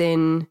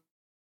within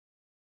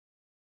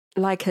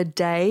like a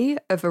day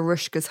of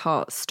Arushka's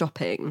heart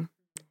stopping.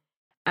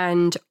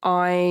 And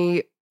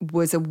I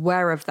was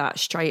aware of that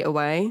straight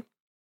away.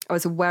 I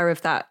was aware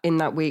of that in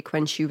that week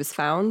when she was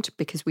found,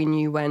 because we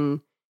knew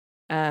when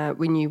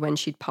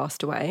she'd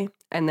passed away.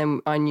 And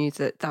then I knew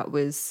that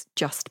was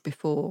just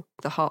before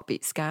the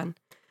heartbeat scan.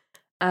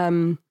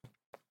 So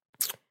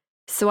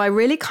I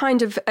really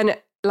kind of, and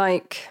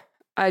like,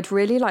 I'd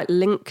really like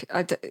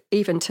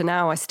even to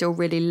now, I still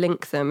really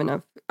link them.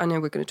 And I know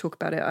we're going to talk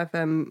about it. I've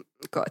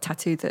got a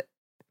tattoo that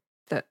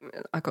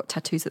I got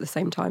tattoos at the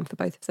same time for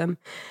both of them.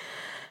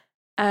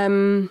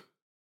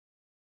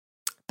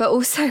 But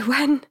also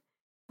when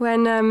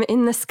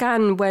in the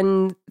scan,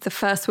 when the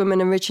first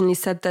woman originally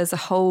said there's a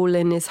hole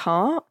in his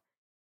heart,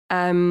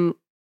 my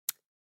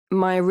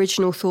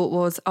original thought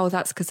was, oh,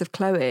 that's because of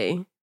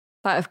Chloe.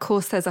 Like, of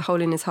course there's a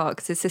hole in his heart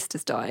because his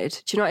sister's died.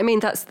 Do you know what I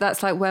mean?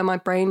 That's like where my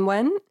brain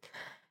went.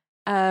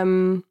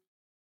 And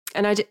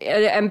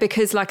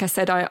because, like I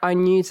said, I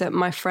knew that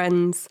my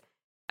friends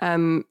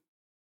are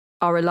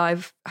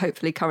alive,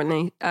 hopefully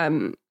currently,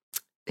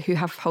 who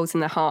have holes in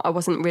their heart. I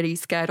wasn't really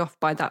scared off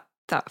by that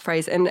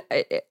phrase. And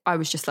I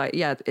was just like,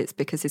 yeah, it's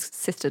because his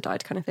sister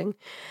died kind of thing.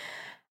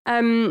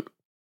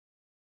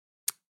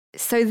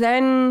 So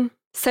then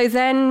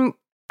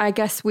I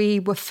guess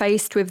we were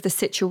faced with the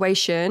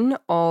situation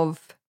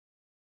of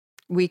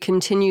we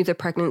continue the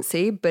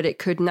pregnancy, but it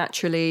could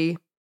naturally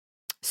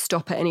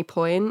stop at any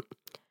point.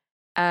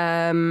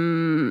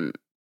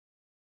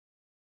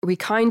 We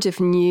kind of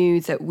knew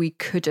that we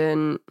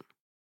couldn't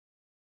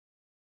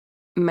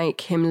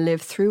make him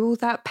live through all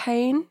that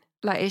pain.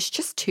 Like, it's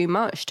just too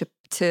much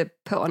to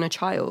put on a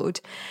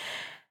child.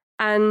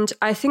 And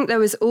I think there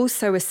was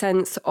also a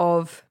sense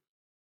of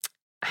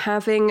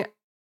having,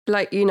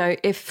 like, you know,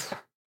 if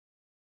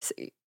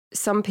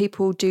some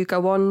people do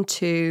go on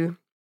to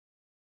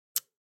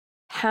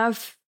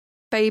have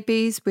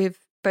babies with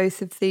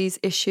both of these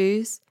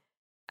issues,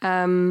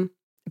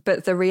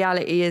 but the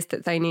reality is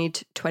that they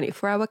need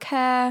 24-hour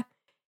care.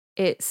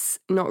 It's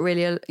not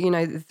really,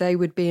 they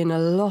would be in a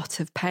lot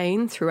of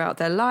pain throughout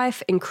their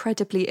life,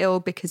 incredibly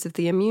ill because of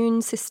the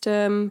immune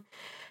system,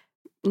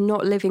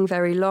 not living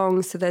very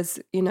long. So there's,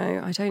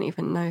 I don't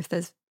even know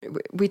if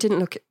we didn't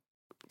look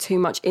too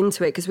much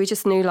into it because we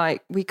just knew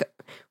like we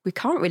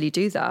can't really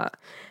do that.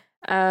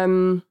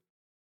 And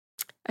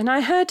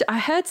I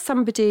heard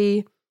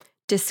somebody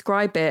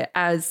describe it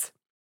as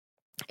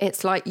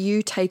it's like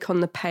you take on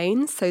the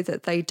pain so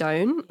that they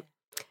don't.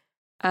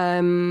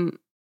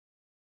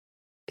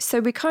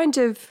 So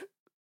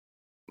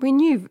we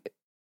knew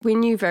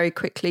very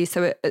quickly.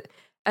 So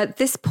at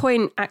this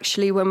point,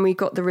 actually, when we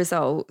got the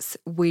results,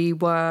 we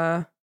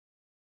were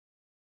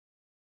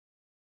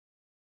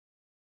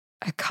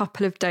a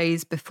couple of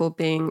days before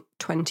being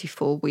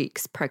 24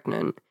 weeks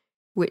pregnant,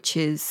 which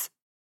is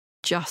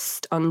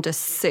just under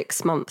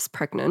 6 months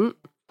pregnant.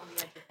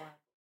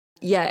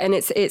 Yeah, and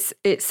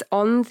it's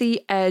on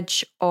the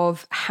edge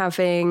of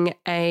having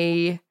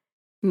a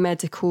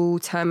medical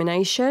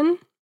termination.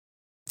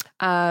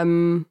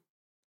 And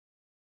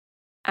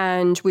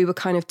we were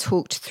kind of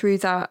talked through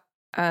that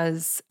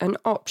as an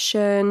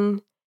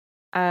option,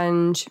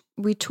 and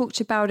we talked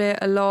about it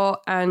a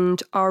lot,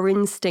 and our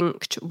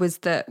instinct was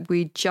that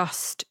we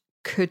just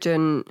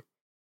couldn't,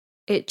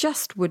 it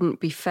just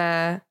wouldn't be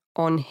fair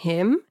on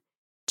him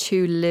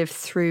to live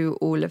through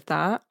all of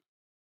that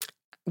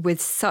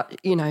with such,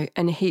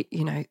 and he,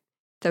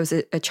 there was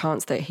a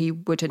chance that he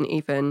wouldn't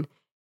even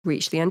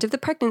reach the end of the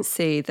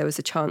pregnancy. There was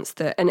a chance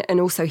that, and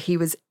also he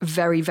was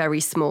very, very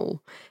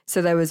small.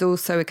 So there was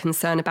also a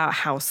concern about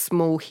how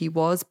small he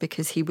was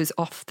because he was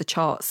off the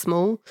chart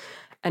small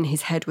and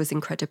his head was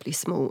incredibly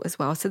small as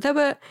well. So there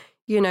were,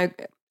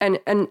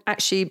 and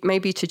actually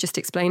maybe to just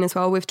explain as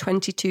well with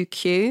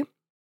 22q,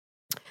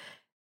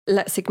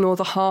 let's ignore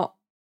the heart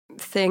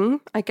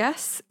thing, I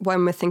guess,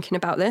 when we're thinking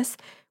about this.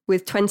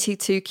 With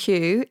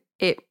 22q,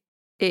 it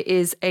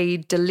is a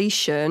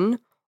deletion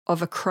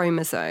of a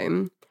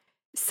chromosome.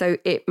 So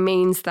it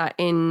means that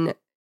in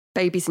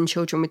babies and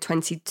children with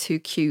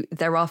 22q,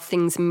 there are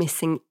things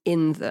missing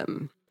in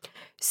them.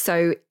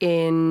 So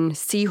in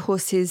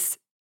Seahorse's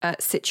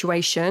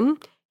situation,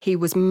 he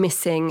was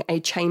missing a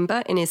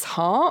chamber in his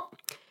heart.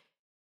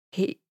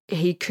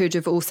 He could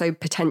have also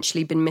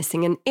potentially been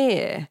missing an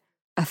ear,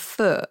 a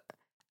foot,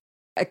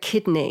 a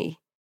kidney.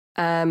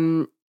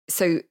 So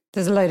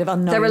there's a load of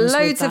unknowns. There are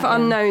loads of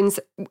unknowns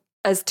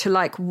as to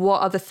like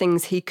what other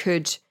things he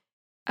could,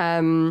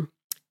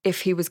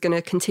 if he was going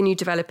to continue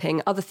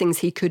developing, other things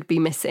he could be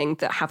missing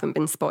that haven't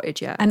been spotted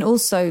yet. And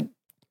also,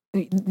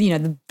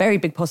 the very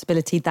big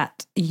possibility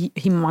that he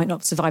might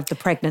not survive the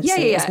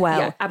pregnancy as well.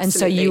 Yeah, and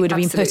so you would have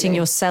been putting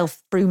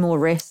yourself through more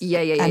risk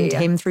and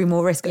him through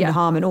more risk and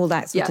harm and all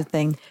that sort of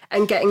thing.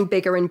 And getting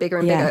bigger and bigger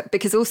and bigger.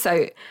 Because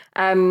also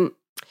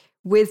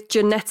with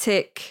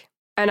genetic,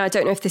 and I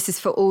don't know if this is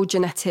for all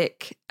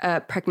genetic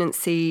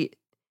pregnancy,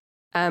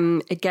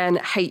 again,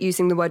 hate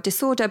using the word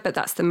disorder, but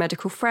that's the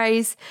medical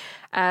phrase.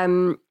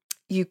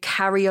 You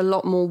carry a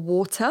lot more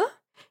water,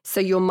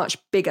 so you're much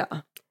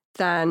bigger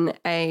than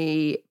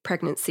a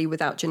pregnancy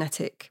without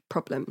genetic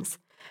problems.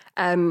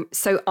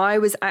 So I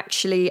was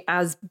actually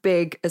as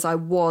big as I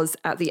was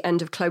at the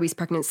end of Chloe's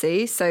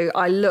pregnancy. So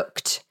I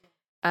looked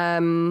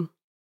 8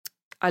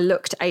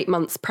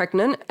 months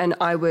pregnant, and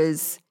I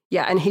was,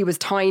 and he was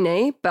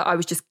tiny, but I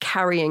was just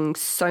carrying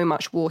so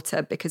much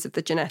water because of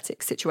the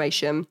genetic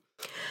situation.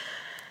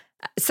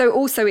 So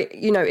also,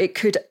 it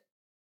could,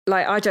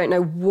 like, I don't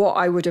know what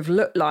I would have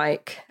looked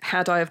like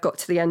had I have got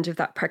to the end of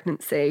that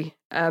pregnancy.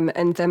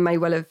 And there may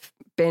well have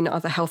been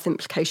other health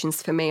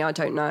implications for me. I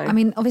don't know. I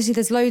mean, obviously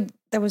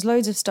there was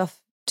loads of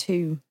stuff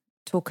to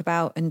talk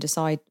about and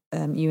decide,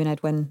 you and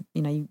Ed, when,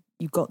 you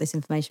got this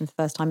information for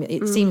the first time.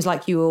 It seems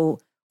like you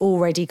all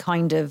already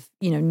kind of,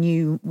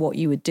 knew what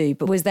you would do.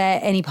 But was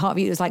there any part of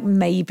you that was like,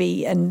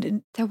 maybe?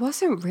 And there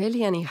wasn't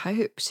really any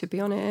hope, to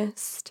be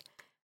honest.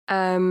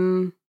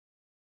 I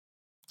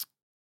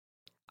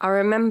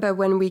remember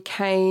when we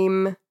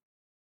came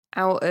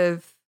out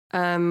of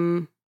the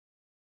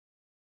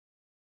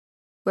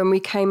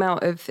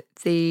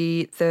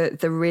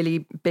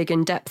really big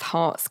in-depth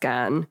heart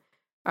scan,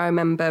 I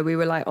remember we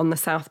were like on the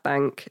South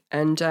Bank,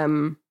 and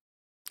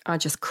I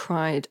just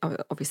cried,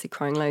 obviously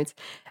crying loads.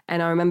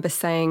 And I remember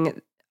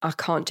saying, I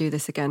can't do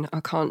this again. I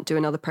can't do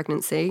another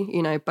pregnancy,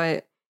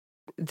 but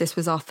this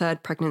was our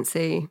third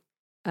pregnancy.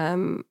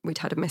 We'd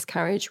had a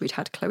miscarriage, we'd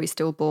had Chloe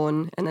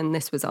stillborn, and then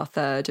this was our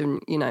third.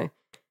 And,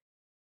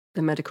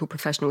 the medical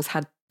professionals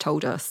had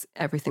told us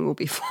everything will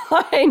be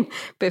fine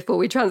before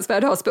we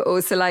transferred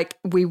hospital. So like,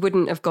 we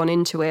wouldn't have gone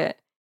into it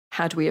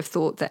had we have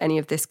thought that any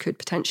of this could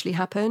potentially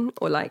happen,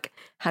 or like,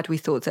 had we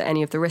thought that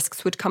any of the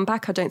risks would come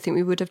back. I don't think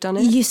we would have done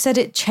it. You said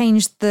it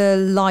changed the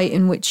light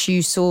in which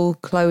you saw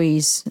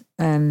Chloe's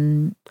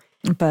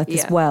birth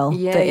as well,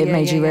 that it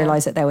made you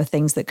realise that there were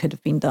things that could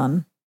have been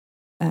done.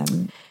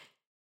 And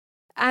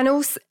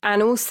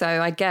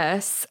also, I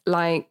guess,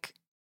 like,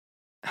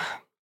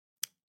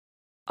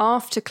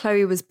 after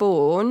Chloe was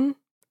born,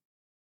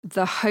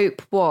 the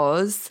hope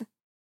was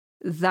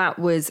that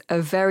was a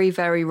very,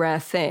 very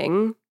rare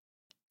thing.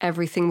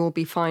 Everything will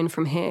be fine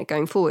from here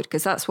going forward,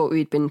 because that's what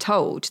we'd been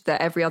told, that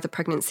every other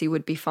pregnancy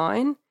would be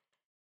fine.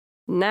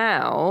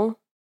 Now,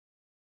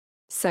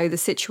 so the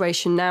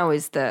situation now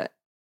is that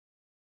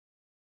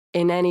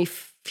in any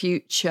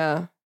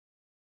future,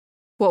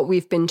 what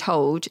we've been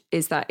told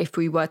is that if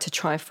we were to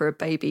try for a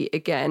baby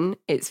again,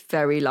 it's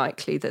very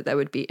likely that there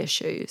would be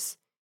issues.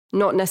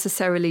 Not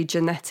necessarily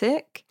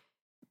genetic,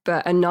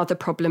 but another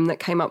problem that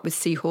came up with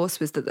Seahorse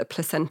was that the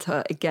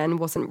placenta, again,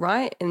 wasn't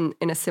right in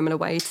a similar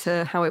way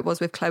to how it was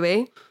with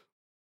Chloe.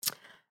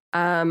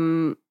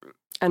 And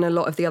a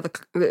lot of the other,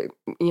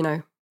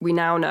 we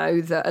now know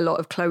that a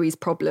lot of Chloe's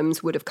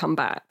problems would have come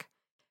back.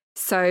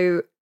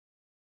 So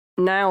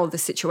now the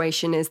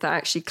situation is that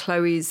actually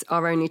Chloe's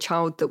our only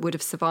child that would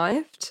have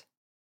survived,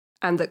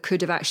 and that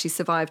could have actually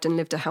survived and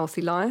lived a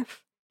healthy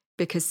life,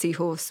 because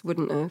Seahorse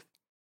wouldn't have.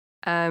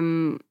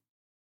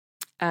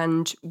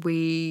 And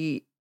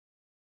we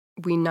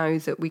know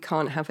that we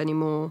can't have any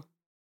more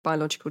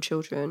biological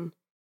children.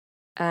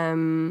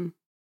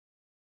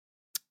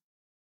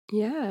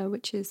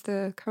 Which is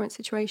the current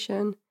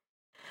situation.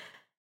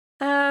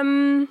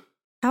 How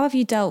have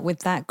you dealt with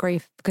that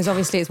grief? Because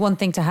obviously it's one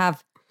thing to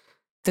have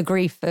the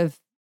grief of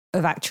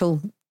actual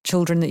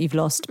children that you've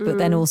lost, but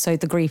then also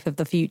the grief of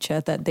the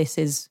future, that this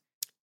is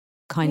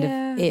kind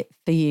of it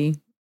for you.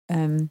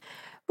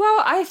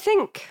 Well, I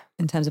think...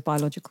 in terms of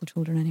biological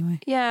children anyway.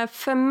 Yeah,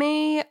 for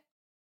me,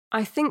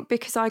 I think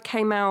because I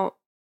came out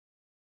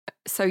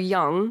so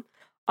young,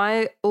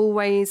 I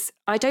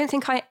don't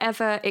think I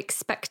ever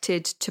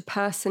expected to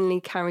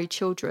personally carry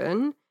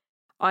children.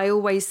 I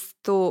always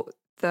thought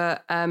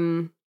that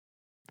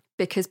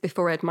because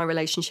before Ed, my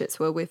relationships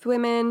were with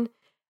women,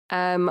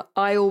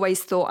 I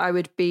always thought I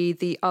would be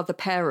the other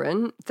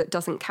parent that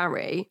doesn't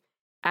carry,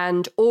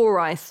 or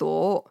I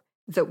thought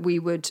that we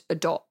would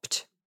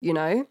adopt,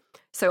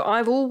 So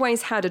I've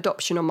always had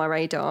adoption on my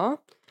radar.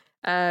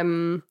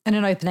 And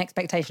an open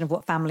expectation of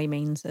what family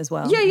means as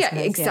well. Yeah,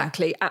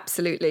 exactly. Yeah.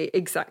 Absolutely.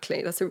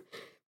 Exactly. That's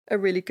a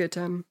really good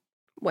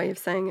way of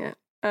saying it.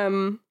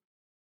 And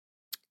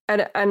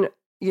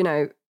you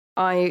know,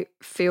 I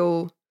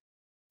feel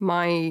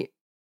my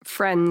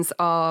friends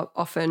are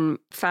often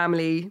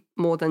family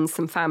more than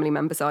some family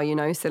members are, you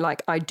know. So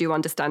like I do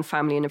understand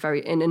family in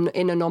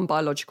a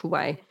non-biological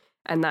way,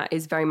 and that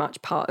is very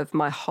much part of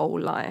my whole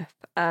life.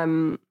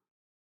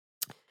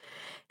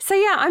 So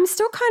yeah, I'm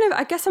still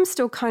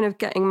kind of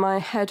getting my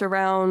head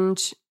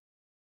around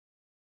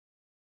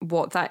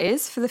what that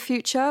is for the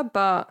future.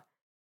 But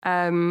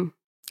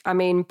I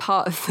mean,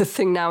 part of the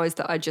thing now is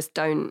that I just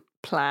don't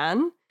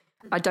plan.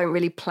 I don't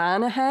really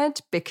plan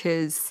ahead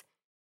because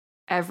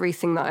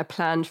everything that I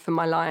planned for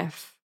my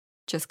life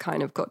just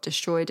kind of got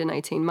destroyed in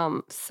 18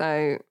 months.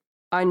 So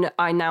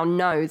I now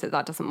know that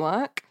that doesn't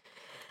work.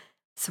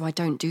 So I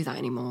don't do that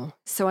anymore.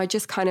 So I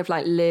just kind of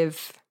like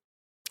live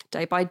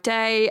day by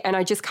day, and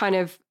I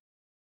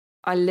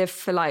live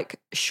for like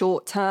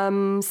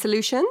short-term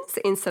solutions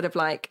instead of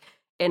like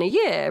in a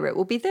year it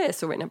will be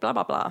this or in a blah,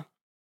 blah, blah.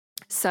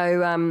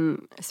 So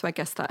so I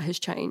guess that has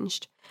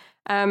changed.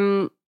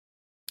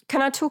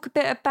 Can I talk a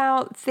bit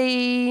about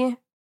the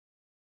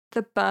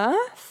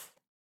birth?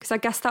 Because I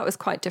guess that was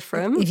quite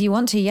different. If you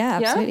want to,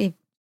 yeah, absolutely.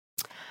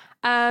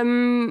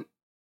 So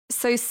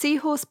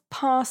Seahorse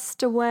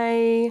passed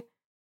away.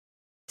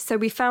 So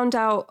we found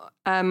out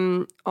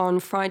on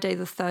Friday,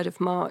 the 3rd of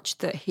March,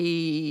 that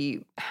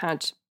he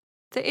had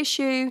the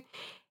issue.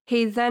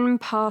 He then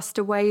passed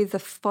away the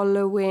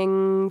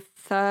following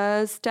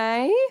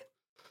Thursday,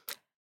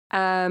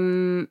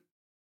 by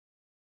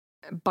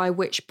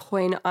which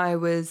point I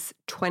was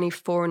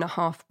 24 and a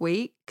half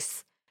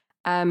weeks.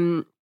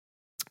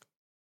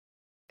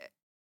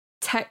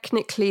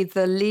 Technically,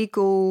 the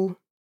legal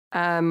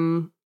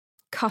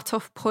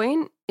cutoff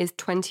point is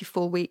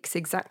 24 weeks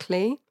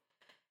exactly.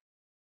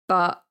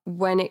 But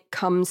when it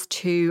comes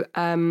to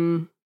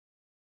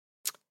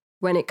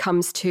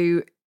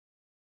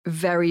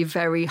very,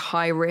 very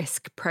high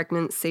risk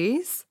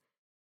pregnancies,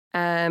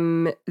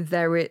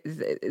 there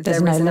is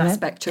an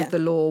aspect of the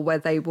law where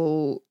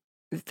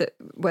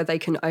where they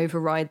can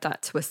override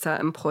that to a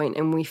certain point,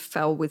 and we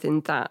fell within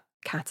that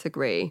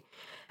category.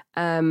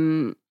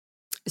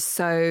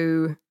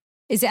 So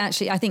is it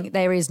actually? I think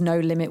there is no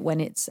limit when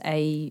it's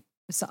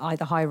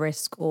either high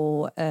risk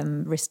or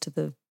risk to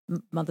the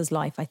mother's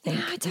life. I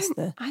think. I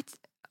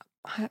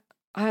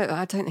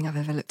don't think I've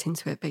ever looked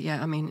into it, but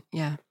yeah, I mean,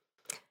 yeah.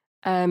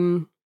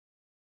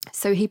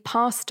 So he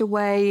passed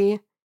away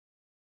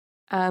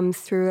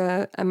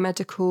through a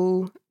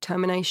medical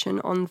termination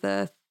on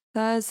the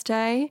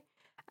Thursday,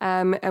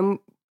 and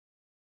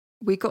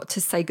we got to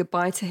say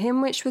goodbye to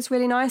him, which was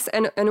really nice.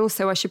 And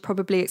also, I should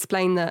probably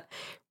explain that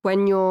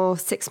when you're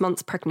 6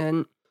 months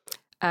pregnant,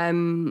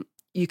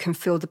 you can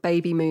feel the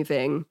baby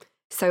moving.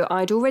 So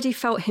I'd already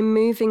felt him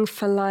moving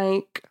for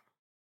like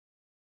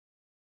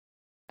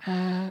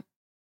 7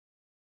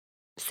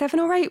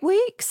 or 8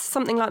 weeks,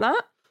 something like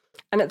that.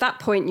 And at that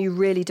point, you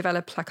really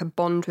develop like a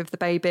bond with the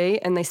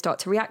baby, and they start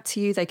to react to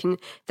you.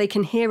 They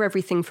can hear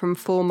everything from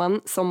 4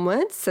 months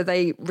onwards. So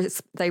they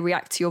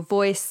react to your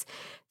voice,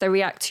 they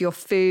react to your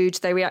food,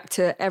 they react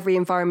to every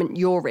environment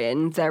you're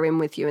in. They're in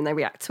with you, and they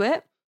react to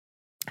it.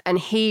 And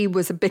he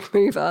was a big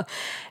mover.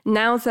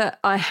 Now that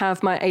I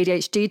have my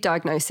ADHD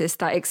diagnosis,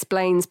 that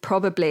explains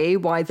probably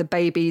why the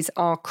babies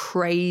are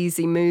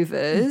crazy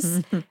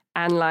movers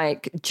and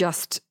like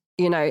just,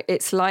 you know,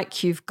 it's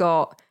like you've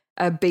got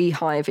a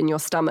beehive in your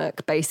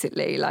stomach,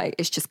 basically. Like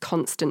it's just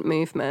constant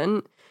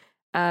movement.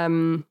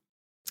 And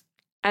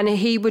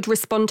he would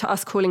respond to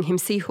us calling him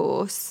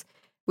Seahorse,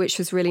 which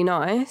was really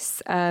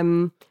nice.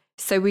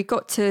 So we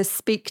got to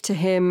speak to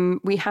him.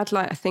 We had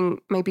like, I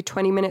think maybe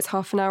 20 minutes,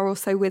 half an hour or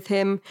so with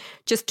him,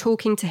 just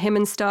talking to him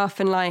and stuff,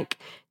 and like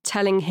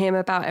telling him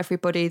about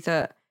everybody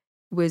that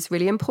was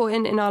really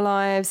important in our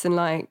lives, and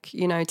like,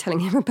 you know, telling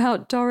him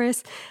about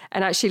Doris.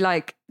 And actually,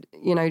 like,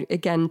 you know,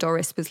 again,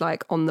 Doris was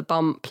like on the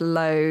bump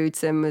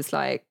loads and was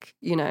like,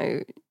 you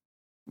know,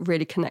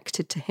 really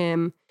connected to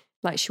him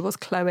like she was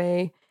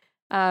Chloe.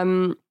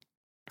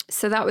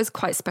 So that was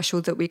quite special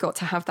that we got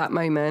to have that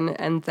moment.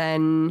 And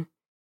then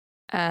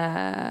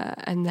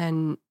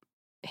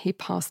he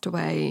passed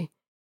away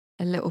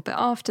a little bit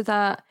after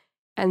that.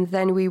 And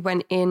then we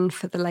went in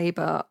for the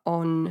labour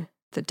on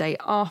the day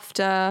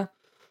after,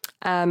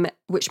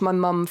 which my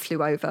mum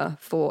flew over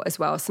for as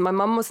well. So my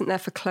mum wasn't there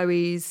for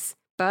Chloe's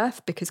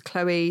birth because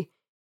Chloe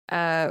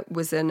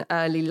was an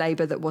early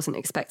labour that wasn't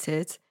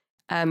expected.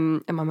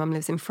 And my mum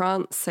lives in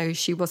France, so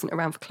she wasn't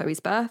around for Chloe's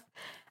birth.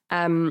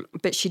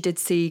 But she did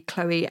see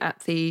Chloe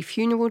at the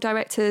funeral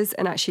directors,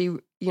 and actually,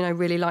 you know,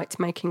 really liked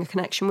making a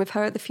connection with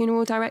her at the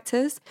funeral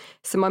directors.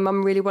 So my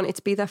mum really wanted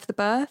to be there for the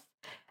birth.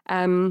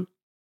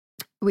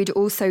 We'd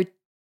also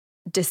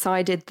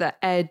decided that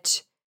Ed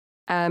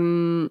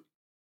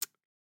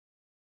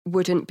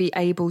wouldn't be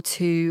able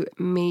to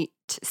meet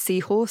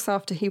Seahorse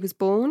after he was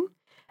born,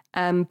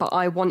 but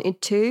I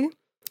wanted to.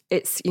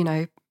 It's, you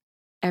know,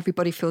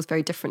 everybody feels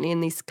very differently in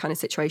these kind of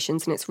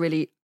situations, and it's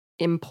really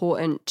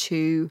important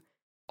to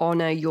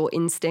honour your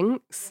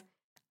instincts.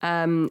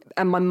 And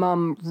my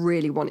mum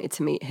really wanted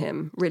to meet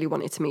him, really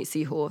wanted to meet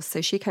Seahorse.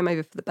 So she came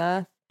over for the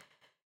birth.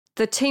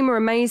 The team were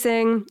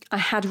amazing. I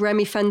had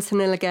Remy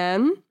fentanyl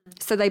again.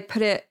 So they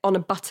put it on a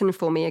button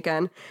for me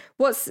again.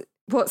 What's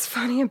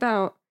funny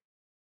about,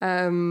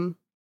 I'm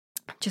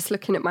just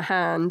looking at my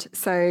hand.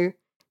 So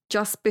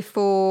just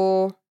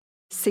before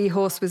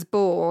Seahorse was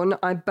born,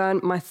 I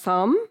burnt my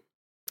thumb.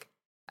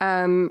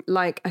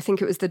 I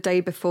think it was the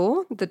day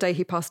before, the day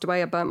he passed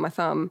away, I burnt my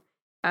thumb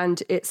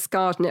and it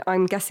scarred, and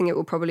I'm guessing it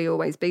will probably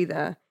always be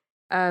there.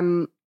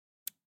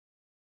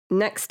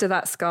 Next to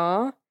that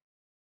scar,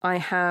 I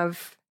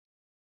have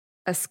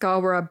a scar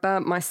where I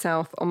burnt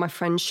myself on my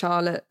friend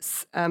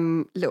Charlotte's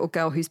little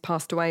girl who's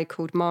passed away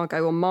called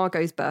Margot. On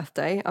Margot's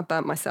birthday, I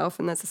burnt myself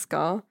and there's a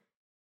scar.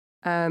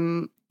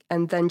 And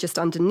then just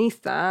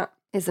underneath that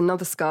is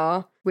another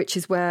scar, which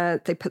is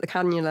where they put the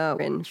cannula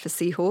in for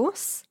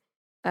Seahorse.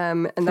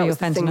 And that was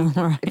the thing.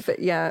 Right?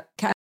 Yeah.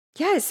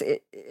 Yes,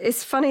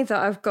 it's funny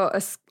that I've got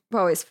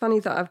it's funny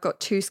that I've got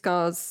 2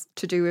 scars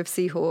to do with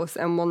Seahorse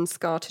and 1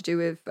 scar to do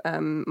with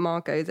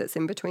Margot that's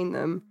in between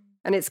them.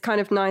 And it's kind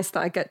of nice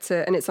that I get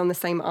to, and it's on the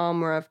same arm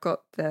where I've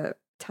got the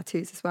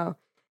tattoos as well.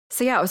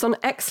 So yeah, I was on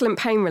excellent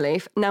pain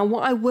relief. Now,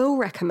 what I will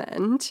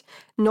recommend,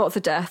 not the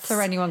deaths.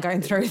 For anyone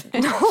going through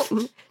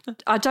this.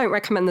 I don't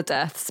recommend the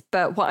deaths,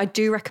 but what I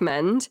do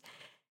recommend,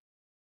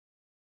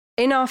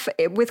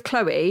 with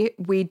Chloe,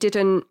 we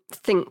didn't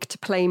think to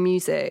play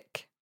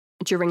music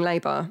during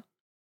labour.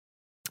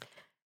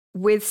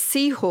 With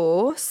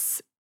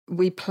Seahorse,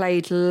 we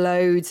played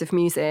loads of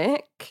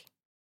music.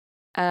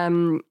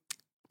 Don't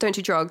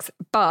do drugs,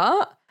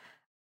 but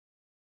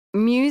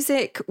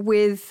music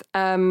with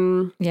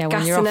when you're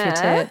off your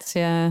tits,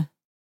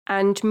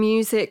 and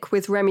music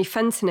with Remy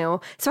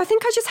fentanyl. So I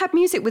think I just had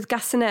music with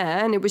gas and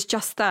air, and it was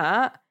just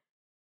that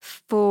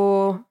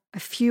for a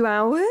few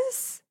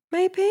hours,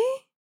 maybe.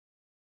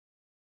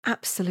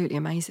 Absolutely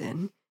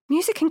amazing.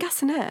 Music and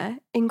gas and air,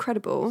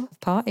 incredible.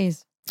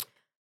 Parties.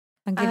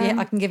 I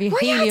can give you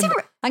helium.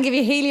 I can give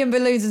you helium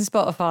balloons and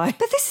Spotify.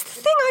 But this is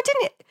the thing,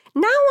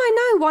 now I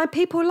know why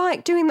people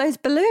like doing those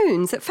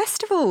balloons at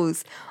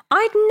festivals.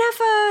 Don't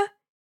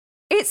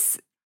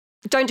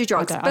do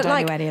drugs, I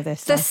don't know any of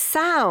this. The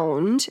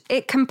sound,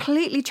 it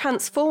completely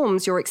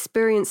transforms your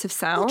experience of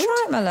sound. We'll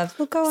try it, my love.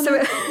 We'll go on.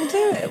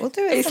 We'll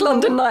do it. East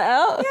London night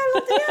out. Yeah,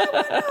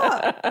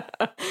 why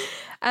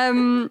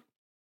not?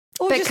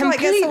 Or but just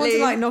completely... get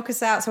someone to knock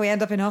us out so we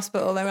end up in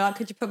hospital. They were like,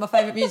 could you put my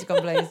favourite music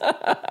on, please?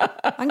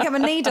 I can get my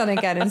knee done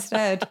again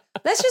instead.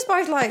 Let's just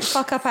both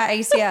fuck up our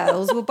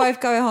ACLs. We'll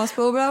both go in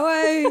hospital. We'll be like,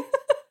 wait,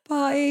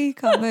 party,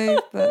 can't move.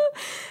 But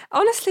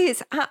honestly,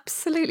 it's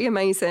absolutely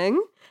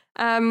amazing.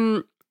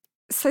 So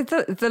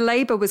the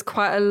labour was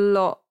quite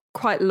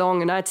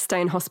long, and I had to stay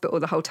in hospital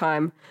the whole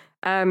time.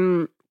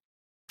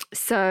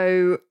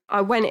 So I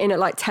went in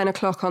at 10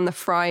 o'clock on the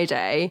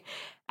Friday,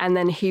 and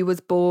then he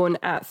was born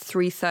at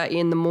 3:30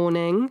 in the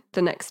morning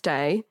the next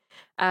day.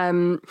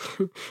 And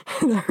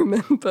I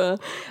remember,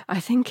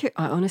 I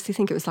honestly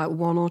think it was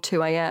 1 or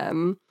 2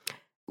 a.m.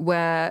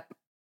 where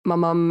my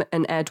mum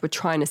and Ed were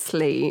trying to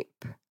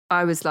sleep.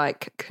 I was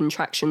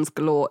contractions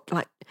galore,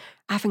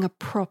 having a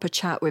proper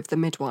chat with the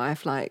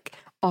midwife,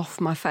 off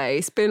my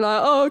face, being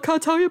like, oh, can I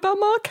tell you about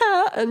my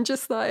cat? And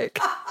just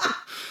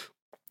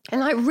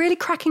and really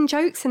cracking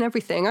jokes and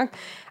everything.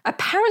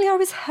 Apparently I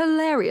was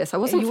hilarious. I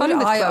wasn't funny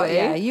with Chloe.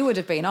 Yeah, you would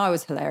have been. I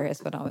was hilarious,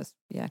 but I was,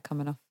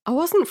 coming off. I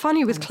wasn't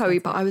funny with Chloe,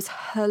 but I was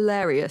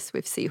hilarious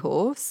with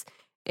Seahorse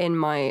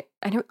and I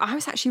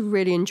was actually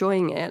really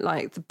enjoying it,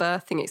 the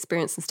birthing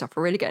experience and stuff.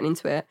 We're really getting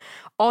into it.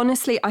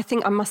 Honestly, I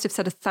think I must have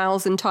said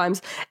 1,000 times,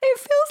 it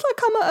feels like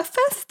I'm at a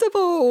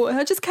festival. And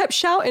I just kept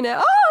shouting it. I'm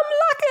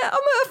at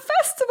a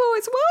festival.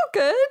 It's well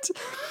good.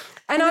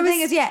 And the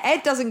thing is,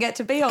 Ed doesn't get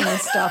to be on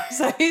this stuff.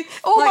 So,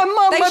 my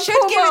mum, they should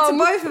give it to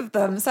both of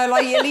them. So,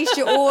 at least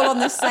you're all on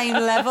the same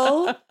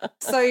level.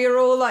 So you're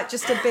all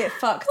just a bit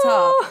fucked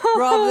up,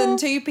 rather than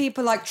 2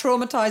 people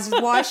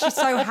traumatized. Why is she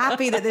so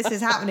happy that this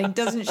is happening?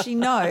 Doesn't she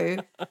know?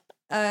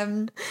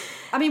 Were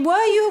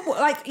you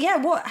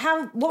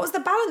what was the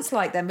balance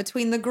like then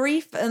between the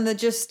grief and the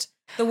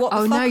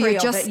fuckery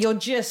of it? You're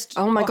just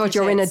oh my god,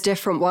 you're in a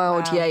different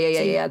world. Wow.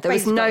 Yeah. There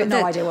was no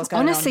idea what's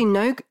going on. Honestly,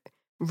 no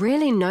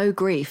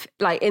grief,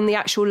 in the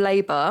actual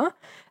labour,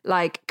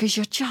 because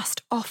you're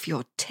just off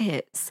your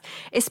tits,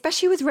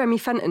 especially with Remy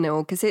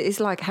fentanyl, because it is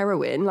like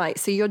heroin,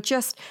 so you're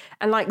just,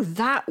 and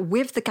that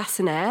with the gas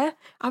and air,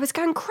 I was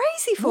going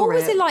crazy for it. What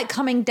was it like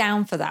coming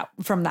down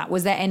from that?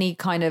 Was there any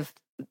kind of,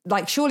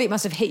 surely it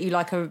must have hit you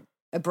like a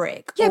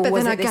brick? Yeah, but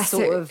then I guess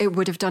it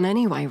would have done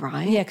anyway,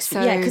 right? Yeah,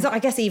 because I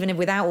guess even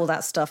without all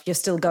that stuff, you're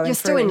still going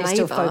through and you're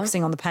still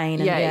focusing on the pain.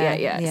 And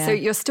yeah. So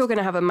you're still going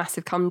to have a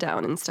massive come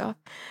down and stuff.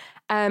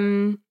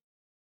 But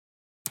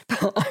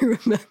I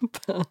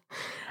remember,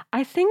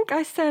 I think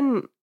I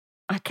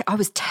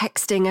was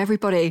texting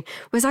everybody.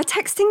 Was I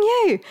texting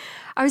you?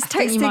 I was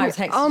texting. You might have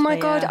texted oh my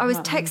me, God. I was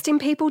texting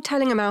people,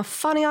 telling them how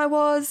funny I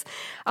was.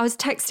 I was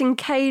texting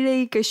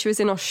Kaylee because she was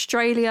in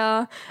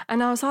Australia.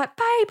 And I was like,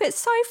 babe,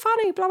 it's so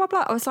funny, blah, blah,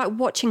 blah. I was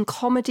watching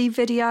comedy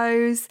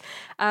videos.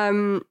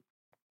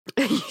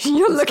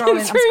 You're looking I'm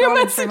through your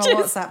scrolling messages. through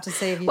my WhatsApp to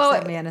see if you've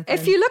sent me anything.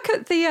 If you look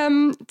at the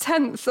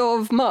 10th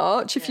of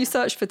March, if you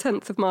search for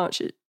 10th of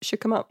March, it should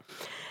come up.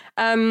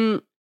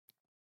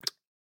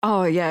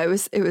 Oh yeah, it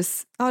was I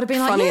would have been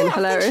funny like, and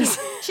hilarious.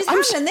 She's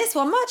handling this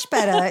one much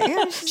better.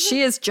 Yeah,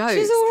 she is jokes.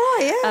 She's all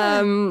right.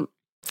 Yeah.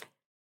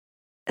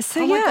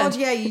 So oh yeah, my god,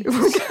 yeah. You feel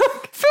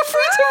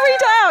free to read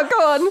it out. Go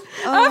on.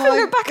 I haven't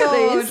looked back at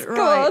these.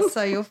 Go on.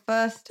 So your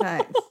first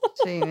text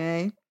to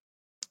me.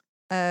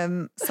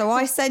 So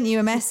I sent you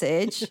a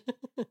message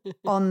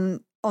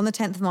on the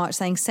 10th of March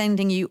saying,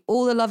 sending you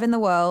all the love in the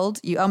world,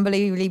 you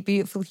unbelievably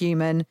beautiful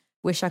human.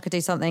 Wish I could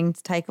do something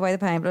to take away the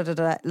pain. Blah, blah,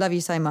 blah. Love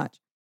you so much.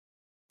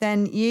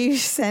 Then you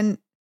sent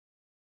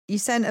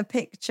a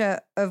picture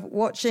of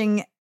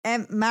watching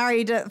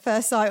Married at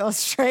First Sight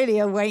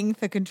Australia waiting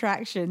for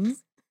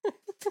contractions.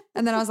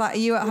 And then I was like, are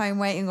you at home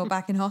waiting or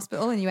back in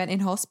hospital? And you went in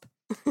hosp.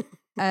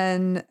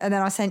 And then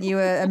I sent you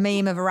a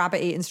meme of a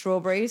rabbit eating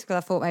strawberries because I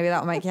thought maybe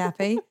that would make you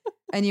happy.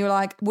 And you were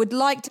like, would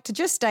like to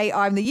just state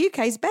I'm the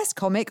UK's best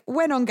comic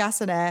when on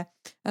gas and air.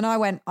 And I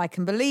went, I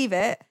can believe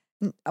it.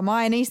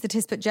 My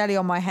anaesthetist put jelly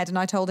on my head and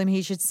I told him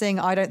he should sing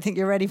I Don't Think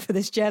You're Ready for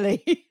This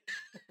Jelly.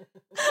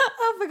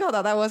 I forgot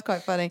that. That was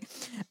quite funny.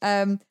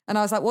 And I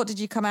was like, what did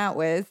you come out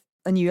with?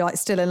 And you were like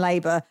still in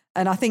labour.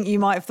 And I think you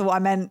might have thought I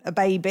meant a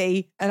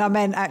baby. And I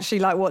meant actually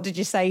like, what did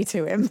you say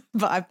to him?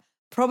 But I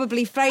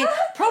probably phrased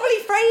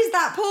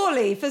that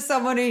poorly for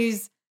someone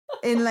who's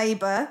in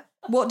labour.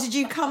 What did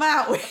you come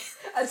out with?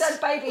 A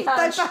dead baby.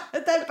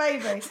 A dead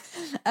baby.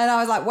 And I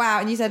was like, wow.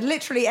 And you said,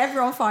 literally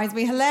everyone finds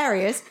me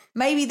hilarious.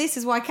 Maybe this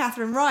is why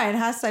Catherine Ryan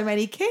has so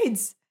many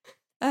kids.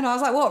 And I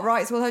was like, what,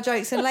 writes all her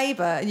jokes in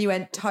labour? And you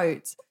went,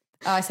 totes.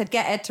 I said,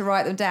 get Ed to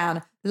write them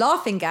down.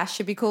 Laughing gas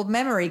should be called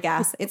memory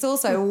gas. It's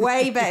also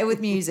way better with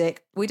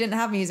music. We didn't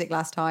have music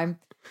last time.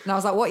 And I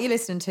was like, what are you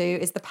listening to?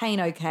 Is The Pain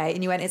okay?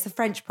 And you went, it's a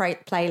French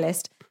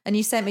playlist. And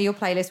you sent me your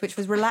playlist, which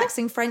was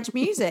relaxing French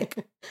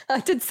music. I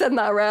did send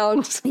that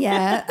around.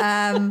 Yeah.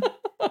 And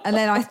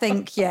then I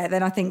think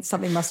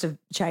something must have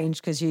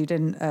changed because you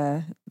didn't,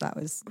 that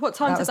was... What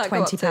time did that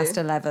go up to? 20 past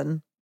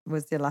 11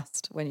 was your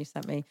last when you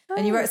sent me.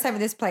 And you sent me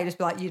this playlist,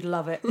 be like, you'd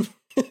love it.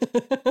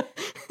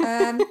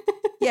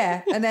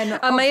 Yeah, and then...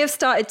 I may have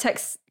started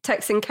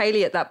texting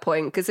Kaylee at that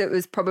point because it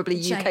was probably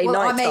UK night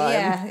time.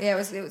 Yeah, it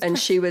was. And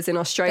she was in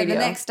Australia. Then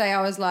the next day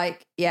I was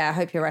like, yeah, I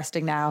hope you're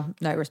resting now.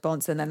 No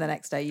response. And then the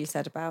next day you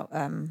said about...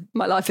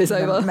 my life is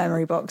over.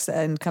 Memory box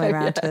and coming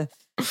around to...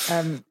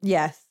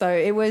 yeah, so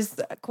it was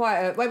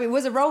it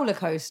was a roller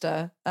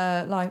coaster,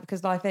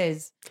 because life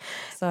is.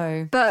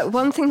 So... But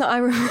one thing that I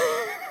remember...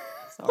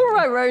 All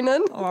right,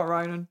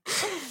 Ronan.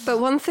 But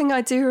one thing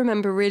I do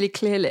remember really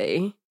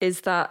clearly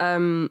is that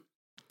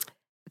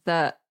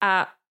that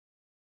at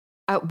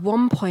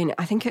one point,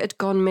 I think it had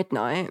gone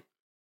midnight,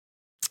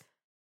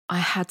 I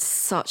had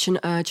such an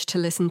urge to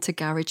listen to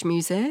garage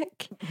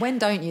music. When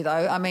don't you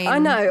though? I mean, I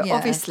know, yeah.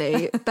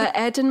 obviously, but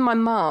Ed and my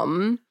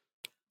mum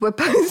were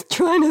both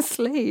trying to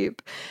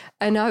sleep,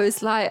 and I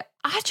was like,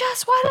 I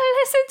just want to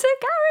listen to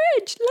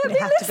garage. Let me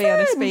listen. It has to be on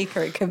a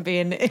speaker. It can be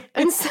in.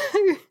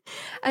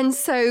 And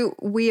so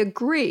we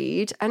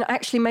agreed, and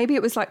actually maybe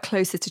it was like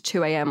closer to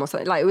 2 a.m. or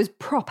something. Like it was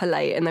proper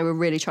late, and they were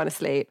really trying to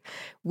sleep.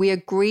 We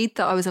agreed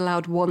that I was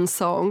allowed one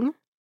song.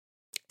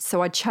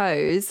 So I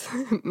chose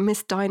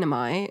Miss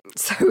Dynamite.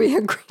 So we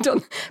agreed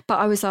on, but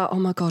I was like, oh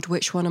my God,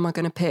 which one am I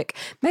going to pick?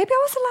 Maybe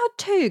I was allowed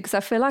two because I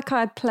feel like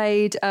I had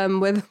played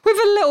with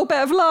a little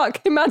bit of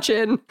luck.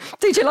 Imagine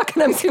DJ Luck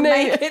and MC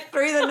Make it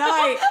through the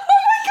night.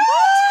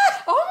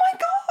 Oh my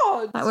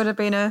God. That would have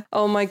been a...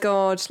 Oh my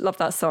God. Love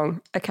that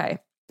song. Okay.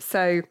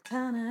 So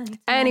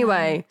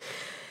anyway,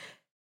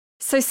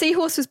 so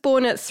Seahorse was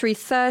born at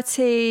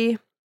 3:30.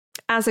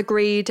 As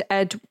agreed,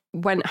 Ed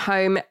went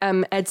home.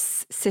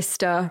 Ed's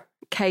sister...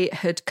 Kate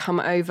had come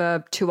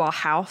over to our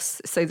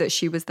house so that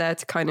she was there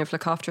to kind of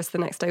look after us the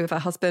next day with her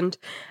husband.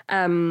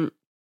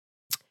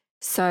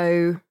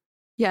 So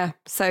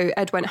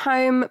Ed went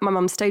home, my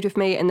mum stayed with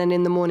me, and then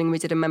in the morning we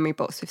did a memory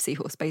box with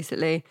Seahorse,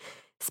 basically.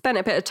 Spent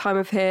a bit of time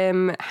with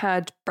him,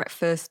 had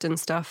breakfast and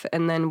stuff,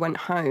 and then went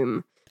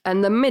home.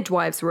 And the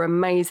midwives were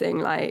amazing,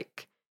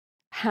 like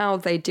how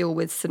they deal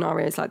with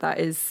scenarios like that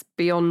is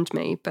beyond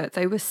me, but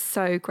they were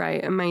so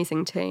great,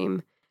 amazing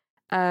team.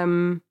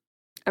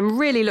 And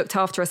really looked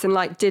after us and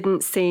like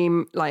didn't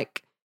seem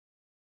like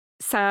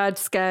sad,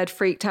 scared,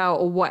 freaked out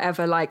or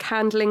whatever, like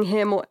handling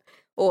him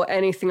or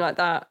anything like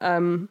that.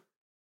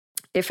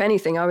 If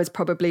anything, I was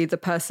probably the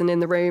person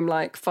in the room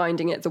like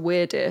finding it the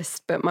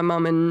weirdest, but my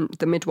mum and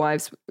the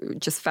midwives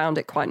just found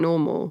it quite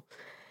normal.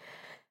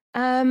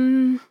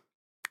 And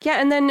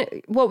then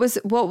what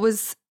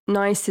was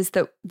nice is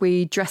that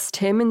we dressed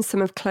him in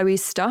some of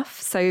Chloe's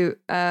stuff. So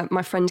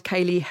my friend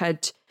Kaylee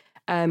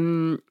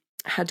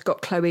had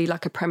got Chloe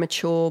like a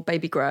premature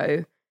baby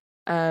grow,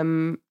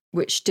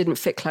 which didn't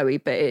fit Chloe,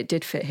 but it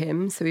did fit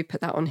him. So we put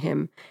that on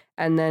him.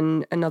 And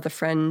then another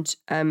friend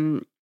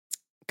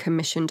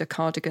commissioned a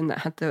cardigan that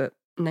had the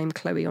name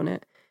Chloe on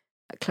it,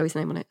 Chloe's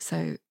name on it.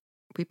 So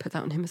we put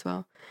that on him as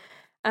well.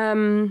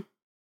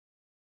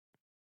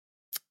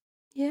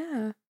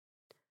 Yeah.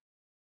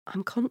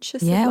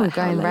 conscious. Yeah, of we're like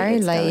how going late very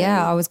it's late. going.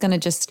 Yeah, I was going to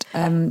just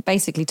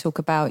basically talk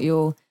about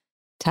your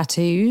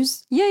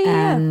tattoos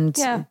and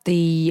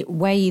the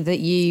way that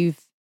you've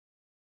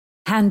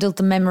handled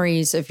the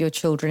memories of your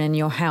children in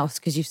your house,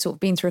 because you've sort of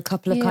been through a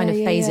couple of kind of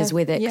phases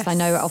with it. Because I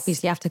know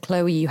obviously after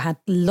Chloe, you had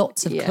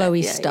lots of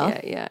Chloe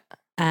stuff.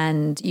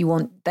 And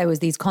there was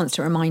these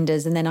constant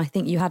reminders. And then I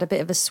think you had a bit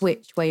of a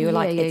switch where you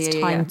were it's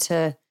time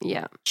to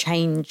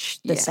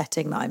change the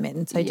setting that I'm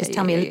in. So just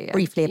tell me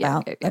briefly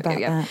about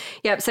that.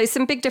 Yeah, so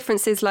some big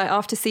differences. Like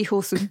after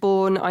Seahorse was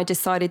born, I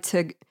decided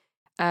to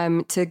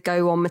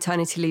go on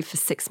maternity leave for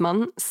 6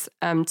 months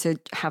to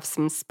have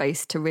some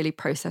space to really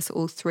process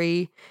all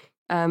 3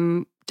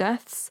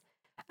 deaths.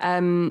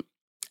 And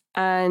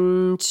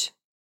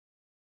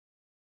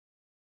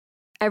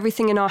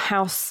everything in our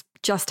house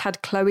just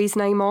had Chloe's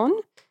name on.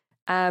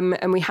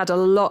 And we had a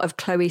lot of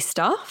Chloe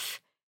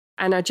stuff.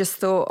 And I just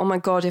thought, oh my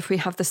God, if we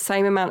have the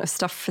same amount of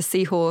stuff for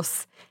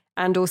Seahorse,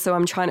 and also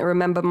I'm trying to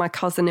remember my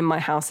cousin in my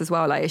house as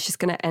well, like it's just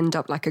going to end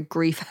up like a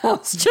grief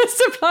house,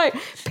 just of like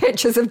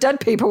pictures of dead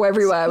people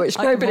everywhere, which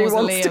like nobody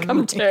wants to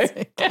come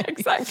to.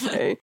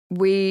 Exactly.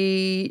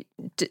 We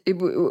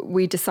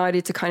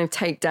decided to kind of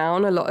take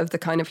down a lot of the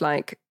kind of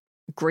like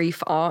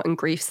grief art and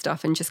grief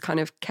stuff and just kind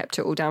of kept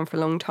it all down for a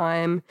long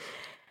time.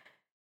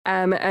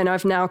 And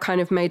I've now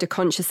kind of made a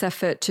conscious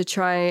effort to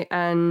try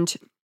and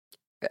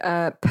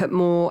put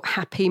more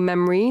happy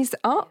memories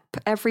up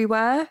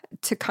everywhere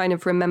to kind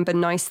of remember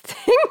nice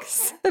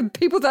things,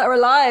 people that are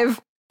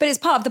alive. But it's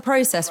part of the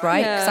process,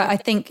 right? Yeah. So I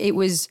think it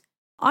was,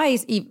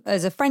 I,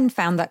 as a friend,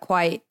 found that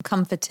quite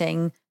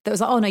comforting. That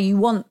was like, oh no, you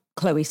want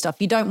Chloe stuff.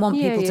 You don't want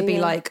people to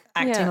be like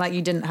acting like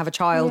you didn't have a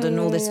child and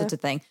all this sort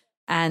of thing.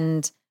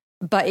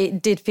 But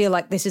it did feel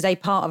like this is a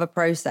part of a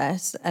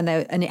process, and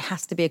it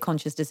has to be a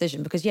conscious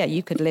decision, because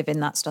you could live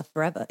in that stuff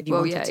forever if you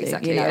wanted to.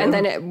 Exactly. You know? And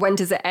then when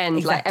does it end?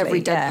 Exactly, like every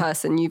dead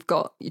person you've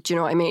got. Do you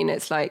know what I mean?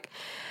 It's like,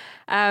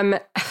 and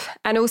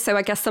also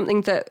I guess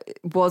something that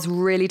was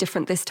really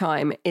different this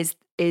time is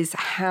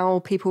how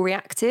people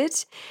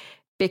reacted,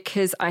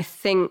 because I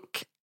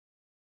think,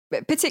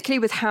 particularly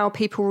with how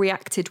people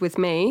reacted with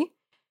me,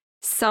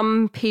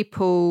 some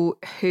people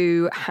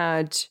who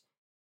had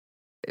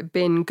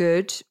been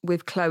good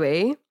with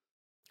Chloe,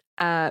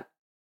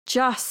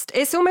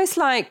 it's almost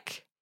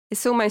like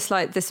this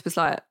was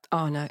like,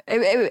 oh no,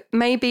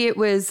 maybe it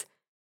was,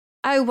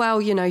 oh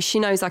well, you know, she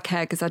knows I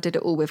care because I did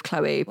it all with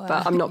Chloe,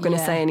 but I'm not going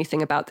to say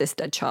anything about this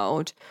dead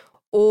child.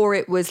 Or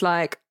it was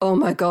like, oh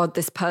my God,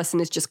 this person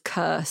is just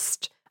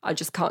cursed, I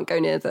just can't go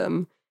near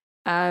them.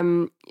 A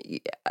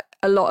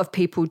lot of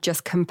people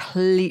just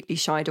completely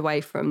shied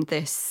away from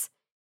this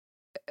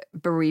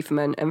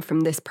bereavement and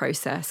from this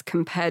process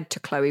compared to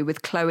Chloe.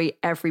 With Chloe,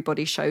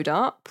 everybody showed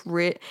up,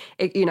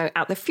 you know,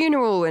 at the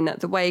funeral and at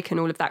the wake and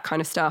all of that kind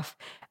of stuff.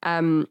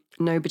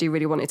 Nobody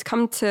really wanted to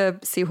come to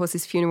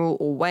Seahorse's funeral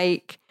or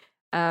wake.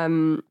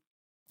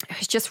 It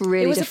was just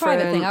really different. It was a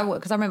private thing,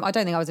 because I remember, I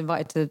don't think I was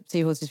invited to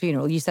Seahorse's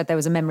funeral. You said there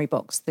was a memory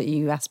box that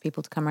you asked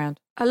people to come around.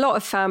 A lot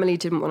of family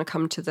didn't want to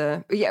come to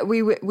the. Yeah,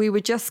 we were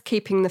just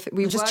keeping the.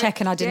 We were just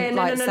checking. I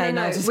didn't say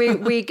no.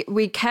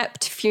 We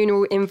kept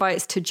funeral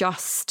invites to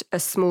just a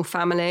small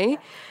family,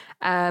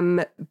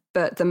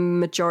 but the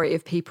majority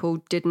of people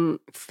didn't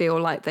feel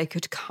like they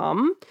could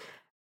come,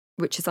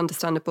 which is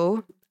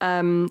understandable.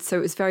 So it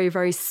was very,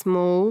 very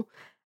small.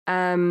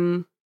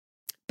 But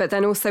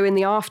then also in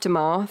the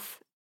aftermath,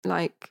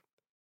 like,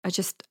 I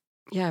just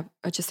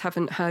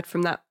haven't heard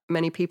from that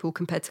many people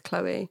compared to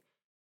Chloe.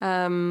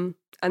 And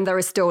there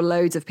are still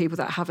loads of people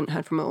that haven't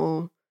heard from at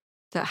all,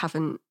 that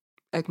haven't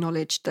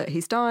acknowledged that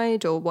he's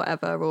died or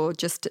whatever, or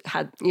just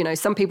had, you know,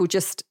 some people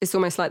just, it's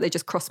almost like they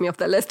just crossed me off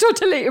their list or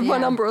deleted my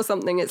number or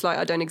something. It's like,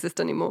 I don't exist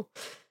anymore.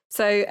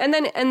 So, and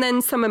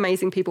then some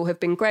amazing people have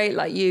been great,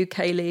 like you,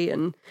 Kaylee,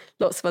 and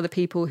lots of other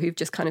people who've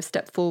just kind of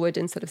stepped forward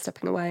instead of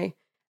stepping away.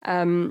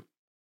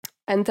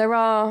 And there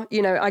are,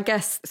 you know, I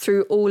guess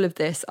through all of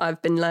this,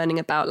 I've been learning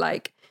about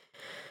like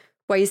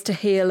ways to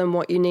heal and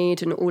what you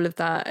need and all of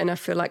that. And I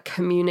feel like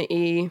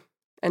community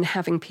and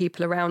having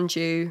people around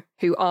you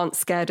who aren't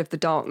scared of the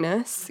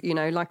darkness, you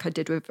know, like I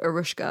did with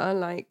Arushka,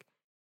 like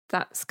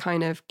that's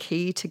kind of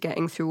key to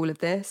getting through all of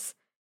this.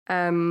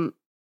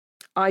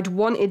 I'd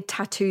wanted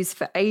tattoos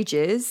for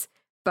ages,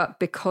 but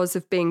because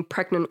of being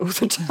pregnant all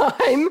the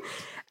time,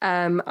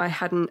 I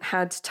hadn't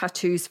had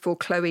tattoos for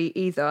Chloe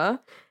either.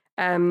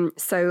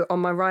 So on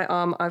my right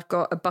arm, I've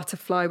got a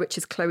butterfly, which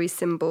is Chloe's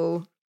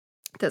symbol.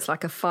 That's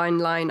like a fine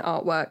line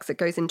artwork that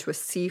goes into a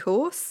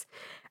seahorse.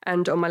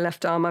 And on my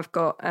left arm, I've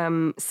got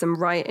some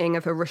writing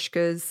of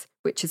Arushka's,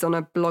 which is on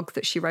a blog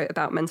that she wrote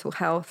about mental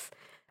health.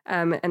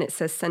 And it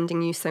says,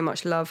 "Sending you so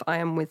much love. I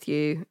am with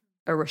you,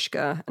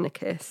 Arushka," and a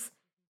kiss.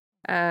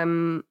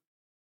 And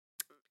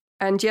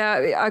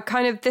yeah, I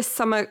kind of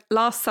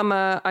last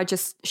summer, I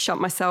just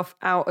shut myself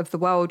out of the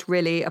world,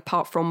 really,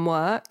 apart from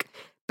work.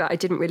 But I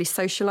didn't really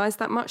socialise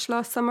that much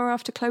last summer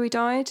after Chloe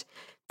died.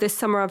 This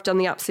summer, I've done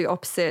the absolute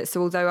opposite.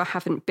 So although I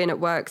haven't been at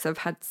work, so I've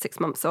had 6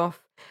 months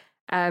off,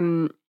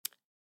 I've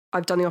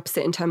done the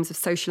opposite in terms of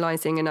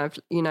socialising, and I've,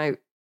 you know,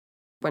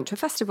 went to a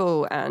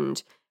festival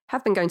and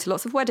have been going to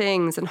lots of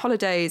weddings and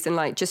holidays and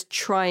like just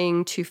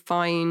trying to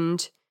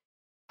find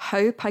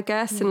hope, I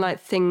guess, and like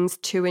things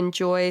to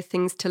enjoy,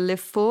 things to live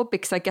for,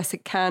 because I guess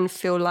it can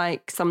feel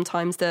like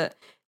sometimes that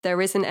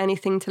there isn't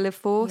anything to live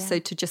for. So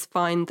to just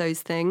find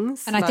those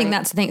things. And I think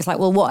that's the thing. It's like,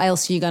 well, what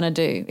else are you going to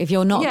do? If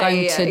you're not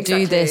going to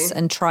do this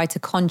and try to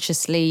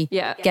consciously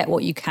get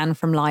what you can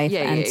from life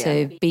and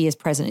to be as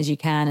present as you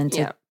can and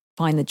to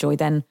find the joy,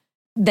 then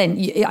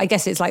I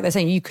guess it's like they're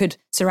saying you could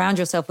surround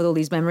yourself with all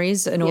these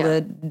memories and all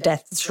the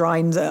death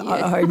shrines at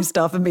home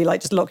stuff and be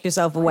like, just lock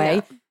yourself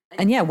away.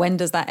 And when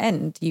does that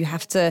end? You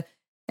have to,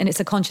 and it's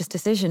a conscious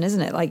decision,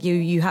 isn't it? Like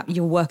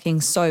you're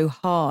working so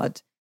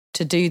hard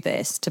to do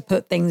this, to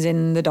put things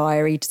in the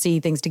diary, to see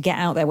things, to get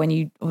out there when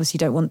you obviously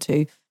don't want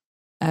to.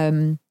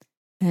 But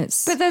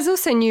there's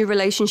also new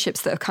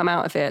relationships that have come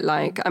out of it.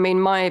 Like, I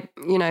mean, my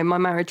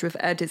marriage with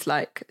Ed is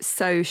like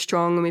so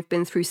strong and we've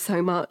been through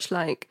so much,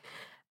 like,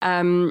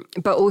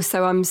 but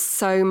also I'm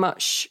so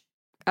much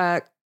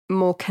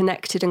more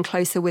connected and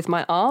closer with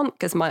my aunt,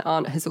 because my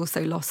aunt has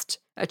also lost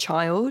a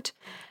child.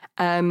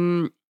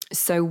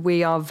 So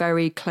we are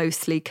very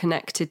closely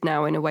connected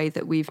now in a way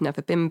that we've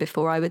never been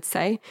before, I would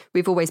say.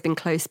 We've always been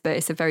close, but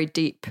it's a very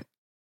deep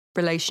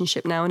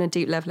relationship now and a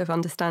deep level of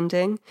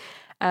understanding.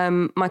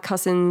 My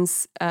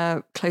cousin's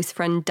close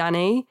friend,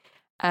 Danny,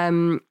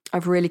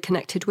 I've really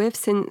connected with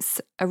since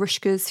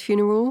Arushka's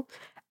funeral.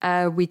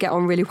 We get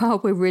on really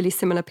well. We're really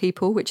similar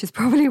people, which is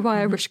probably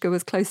why Arushka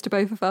was close to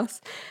both of us.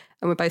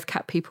 And we're both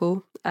cat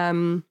people.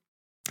 And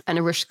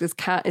Arushka's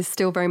cat is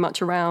still very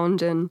much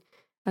around, and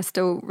I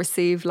still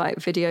receive like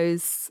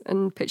videos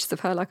and pictures of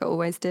her like I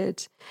always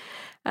did.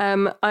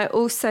 I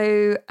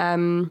also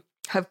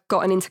have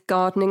gotten into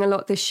gardening a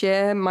lot this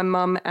year. My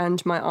mum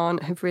and my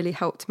aunt have really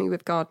helped me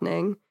with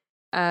gardening,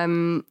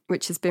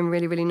 which has been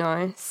really, really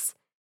nice.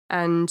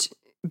 And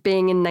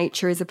being in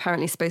nature is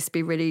apparently supposed to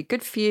be really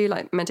good for you,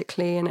 like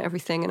medically and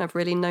everything. And I've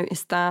really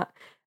noticed that.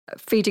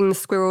 Feeding the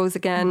squirrels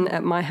again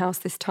at my house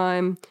this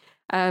time.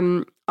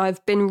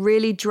 I've been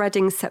really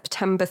dreading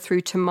September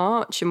through to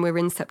March, and we're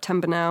in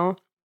September now,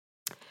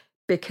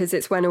 because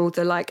it's when all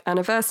the like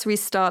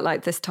anniversaries start.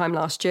 Like this time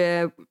last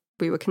year,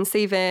 we were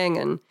conceiving,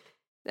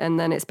 and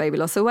then it's Baby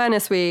Loss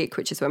Awareness Week,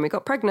 which is when we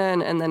got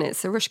pregnant, and then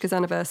it's Arushka's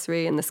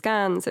anniversary and the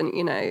scans, and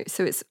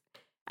so it's,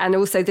 and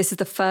also this is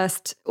the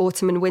first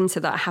autumn and winter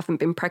that I haven't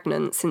been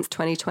pregnant since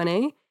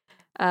 2020,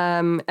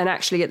 and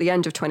actually at the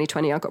end of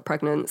 2020 I got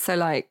pregnant. So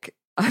like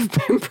I've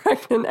been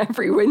pregnant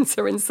every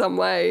winter in some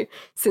way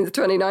since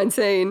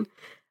 2019,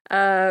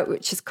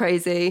 which is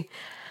crazy.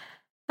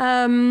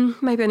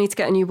 Maybe I need to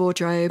get a new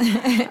wardrobe.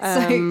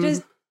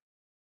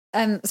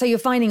 So you're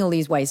finding all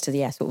these ways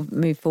to sort of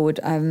move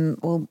forward.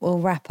 We'll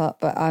wrap up,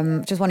 but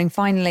just wondering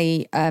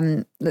finally,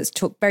 let's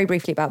talk very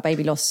briefly about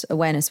Baby Loss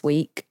Awareness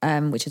Week,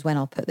 which is when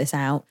I'll put this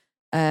out.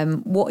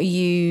 What are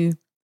you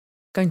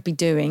going to be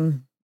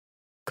doing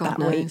that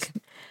week?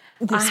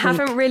 I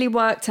haven't really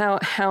worked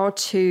out how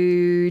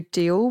to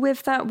deal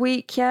with that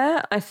week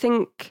yet. I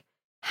think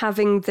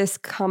having this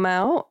come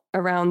out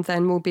around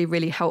then will be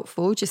really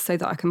helpful, just so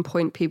that I can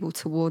point people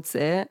towards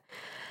it.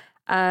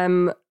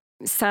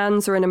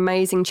 SANS are an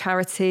amazing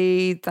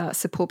charity that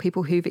support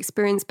people who've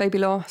experienced baby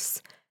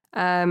loss.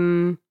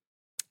 And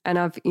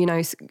I've,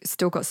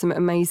 still got some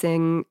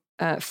amazing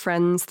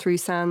friends through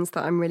SANS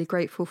that I'm really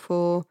grateful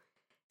for.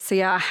 So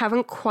I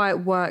haven't quite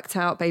worked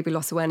out Baby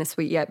Loss Awareness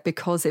Week yet,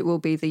 because it will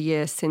be the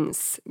year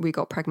since we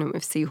got pregnant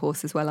with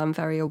Seahorse as well. I'm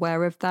very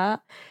aware of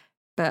that.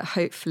 But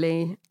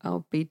hopefully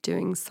I'll be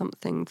doing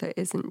something that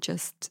isn't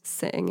just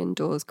sitting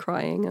indoors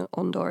crying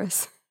on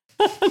Doris.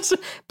 But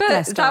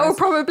that will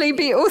probably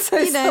be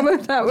also some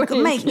of that week.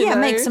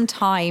 Make some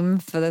time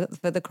for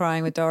the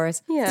crying with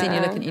Doris. Seeing you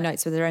look at your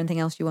notes, was there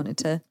anything else you wanted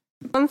to?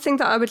 One thing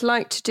that I would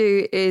like to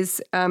do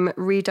is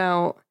read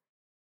out.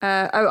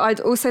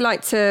 I'd also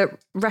like to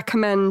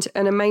recommend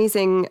an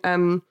amazing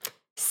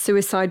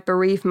suicide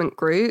bereavement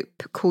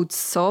group called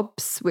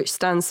SOBS, which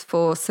stands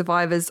for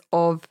Survivors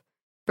of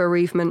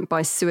Bereavement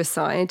by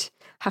Suicide.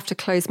 I have to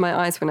close my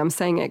eyes when I'm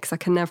saying it because I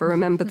can never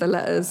remember the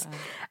letters.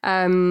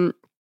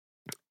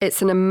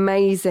 It's an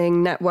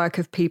amazing network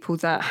of people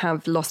that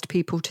have lost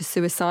people to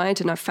suicide,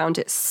 and I've found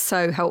it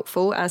so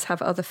helpful, as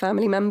have other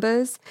family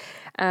members.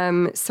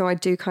 So I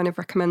do kind of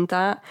recommend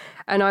that.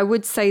 And I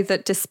would say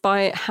that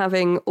despite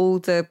having all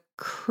the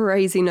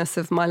craziness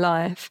of my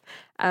life,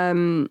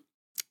 I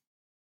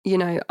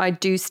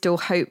do still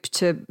hope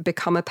to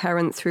become a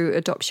parent through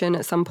adoption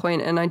at some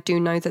point. And I do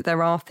know that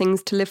there are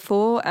things to live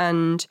for.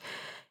 And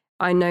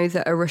I know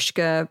that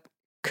Arushka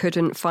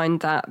couldn't find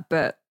that,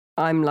 but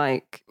I'm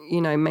like,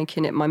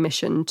 making it my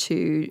mission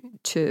to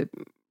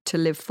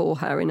live for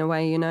her in a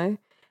way,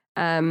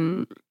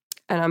 and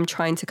I'm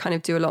trying to kind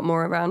of do a lot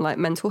more around like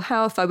mental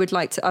health.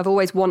 I've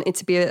always wanted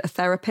to be a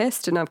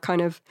therapist, and I've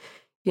kind of,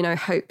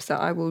 hope that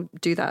I will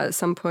do that at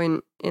some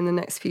point in the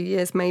next few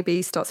years,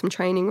 maybe start some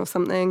training or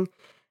something.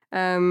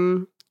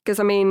 Because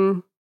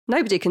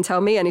nobody can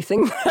tell me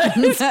anything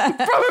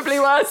that's probably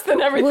worse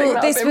than everything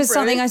that I've been was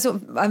through.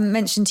 Something I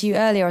mentioned to you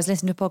earlier. I was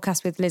listening to a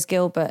podcast with Liz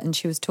Gilbert, and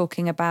she was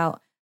talking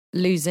about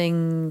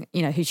losing,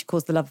 who she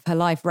calls the love of her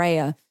life,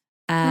 Rhea,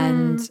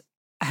 and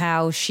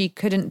how she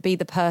couldn't be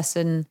the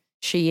person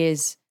she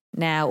is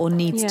now or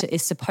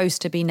is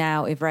supposed to be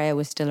now if Rhea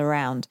was still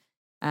around.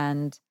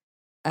 And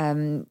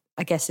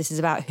I guess this is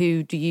about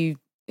who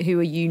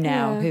are you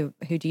now? Yeah.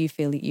 Who do you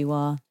feel that you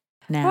are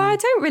now? Well, I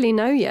don't really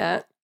know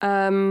yet.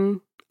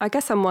 I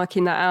guess I'm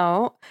working that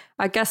out.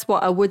 I guess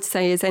what I would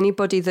say is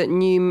anybody that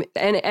knew,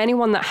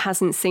 anyone that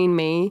hasn't seen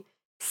me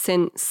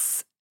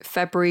since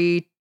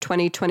February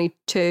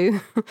 2022,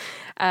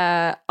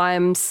 I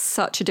am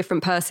such a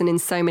different person in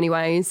so many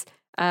ways.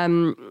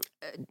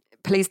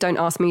 Please don't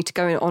ask me to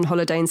go on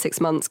holiday in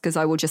 6 months because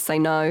I will just say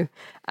no.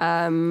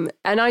 And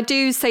I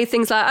do say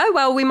things like, oh,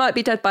 well, we might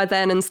be dead by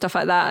then and stuff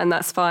like that. And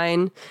that's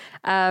fine.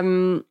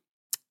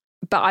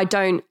 But I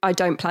don't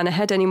plan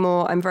ahead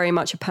anymore. I'm very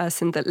much a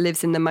person that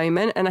lives in the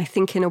moment. And I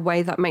think in a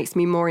way that makes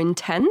me more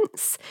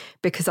intense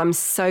because I'm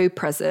so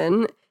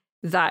present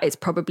that it's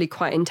probably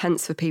quite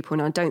intense for people.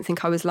 And I don't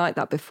think I was like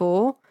that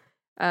before.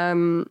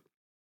 Who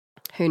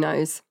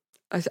knows?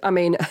 I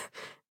mean,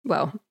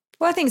 well,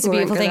 I think it's a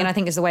beautiful thing. And I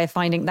think it's a way of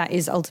finding that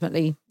is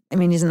ultimately,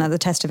 isn't that the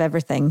test of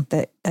everything?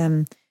 That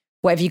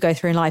whatever you go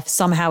through in life,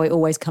 somehow it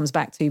always comes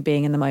back to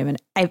being in the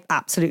moment.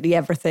 Absolutely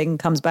everything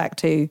comes back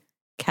to,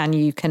 can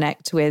you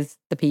connect with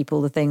the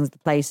people, the things, the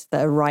place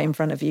that are right in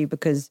front of you?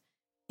 Because,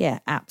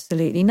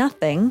 absolutely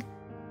nothing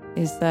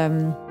is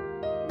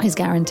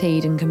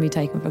guaranteed and can be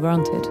taken for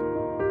granted.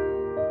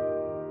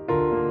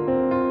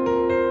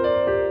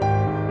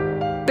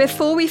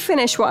 Before we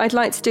finish, what I'd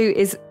like to do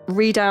is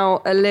read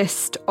out a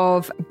list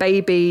of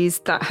babies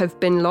that have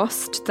been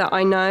lost that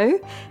I know,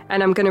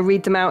 and I'm going to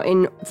read them out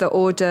in the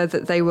order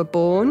that they were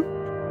born.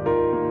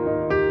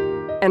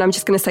 And I'm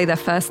just going to say their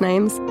first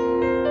names.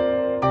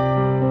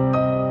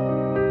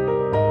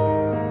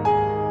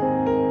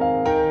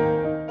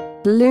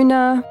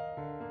 Luna,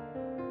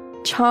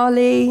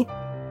 Charlie,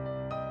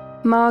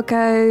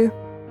 Margot,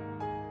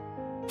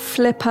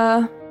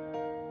 Flipper,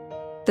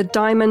 the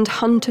Diamond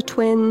Hunter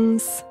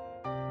twins.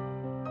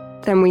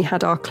 Then we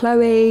had our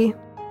Chloe,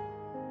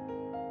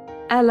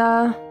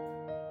 Ella,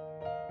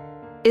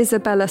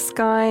 Isabella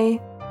Sky,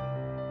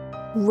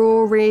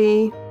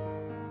 Rory,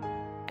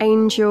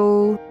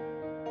 Angel,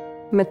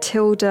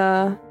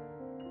 Matilda,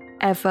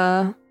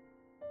 Eva,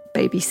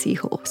 baby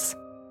Seahorse.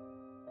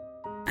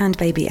 And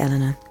baby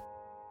Eleanor.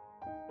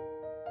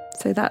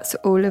 So that's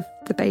all of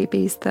the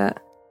babies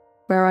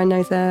where I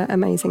know they're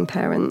amazing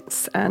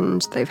parents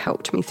and they've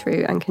helped me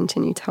through and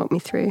continue to help me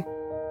through.